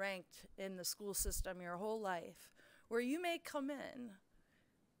sorted and ranked in the school system your whole life, where you may come in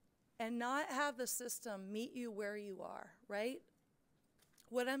and not have the system meet you where you are, right?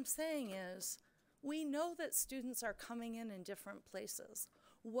 What I'm saying is, we know that students are coming in different places.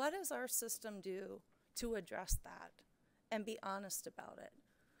 What does our system do to address that and be honest about it?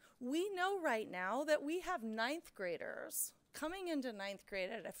 We know right now that we have 9th graders coming into 9th grade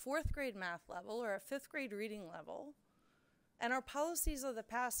at a 4th grade math level or a 5th grade reading level, and our policies of the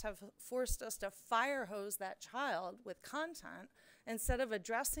past have forced us to fire hose that child with content instead of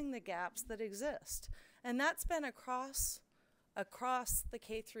addressing the gaps that exist. And that's been across the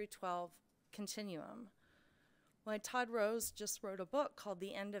K through 12 continuum. Well, Todd Rose just wrote a book called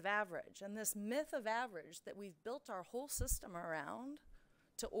The End of Average, and this myth of average that we've built our whole system around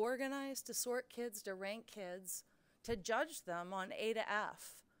to organize, to sort kids, to rank kids, to judge them on A to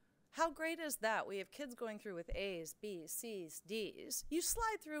F. How great is that? We have kids going through with A's, B's, C's, D's. You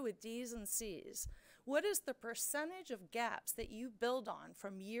slide through with D's and C's. What is the percentage of gaps that you build on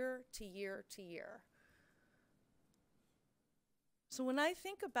from year to year to year? So when I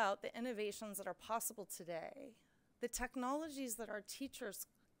think about the innovations that are possible today, the technologies that our teachers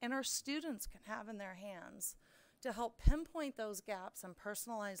and our students can have in their hands to help pinpoint those gaps and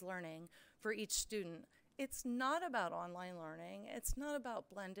personalize learning for each student, it's not about online learning, it's not about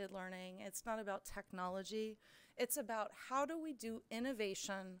blended learning, it's not about technology, it's about how do we do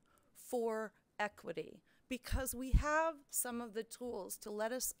innovation for equity, because we have some of the tools to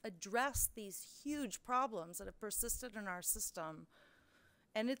let us address these huge problems that have persisted in our system.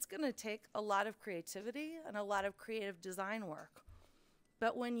 And it's going to take a lot of creativity and a lot of creative design work.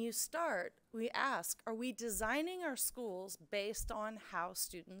 But when you start, we ask, are we designing our schools based on how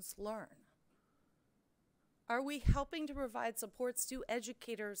students learn? Are we helping to provide supports to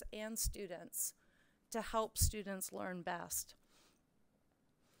educators and students to help students learn best?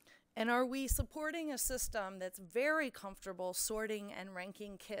 And are we supporting a system that's very comfortable sorting and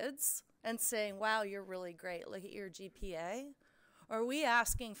ranking kids and saying, wow, you're really great, look at your GPA? Or are we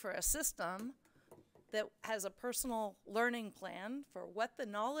asking for a system that has a personal learning plan for what the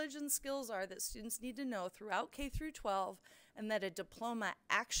knowledge and skills are that students need to know throughout K through 12, and that a diploma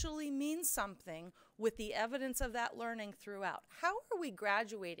actually means something with the evidence of that learning throughout? How are we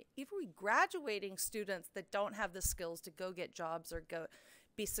graduating? Are we graduating students that don't have the skills to go get jobs or go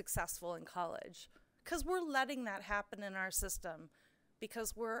be successful in college? Because we're letting that happen in our system,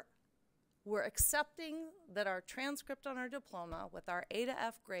 because we're accepting that our transcript on our diploma with our A to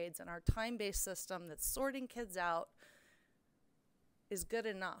F grades and our time-based system that's sorting kids out is good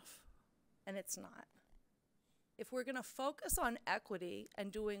enough, and it's not. If we're going to focus on equity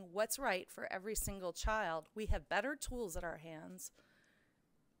and doing what's right for every single child, we have better tools at our hands,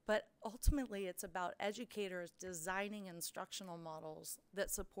 but ultimately it's about educators designing instructional models that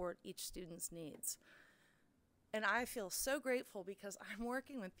support each student's needs. And I feel so grateful because I'm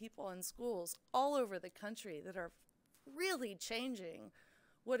working with people in schools all over the country that are really changing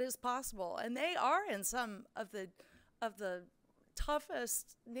what is possible. And they are in some of the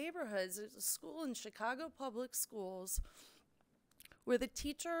toughest neighborhoods. There's a school in Chicago Public Schools where the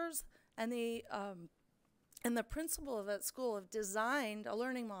teachers and the principal of that school have designed a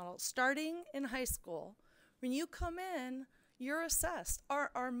learning model starting in high school. When you come in, you're assessed.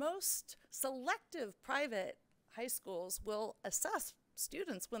 Our most selective private high schools will assess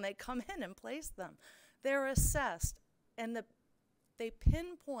students when they come in and place them. They're assessed, and they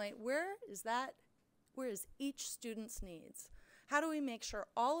pinpoint where is each student's needs. How do we make sure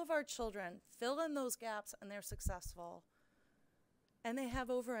all of our children fill in those gaps and they're successful? And they have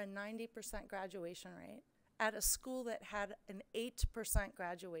over a 90% graduation rate at a school that had an 8%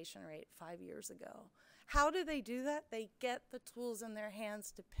 graduation rate 5 years ago. How do they do that? They get the tools in their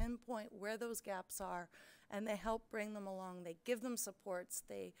hands to pinpoint where those gaps are, and they help bring them along. They give them supports.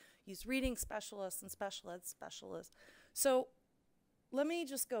 They use reading specialists and special ed specialists. So let me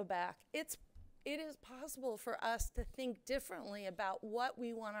just go back. It is possible for us to think differently about what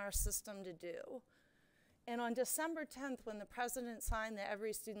we want our system to do. And on December 10th, when the president signed the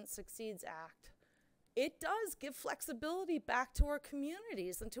Every Student Succeeds Act, it does give flexibility back to our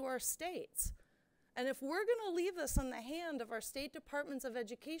communities and to our states. And if we're going to leave this in the hand of our state departments of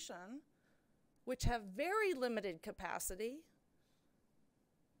education, which have very limited capacity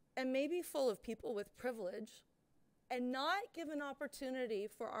and maybe full of people with privilege, and not give an opportunity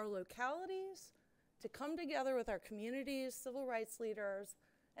for our localities to come together with our communities, civil rights leaders,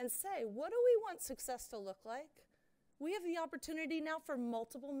 and say, what do we want success to look like? We have the opportunity now for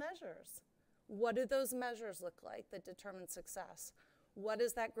multiple measures. What do those measures look like that determine success? What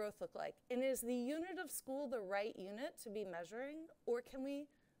does that growth look like? And is the unit of school the right unit to be measuring, or can we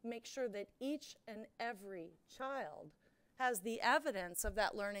make sure that each and every child has the evidence of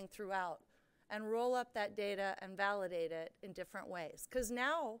that learning throughout, and roll up that data and validate it in different ways? Because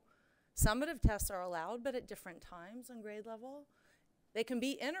now summative tests are allowed, but at different times on grade level. They can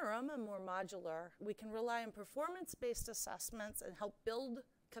be interim and more modular. We can rely on performance-based assessments and help build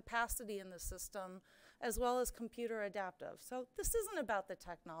capacity in the system, as well as computer adaptive. So this isn't about the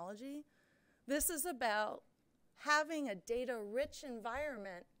technology. This is about having a data-rich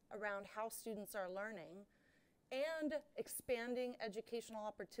environment around how students are learning and expanding educational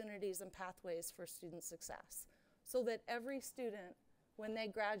opportunities and pathways for student success, so that every student, when they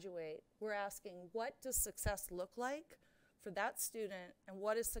graduate, we're asking, what does success look like for that student, and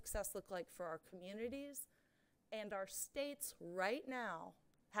what does success look like for our communities? And our states right now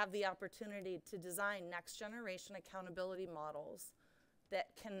have the opportunity to design next generation accountability models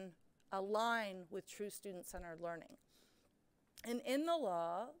that can align with true student-centered learning. And in the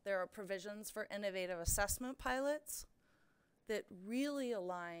law, there are provisions for innovative assessment pilots that really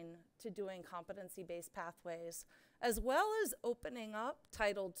align to doing competency-based pathways, as well as opening up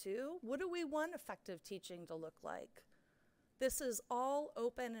Title II. What do we want effective teaching to look like? This is all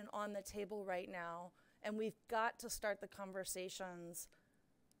open and on the table right now, and we've got to start the conversations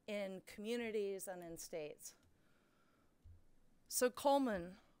in communities and in states. So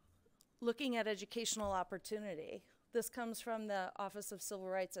Coleman, looking at educational opportunity. This comes from the Office of Civil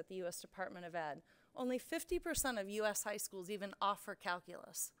Rights at the U.S. Department of Ed. Only 50% of U.S. high schools even offer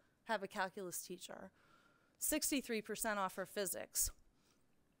calculus, have a calculus teacher. 63% offer physics.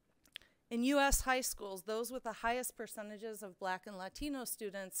 In U.S. high schools, those with the highest percentages of Black and Latino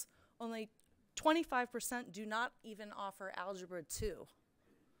students, only 25% do not even offer Algebra 2.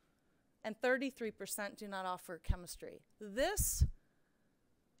 And 33% do not offer chemistry. This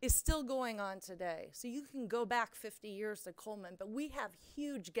is still going on today. So you can go back 50 years to Coleman, but we have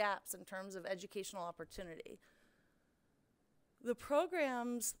huge gaps in terms of educational opportunity. The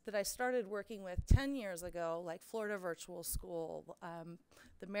programs that I started working with 10 years ago, like Florida Virtual School,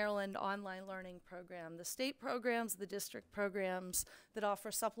 the Maryland Online Learning Program, the state programs, the district programs that offer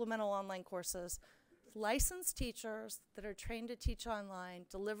supplemental online courses, licensed teachers that are trained to teach online,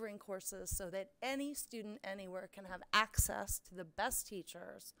 delivering courses so that any student anywhere can have access to the best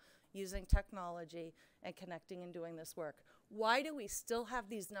teachers using technology and connecting and doing this work. Why do we still have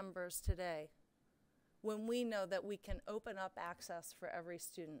these numbers today when we know that we can open up access for every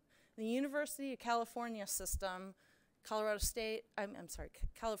student? The University of California system, California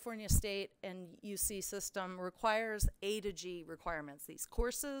State and UC system requires A to G requirements. These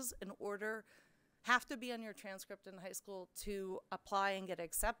courses in order have to be on your transcript in high school to apply and get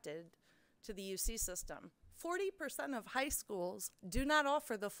accepted to the UC system. 40% of high schools do not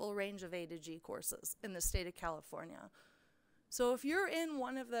offer the full range of A to G courses in the state of California. So if you're in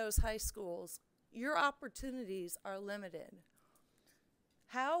one of those high schools, your opportunities are limited.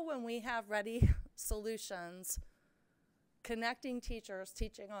 How, when we have ready solutions, connecting teachers,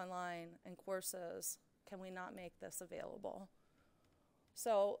 teaching online, and courses, can we not make this available?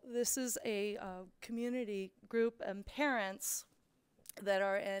 So this is a community group and parents that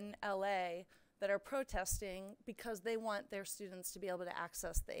are in LA that are protesting because they want their students to be able to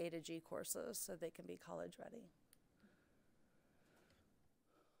access the A to G courses so they can be college ready.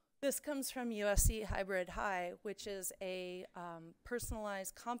 This comes from USC Hybrid High, which is a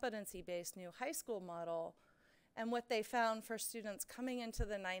personalized competency-based new high school model. And what they found for students coming into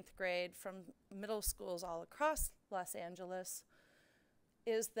the 9th grade from middle schools all across Los Angeles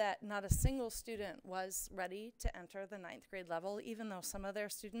is that not a single student was ready to enter the 9th grade level, even though some of their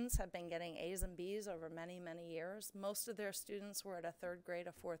students have been getting A's and B's over many, many years. Most of their students were at a 3rd grade,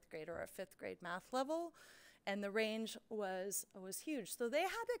 a 4th grade, or a 5th grade math level, and the range was huge. So they had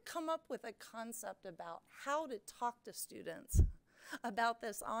to come up with a concept about how to talk to students about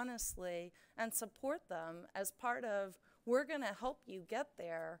this honestly and support them as part of, we're gonna help you get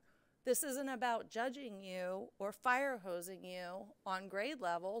there. This isn't about judging you or fire hosing you on grade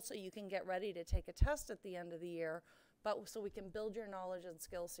level so you can get ready to take a test at the end of the year, but so we can build your knowledge and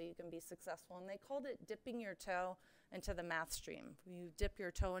skills so you can be successful. And they called it dipping your toe into the math stream. When you dip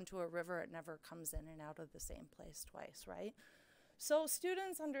your toe into a river, it never comes in and out of the same place twice, right? So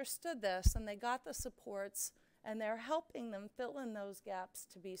students understood this and they got the supports and they're helping them fill in those gaps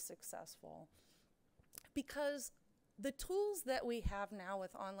to be successful. Because the tools that we have now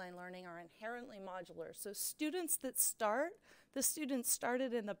with online learning are inherently modular. So students that start, the students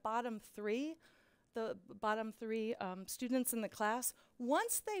started in the bottom three students in the class,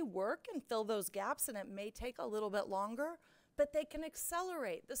 once they work and fill those gaps, and it may take a little bit longer, but they can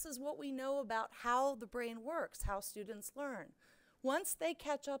accelerate. This is what we know about how the brain works, how students learn. Once they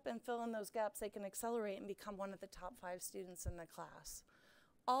catch up and fill in those gaps, they can accelerate and become one of the top 5 students in the class.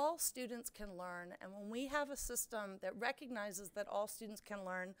 All students can learn, and when we have a system that recognizes that all students can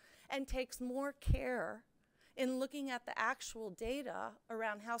learn and takes more care in looking at the actual data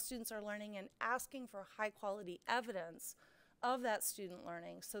around how students are learning and asking for high quality evidence of that student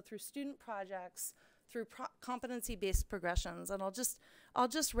learning. So through student projects, through competency-based progressions, and I'll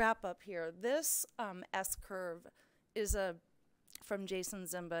just wrap up here. This S-curve is from Jason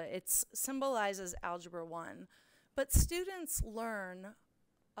Zimba. It symbolizes Algebra 1, but students learn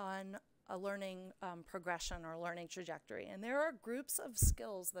on a learning progression or learning trajectory, and there are groups of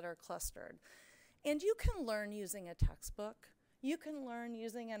skills that are clustered. And you can learn using a textbook. You can learn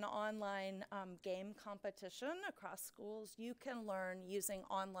using an online game competition across schools. You can learn using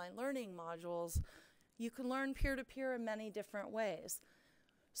online learning modules. You can learn peer-to-peer in many different ways.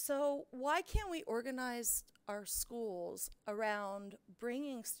 So why can't we organize our schools around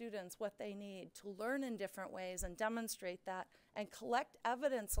bringing students what they need to learn in different ways and demonstrate that and collect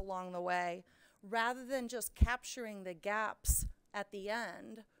evidence along the way rather than just capturing the gaps at the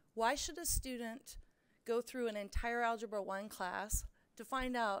end? Why should a student go through an entire Algebra 1 class to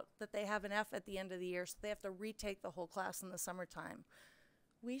find out that they have an F at the end of the year, so they have to retake the whole class in the summertime?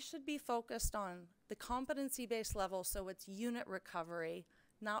 We should be focused on the competency-based level, so it's unit recovery,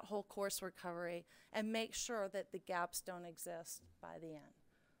 not whole course recovery, and make sure that the gaps don't exist by the end.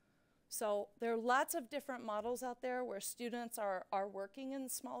 So there are lots of different models out there where students are working in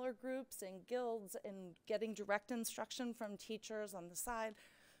smaller groups and guilds and getting direct instruction from teachers on the side.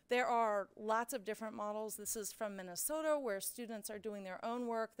 There are lots of different models. This is from Minnesota, where students are doing their own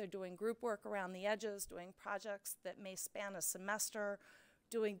work. They're doing group work around the edges, doing projects that may span a semester,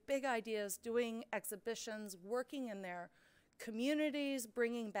 doing big ideas, doing exhibitions, working in their communities,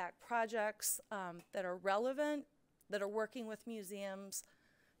 bringing back projects that are relevant, that are working with museums,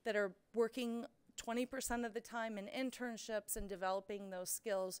 that are working 20% of the time in internships and developing those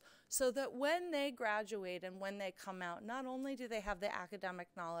skills so that when they graduate and when they come out, not only do they have the academic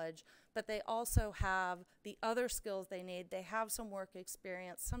knowledge, but they also have the other skills they need. They have some work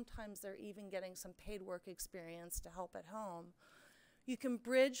experience. Sometimes they're even getting some paid work experience to help at home. You can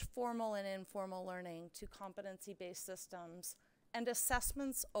bridge formal and informal learning to competency-based systems, and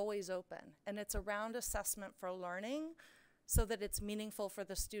assessment's always open, and it's around assessment for learning so that it's meaningful for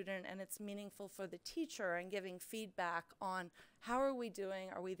the student and it's meaningful for the teacher, and giving feedback on how are we doing,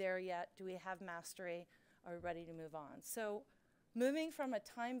 are we there yet, do we have mastery, are we ready to move on? So moving from a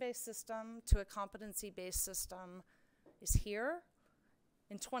time-based system to a competency-based system is here.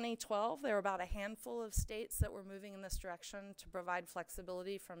 In 2012, there were about a handful of states that were moving in this direction to provide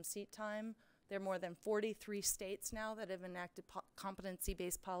flexibility from seat time. There are more than 43 states now that have enacted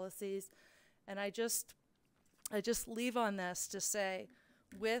competency-based policies. And I just leave on this to say,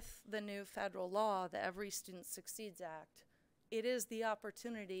 with the new federal law, the Every Student Succeeds Act, it is the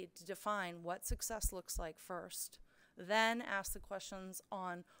opportunity to define what success looks like first, then ask the questions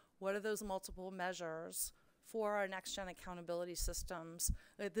on what are those multiple measures for our next-gen accountability systems.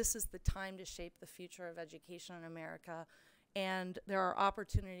 This is the time to shape the future of education in America, and there are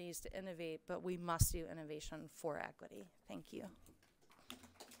opportunities to innovate, but we must do innovation for equity. Thank you.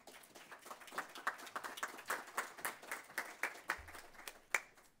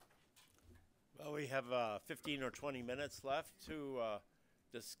 Well, we have 15 or 20 minutes left to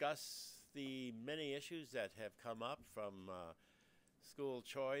discuss the many issues that have come up, from school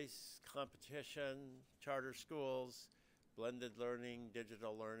choice, competition, charter schools, blended learning,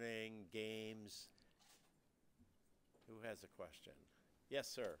 digital learning, games. Who has a question? Yes,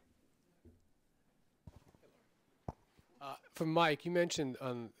 sir. For Mike, you mentioned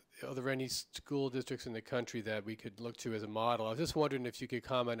are there any school districts in the country that we could look to as a model? I was just wondering if you could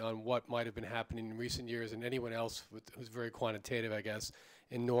comment on what might have been happening in recent years, and anyone else who's very quantitative, I guess,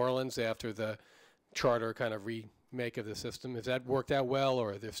 in New Orleans after the charter kind of remake of the system. Has that worked out well,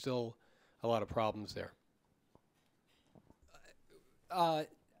 or are there still a lot of problems there? I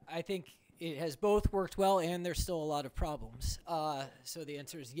think it has both worked well, and there's still a lot of problems. So the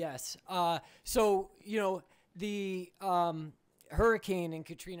answer is yes. So, you know, the hurricane and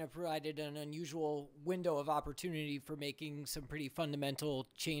Katrina provided an unusual window of opportunity for making some pretty fundamental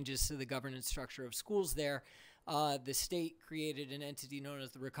changes to the governance structure of schools there. The state created an entity known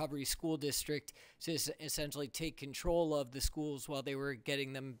as the Recovery School District to essentially take control of the schools while they were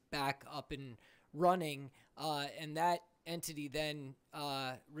getting them back up and running. And that entity then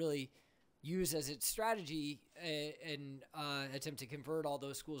really used as its strategy an attempt to convert all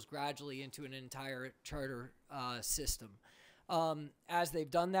those schools gradually into an entire charter system. As they've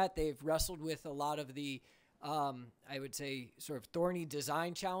done that, they've wrestled with a lot of the, I would say, sort of thorny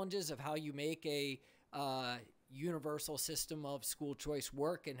design challenges of how you make a universal system of school choice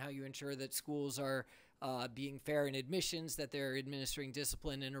work, and how you ensure that schools are being fair in admissions, that they're administering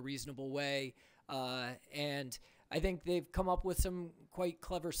discipline in a reasonable way. And I think they've come up with some quite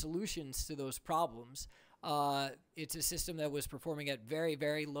clever solutions to those problems. It's a system that was performing at very,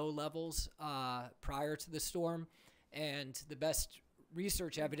 very low levels prior to the storm, and the best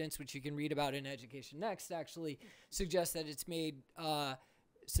research evidence, which you can read about in Education Next, actually suggests that it's made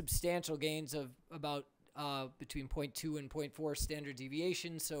substantial gains of about between 0.2 and 0.4 standard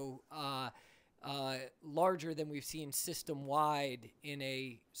deviation, so larger than we've seen system-wide in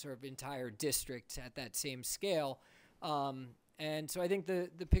a sort of entire district at that same scale. And so I think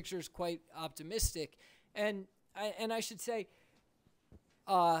the picture is quite optimistic. And I should say,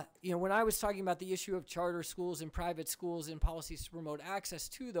 when I was talking about the issue of charter schools and private schools and policies to promote access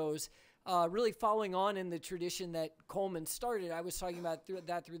to those, really following on in the tradition that Coleman started, I was talking about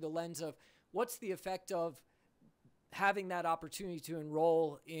through the lens of what's the effect of having that opportunity to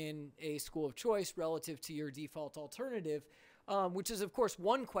enroll in a school of choice relative to your default alternative, which is, of course,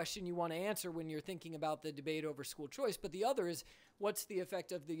 one question you want to answer when you're thinking about the debate over school choice. But the other is, what's the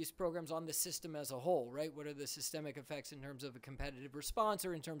effect of these programs on the system as a whole, right? What are the systemic effects in terms of a competitive response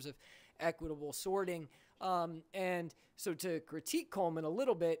or in terms of equitable sorting? And so to critique Coleman a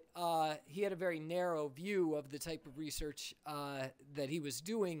little bit, he had a very narrow view of the type of research that he was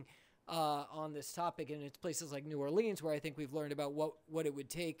doing on this topic, and it's places like New Orleans where I think we've learned about what it would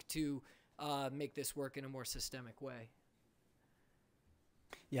take to make this work in a more systemic way.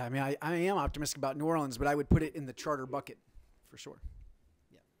 Yeah, I mean, I am optimistic about New Orleans, but I would put it in the charter bucket for sure.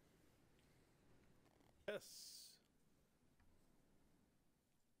 Yeah. Yes.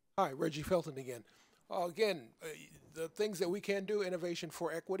 Hi, Reggie Felton again. The things that we can do, innovation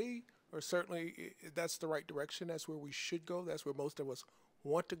for equity, are certainly, that's the right direction. That's where we should go. That's where most of us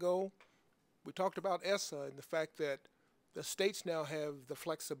want to go. We talked about ESSA and the fact that the states now have the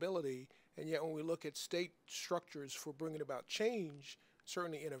flexibility, and yet when we look at state structures for bringing about change,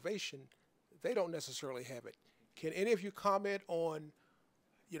 certainly innovation, they don't necessarily have it. Can any of you comment on,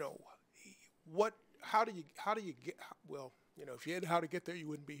 how do you get, well, if you had how to get there, you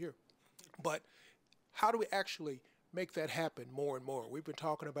wouldn't be here. But how do we actually make that happen more and more? We've been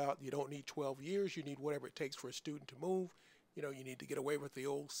talking about you don't need 12 years, you need whatever it takes for a student to move. You need to get away with the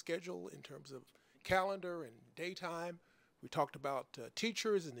old schedule in terms of calendar and daytime. We talked about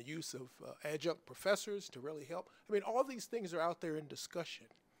teachers and the use of adjunct professors to really help. I mean, all these things are out there in discussion.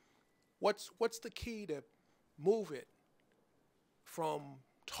 What's the key to move it from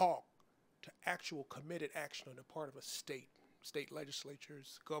talk to actual committed action on the part of a state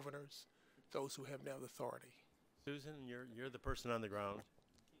legislatures, governors, those who have now the authority? Susan, you're the person on the ground.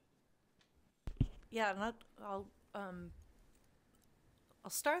 Yeah, and I'll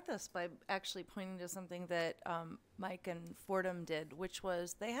start this by actually pointing to something that Mike and Fordham did, which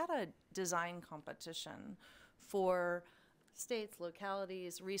was they had a design competition for states,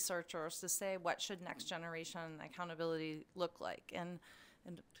 localities, researchers to say what should next generation accountability look like. And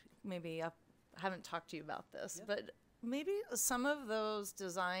maybe I haven't talked to you about this, but maybe some of those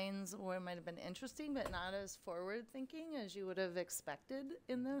designs might have been interesting, but not as forward-thinking as you would have expected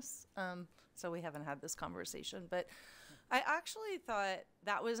in this. So we haven't had this conversation, but I actually thought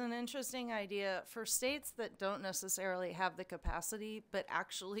that was an interesting idea for states that don't necessarily have the capacity, but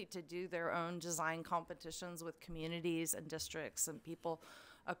actually to do their own design competitions with communities and districts and people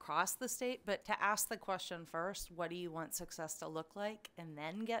across the state, but to ask the question first, what do you want success to look like? And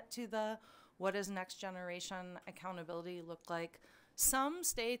then get to the, what does next generation accountability look like? Some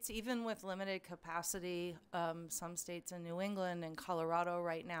states, even with limited capacity, some states in New England and Colorado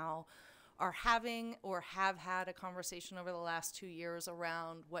right now, are having or have had a conversation over the last 2 years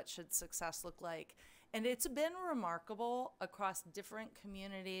around what should success look like. And it's been remarkable across different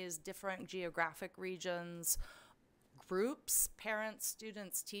communities, different geographic regions, groups, parents,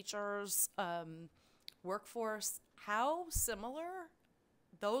 students, teachers, workforce, how similar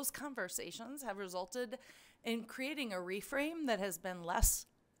those conversations have resulted in creating a reframe that has been less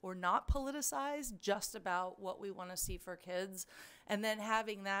or not politicized, just about what we want to see for kids, and then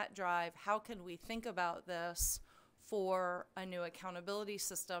having that drive, how can we think about this for a new accountability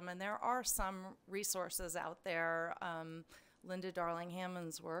system? And there are some resources out there, Linda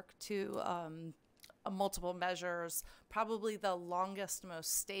Darling-Hammond's work to multiple measures, probably the longest,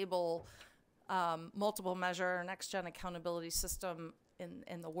 most stable multiple measure next-gen accountability system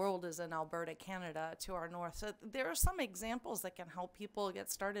in the world is in Alberta, Canada, to our north. So there are some examples that can help people get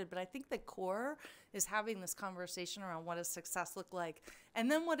started, but I think the core is having this conversation around what does success look like,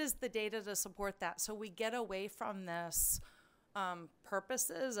 and then what is the data to support that, so we get away from this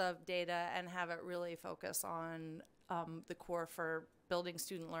purposes of data and have it really focus on the core for building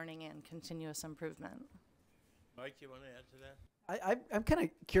student learning and continuous improvement. Mike, you want to add to that? I'm kind of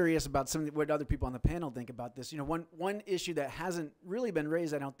curious about what other people on the panel think about this. You know, one issue that hasn't really been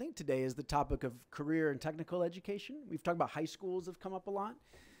raised, I don't think, today is the topic of career and technical education. We've talked about high schools have come up a lot.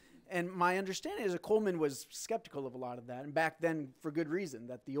 And my understanding is that Coleman was skeptical of a lot of that. And back then, for good reason,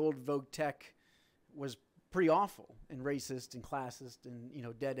 that the old Vogue Tech was pretty awful and racist and classist and, you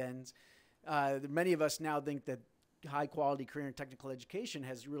know, dead ends. Many of us now think that high quality career and technical education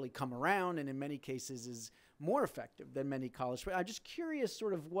has really come around and in many cases is more effective than many college. I'm just curious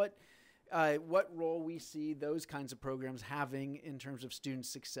sort of what role we see those kinds of programs having in terms of student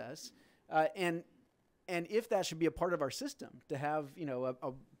success, and if that should be a part of our system to have, you know,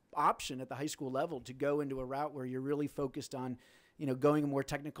 a option at the high school level to go into a route where you're really focused on, you know, going a more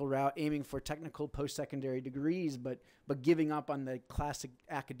technical route, aiming for technical post-secondary degrees, but giving up on the classic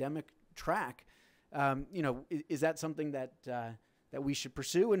academic track. You know, is that something that we should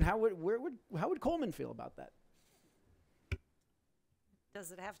pursue, and how would Coleman feel about that?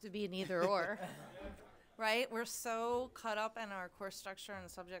 Does it have to be an either or? Right? We're so caught up in our course structure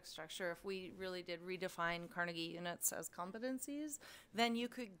and subject structure. If we really did redefine Carnegie units as competencies, then you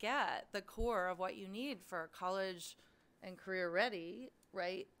could get the core of what you need for college and career ready,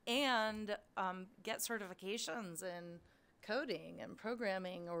 right? And get certifications in coding and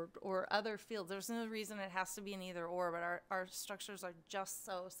programming or other fields. There's no reason it has to be an either or, but our structures are just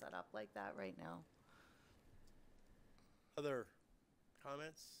so set up like that right now. Other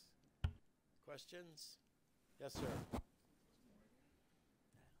comments? Questions? Yes, sir.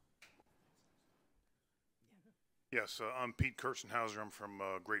 Yes, I'm Pete Kirstenhauser. I'm from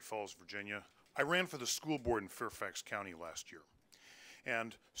Great Falls, Virginia. I ran for the school board in Fairfax County last year.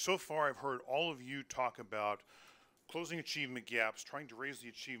 And so far I've heard all of you talk about closing achievement gaps, trying to raise the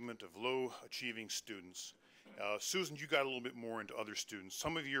achievement of low achieving students. Susan, you got a little bit more into other students.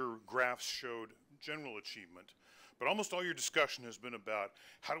 Some of your graphs showed general achievement, but almost all your discussion has been about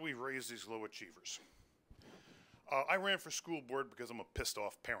how do we raise these low achievers. I ran for school board because I'm a pissed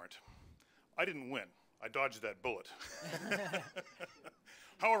off parent. I didn't win. I dodged that bullet.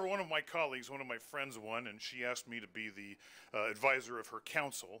 However, one of my colleagues, one of my friends won, and she asked me to be the advisor of her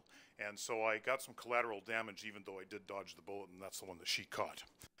council, and so I got some collateral damage even though I did dodge the bullet, and that's the one that she caught.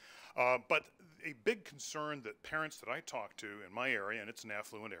 But a big concern that parents that I talk to in my area, and it's an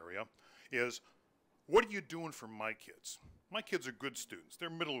affluent area, is what are you doing for my kids? My kids are good students. They're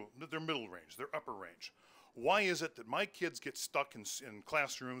middle range, they're upper range. Why is it that my kids get stuck in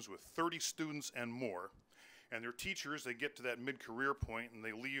classrooms with 30 students and more, and their teachers, they get to that mid-career point and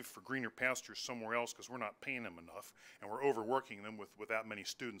they leave for greener pastures somewhere else because we're not paying them enough and we're overworking them with that many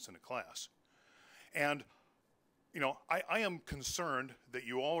students in a class? And, you know, I am concerned that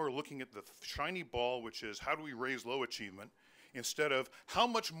you all are looking at the shiny ball, which is how do we raise low achievement, instead of how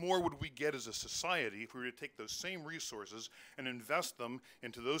much more would we get as a society if we were to take those same resources and invest them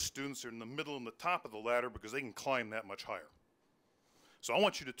into those students that are in the middle and the top of the ladder because they can climb that much higher. So I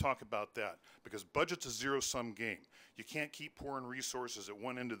want you to talk about that, because budget's a zero-sum game. You can't keep pouring resources at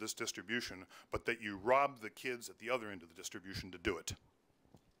one end of this distribution, but that you rob the kids at the other end of the distribution to do it.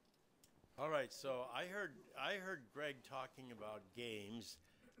 All right, so I heard Greg talking about games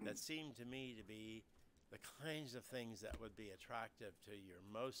that seemed to me to be the kinds of things that would be attractive to your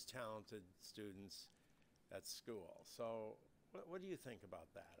most talented students at school. So what do you think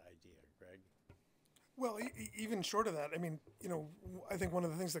about that idea, Greg? Well, even short of that, I mean, you know, I think one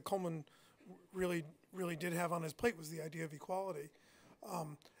of the things that Coleman really did have on his plate was the idea of equality,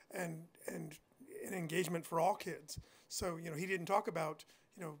 and an engagement for all kids. So, you know, he didn't talk about,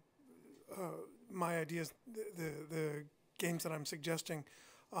 you know, my ideas, the games that I'm suggesting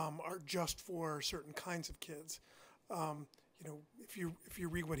are just for certain kinds of kids. You know, if you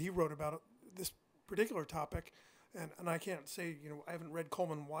read what he wrote about this particular topic, and I can't say, you know, I haven't read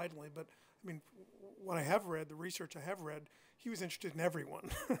Coleman widely, but I mean, what I have read, the research I have read, he was interested in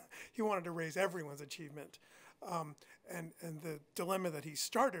everyone. He wanted to raise everyone's achievement. And the dilemma that he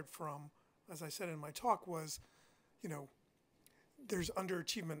started from, as I said in my talk, was, you know, there's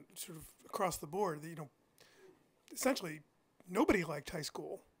underachievement sort of across the board. You know, essentially, nobody liked high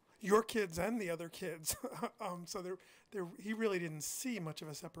school. Your kids and the other kids. So he really didn't see much of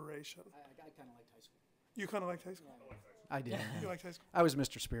a separation. I kind of liked high school. You kind of liked high school? Yeah. I did. You liked high school? I was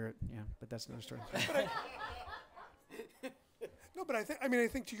Mr. Spirit, yeah, but that's another story. No, but I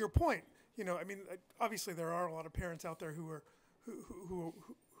think to your point, you know, I mean, obviously there are a lot of parents out there who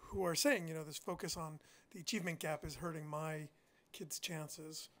are saying, you know, this focus on the achievement gap is hurting my kids'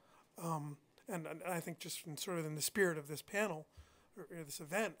 chances, and I think just in sort of in the spirit of this panel or this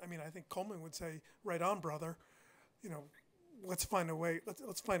event, I mean, I think Coleman would say, right on, brother, you know, let's find a way,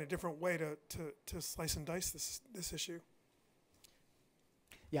 let's find a different way to slice and dice this issue.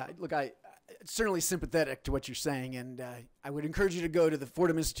 Yeah, look, I certainly sympathetic to what you're saying, and I would encourage you to go to the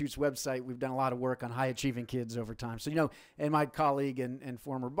Fordham Institute's website. We've done a lot of work on high-achieving kids over time. So, you know, and my colleague and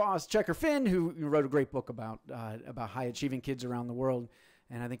former boss, Checker Finn, who wrote a great book about high-achieving kids around the world,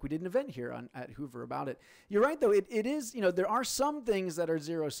 and I think we did an event here at Hoover about it. You're right, though. It is, you know, there are some things that are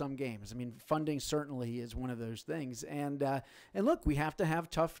zero-sum games. I mean, funding certainly is one of those things. And look, we have to have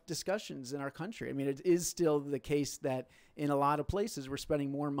tough discussions in our country. I mean, it is still the case that in a lot of places we're spending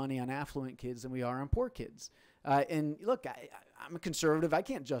more money on affluent kids than we are on poor kids. And look, I'm a conservative. I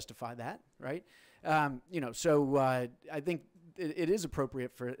can't justify that, right? You know, so I think it is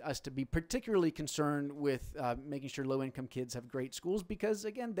appropriate for us to be particularly concerned with making sure low-income kids have great schools because,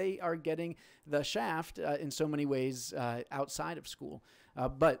 again, they are getting the shaft in so many ways outside of school.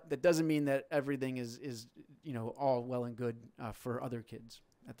 But that doesn't mean that everything is you know, all well and good for other kids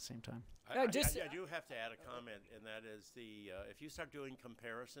at the same time. I do have to add a comment, and that is if you start doing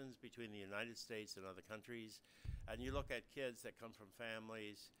comparisons between the United States and other countries, and you look at kids that come from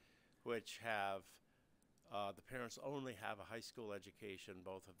families which have the parents only have a high school education,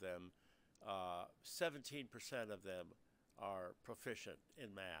 both of them, 17% of them are proficient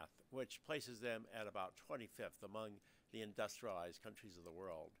in math, which places them at about 25th among the industrialized countries of the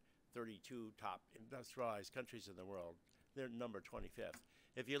world. 32 top industrialized countries in the world, they're number 25th.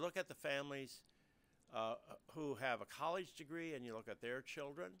 If you look at the families who have a college degree and you look at their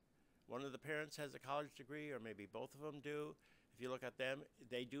children, one of the parents has a college degree or maybe both of them do. If you look at them,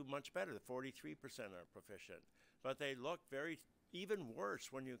 they do much better. 43% are proficient. But they look even worse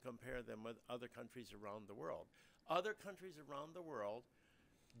when you compare them with other countries around the world. Other countries around the world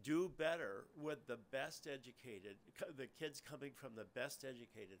do better with the best educated, the kids coming from the best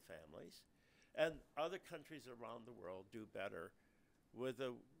educated families. And other countries around the world do better with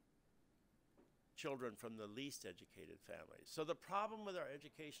the children from the least educated families. So the problem with our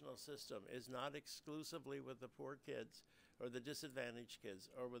educational system is not exclusively with the poor kids or the disadvantaged kids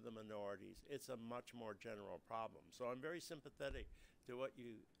or with the minorities. It's a much more general problem. So I'm very sympathetic to what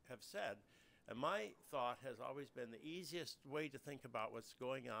you have said. And my thought has always been the easiest way to think about what's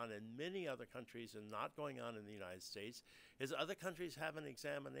going on in many other countries and not going on in the United States is other countries have an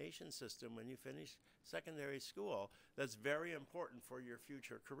examination system when you finish secondary school that's very important for your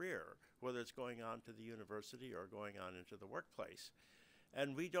future career, whether it's going on to the university or going on into the workplace.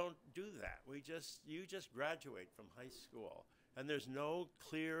 And we don't do that. You just graduate from high school, and there's no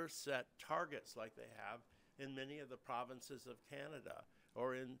clear set targets like they have in many of the provinces of Canada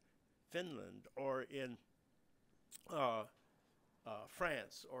or in Finland or in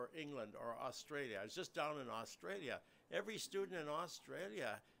France or England or Australia. I was just down in Australia. Every student in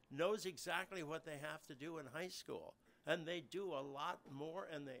Australia knows exactly what they have to do in high school, and they do a lot more,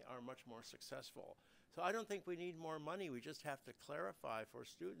 and they are much more successful. So I don't think we need more money. We just have to clarify for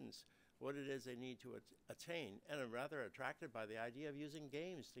students what it is they need to attain, and I'm rather attracted by the idea of using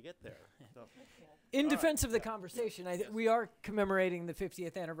games to get there. So, in defense of the conversation, we are commemorating the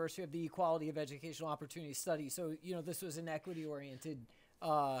 50th anniversary of the Equality of Educational Opportunity Study. So, you know, this was an equity-oriented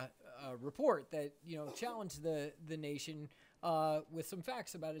report that, you know, challenged the nation with some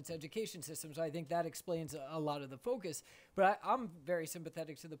facts about its education system. So I think that explains a lot of the focus. But I'm very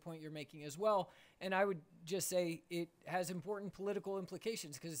sympathetic to the point you're making as well. And I would just say it has important political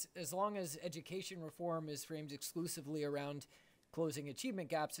implications because as long as education reform is framed exclusively around closing achievement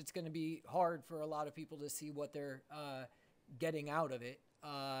gaps, it's going to be hard for a lot of people to see what they're getting out of it.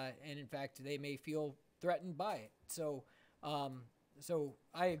 And in fact, they may feel threatened by it. So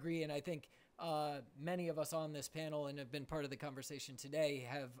I agree. And I think many of us on this panel and have been part of the conversation today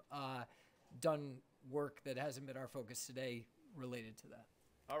have done work that hasn't been our focus today related to that.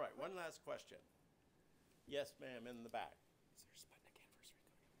 All right, one last question. Yes, ma'am, in the back. Is there a Sputnik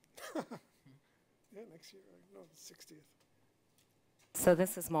anniversary? Yeah, next year. No, the 60th. So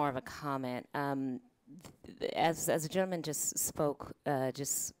this is more of a comment. As a gentleman just spoke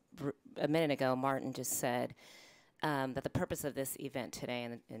just a minute ago, Martin just said that the purpose of this event today,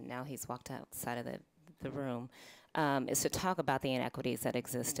 and now he's walked outside of the room, is to talk about the inequities that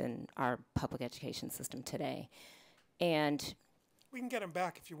exist in our public education system today. And we can get him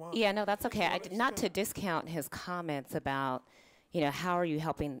back if you want. Yeah, no, that's okay. Not to discount his comments about, you know, how are you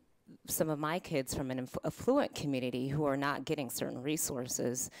helping some of my kids from an affluent community who are not getting certain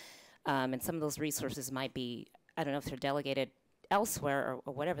resources, and some of those resources might be, I don't know if they're delegated elsewhere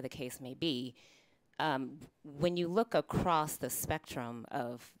or whatever the case may be. When you look across the spectrum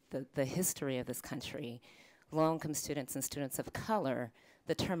of the history of this country, low-income students and students of color,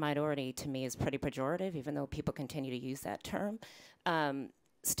 the term minority to me is pretty pejorative, even though people continue to use that term.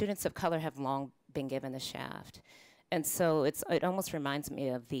 Students of color have long been given the shaft. And so it almost reminds me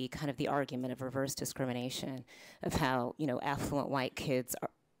of the kind of the argument of reverse discrimination, of how, you know, affluent white kids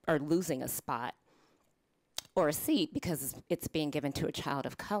are losing a spot or a seat because it's being given to a child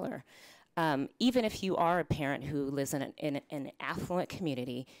of color. Even if you are a parent who lives in an affluent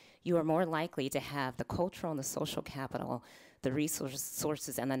community, you are more likely to have the cultural and the social capital, the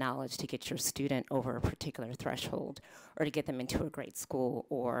resources and the knowledge to get your student over a particular threshold, or to get them into a great school,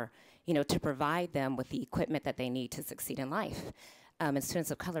 or, you know, to provide them with the equipment that they need to succeed in life. And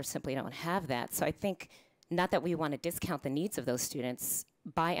students of color simply don't have that. So I think, not that we want to discount the needs of those students,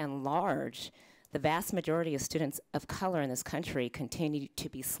 by and large, the vast majority of students of color in this country continue to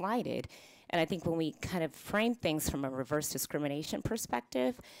be slighted. And I think when we kind of frame things from a reverse discrimination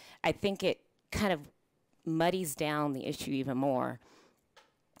perspective, I think it kind of muddies down the issue even more.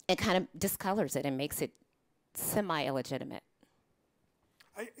 It kind of discolors it and makes it semi-illegitimate.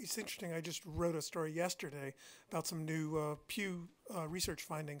 It's interesting. I just wrote a story yesterday about some new Pew research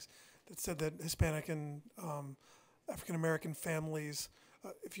findings that said that Hispanic and African-American families,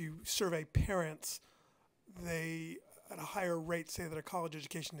 if you survey parents, they at a higher rate say that a college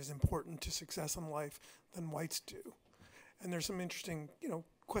education is important to success in life than whites do. And there's some interesting, you know,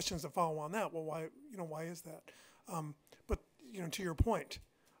 questions that follow on that. Well, why is that? But, you know, to your point,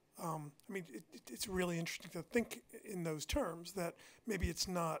 I mean, it's really interesting to think in those terms, that maybe it's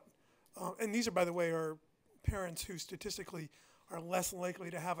not, and these are, by the way, are parents who statistically are less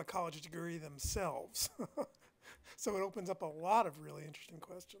likely to have a college degree themselves. So it opens up a lot of really interesting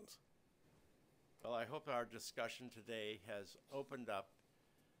questions. Well, I hope our discussion today has opened up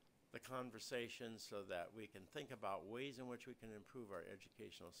the conversation so that we can think about ways in which we can improve our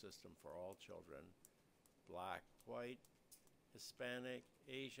educational system for all children, black, white, Hispanic,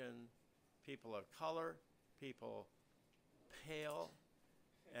 Asian, people of color, people pale,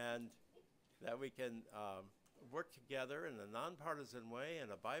 and that we can work together in a nonpartisan way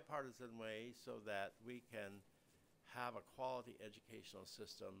and a bipartisan way so that we can have a quality educational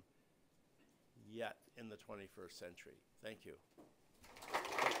system yet in the 21st century. Thank you.